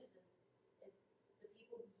stretches is the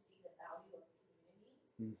people who see the value of the community,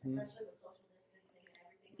 especially with social distancing and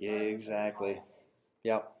everything. Yeah, exactly.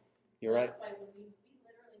 Yep. You're right. That's why when we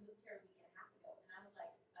literally moved here a week and a half ago, and I was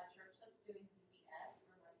like, a church that's doing VBS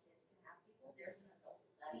where my kids can have people, there's an adult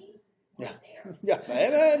study right there. Yeah,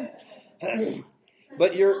 amen.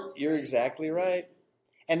 But you're exactly right.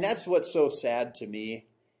 And that's what's so sad to me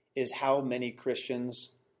is how many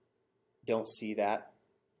Christians don't see that.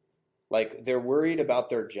 Like, they're worried about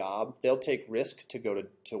their job. They'll take risk to go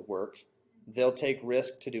to work. They'll take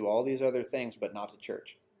risk to do all these other things, but not to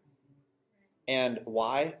church. And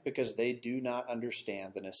why? Because they do not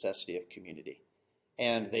understand the necessity of community.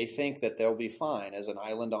 And they think that they'll be fine as an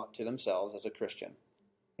island to themselves as a Christian.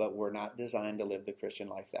 But we're not designed to live the Christian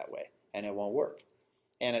life that way. And it won't work.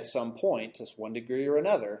 And at some point, to one degree or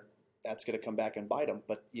another, that's going to come back and bite them.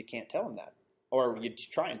 But you can't tell them that. Or you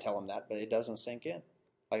try and tell them that, but it doesn't sink in.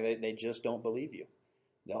 Like they just don't believe you.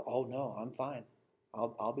 Oh, no, I'm fine.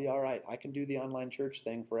 I'll be all right. I can do the online church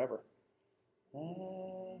thing forever.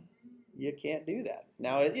 You can't do that.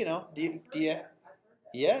 Now, do you?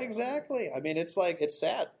 Yeah, exactly. I mean, it's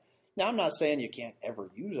sad. Now, I'm not saying you can't ever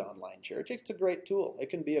use online church. It's a great tool. It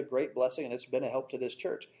can be a great blessing, and it's been a help to this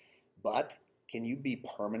church. But can you be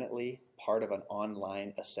permanently part of an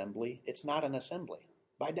online assembly? It's not an assembly.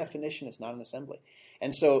 By definition, it's not an assembly.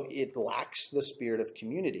 And so it lacks the spirit of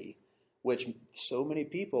community, which so many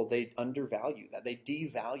people, they undervalue that. They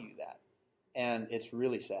devalue that. And it's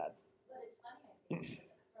really sad. But it's funny, I think,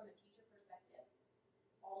 because from a teacher perspective,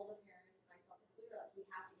 all the parents, myself included, we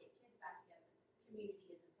have to get kids back together. Community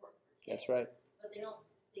is important for kids. That's right. But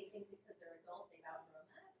they think because they're adults, they've outgrown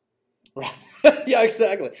that. Right. Yeah,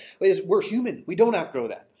 exactly. We're human. We don't outgrow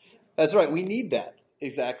that. That's right. We need that.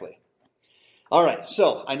 Exactly. All right.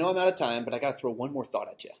 So I know I'm out of time, but I got to throw one more thought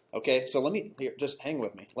at you. Okay. So just hang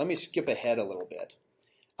with me. Let me skip ahead a little bit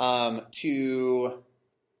to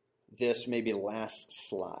this maybe last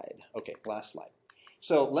slide. Okay. Last slide.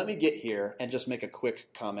 So let me get here and just make a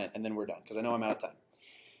quick comment, and then we're done because I know I'm out of time.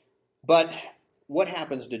 But what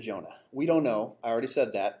happens to Jonah? We don't know. I already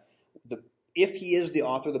said that. If he is the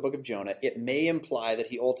author of the book of Jonah, it may imply that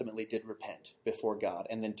he ultimately did repent before God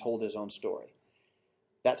and then told his own story.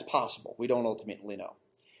 That's possible. We don't ultimately know.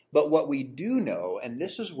 But what we do know, and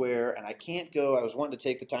this is where, and I was wanting to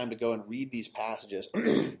take the time to go and read these passages,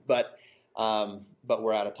 but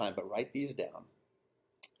we're out of time. But write these down.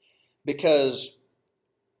 Because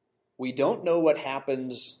we don't know what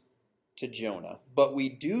happens to Jonah, but we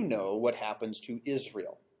do know what happens to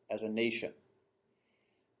Israel as a nation.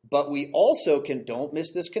 But we also don't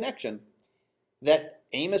miss this connection, that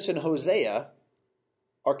Amos and Hosea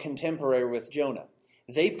are contemporary with Jonah.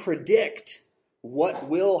 They predict what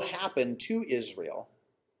will happen to Israel,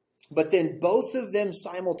 but then both of them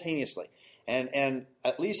simultaneously. And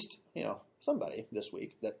at least, somebody this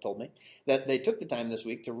week that told me that they took the time this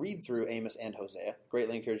week to read through Amos and Hosea.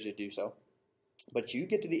 Greatly encourage you to do so. But you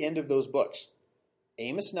get to the end of those books,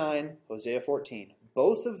 Amos 9, Hosea 14.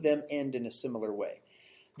 Both of them end in a similar way.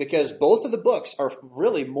 Because both of the books are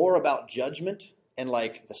really more about judgment and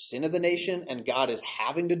like the sin of the nation, and God is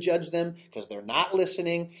having to judge them because they're not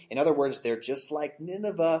listening. In other words, they're just like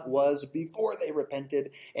Nineveh was before they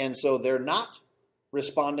repented. And so they're not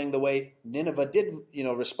responding the way Nineveh did,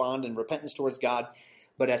 respond in repentance towards God.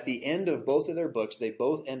 But at the end of both of their books, they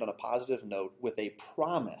both end on a positive note with a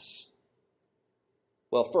promise.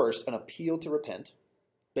 Well, first, an appeal to repent.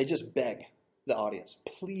 They just beg the audience,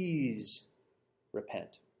 please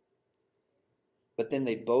repent. But then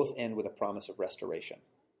they both end with a promise of restoration.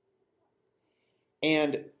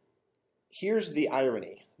 And here's the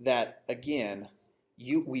irony that, again,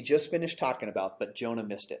 we just finished talking about, but Jonah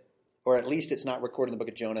missed it. Or at least it's not recorded in the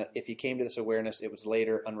book of Jonah. If he came to this awareness, it was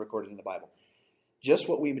later unrecorded in the Bible. Just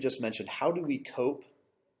what we just mentioned. How do we cope?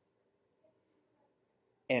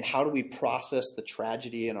 And how do we process the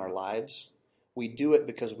tragedy in our lives? We do it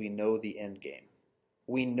because we know the end game.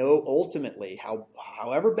 We know ultimately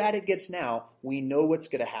however bad it gets now, we know what's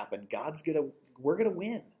going to happen. We're going to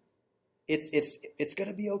win. It's going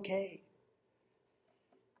to be okay.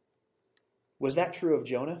 Was that true of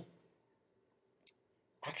Jonah?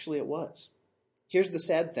 Actually, it was. Here's the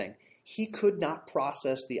sad thing. He could not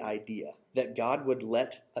process the idea that God would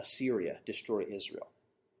let Assyria destroy Israel.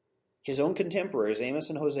 His own contemporaries, Amos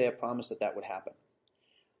and Hosea, promised that would happen.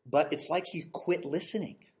 But it's like he quit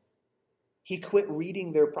listening. He quit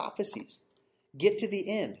reading their prophecies. Get to the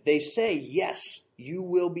end. They say, yes, you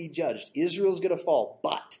will be judged. Israel's going to fall.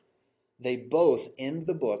 But they both end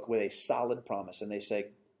the book with a solid promise. And they say,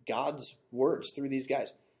 God's words through these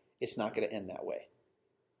guys, it's not going to end that way.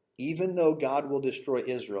 Even though God will destroy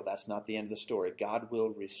Israel, that's not the end of the story. God will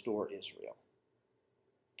restore Israel.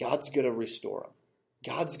 God's going to restore them.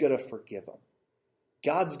 God's going to forgive them.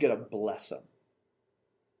 God's going to bless them.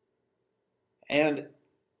 And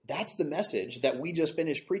that's the message that we just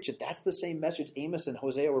finished preaching. That's the same message Amos and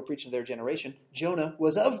Hosea were preaching to their generation. Jonah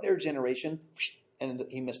was of their generation, and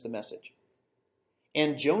he missed the message.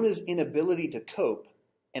 And Jonah's inability to cope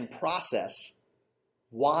and process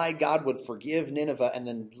why God would forgive Nineveh and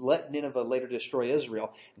then let Nineveh later destroy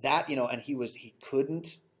Israel, and he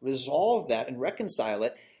couldn't resolve that and reconcile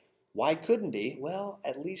it. Why couldn't he? Well,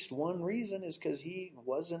 at least one reason is because he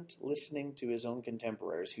wasn't listening to his own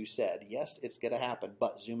contemporaries who said, yes, it's going to happen,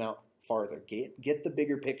 but zoom out farther. Get the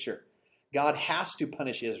bigger picture. God has to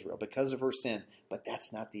punish Israel because of her sin, but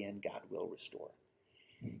that's not the end. God will restore.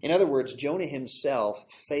 In other words, Jonah himself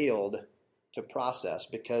failed to process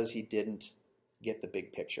because he didn't get the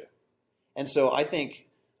big picture. And so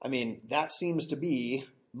that seems to be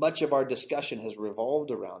much of our discussion has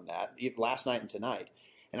revolved around that last night and tonight.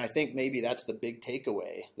 And I think maybe that's the big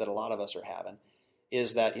takeaway that a lot of us are having,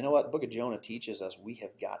 is that, you know what, the book of Jonah teaches us we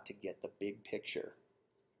have got to get the big picture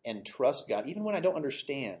and trust God. Even when I don't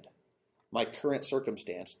understand my current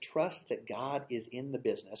circumstance, trust that God is in the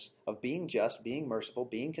business of being just, being merciful,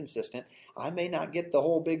 being consistent. I may not get the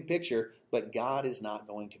whole big picture, but God is not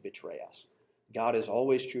going to betray us. God is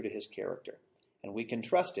always true to his character, and we can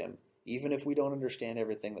trust him even if we don't understand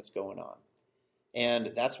everything that's going on.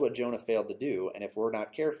 And that's what Jonah failed to do, and if we're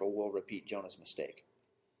not careful, we'll repeat Jonah's mistake.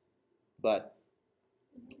 But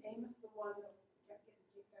Isn't Amos the one that kept getting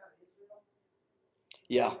kicked out of Israel?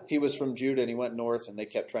 yeah, he was from Judah, and he went north, and they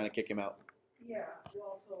kept trying to kick him out. Yeah,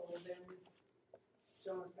 well, so then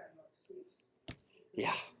Jonah's got no excuse.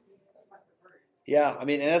 Yeah. That must have hurt. Yeah, I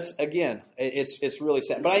mean, and that's, again, it's really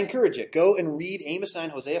sad. But I encourage you, go and read Amos 9,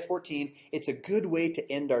 Hosea 14. It's a good way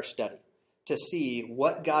to end our study, to see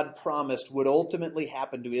what God promised would ultimately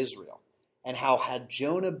happen to Israel, and how had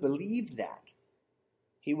Jonah believed that,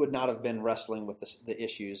 he would not have been wrestling with the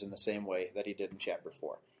issues in the same way that he did in chapter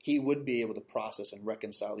 4. He would be able to process and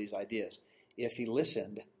reconcile these ideas if he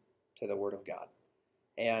listened to the Word of God.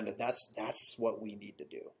 And that's what we need to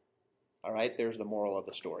do. All right, there's the moral of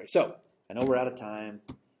the story. So, I know we're out of time.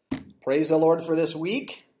 Praise the Lord for this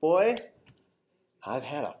week. Boy, I've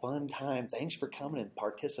had a fun time. Thanks for coming and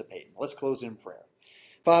participating. Let's close in prayer.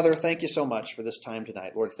 Father, thank you so much for this time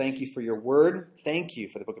tonight. Lord, thank you for your word. Thank you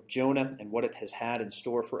for the book of Jonah and what it has had in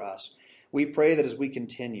store for us. We pray that as we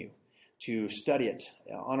continue to study it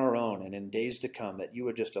on our own and in days to come, that you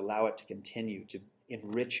would just allow it to continue to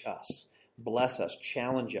enrich us, bless us,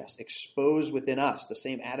 challenge us, expose within us the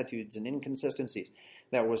same attitudes and inconsistencies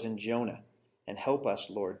that was in Jonah, and help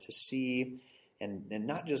us, Lord, to see and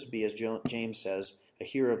not just be, as James says, a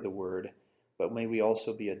hearer of the word, but may we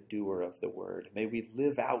also be a doer of the word. May we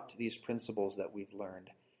live out these principles that we've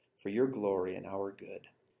learned for your glory and our good.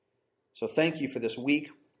 So thank you for this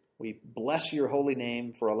week. We bless your holy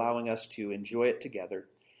name for allowing us to enjoy it together,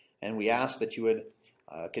 and we ask that you would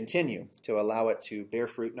continue to allow it to bear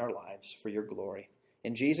fruit in our lives for your glory.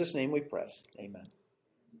 In Jesus' name we pray. Amen.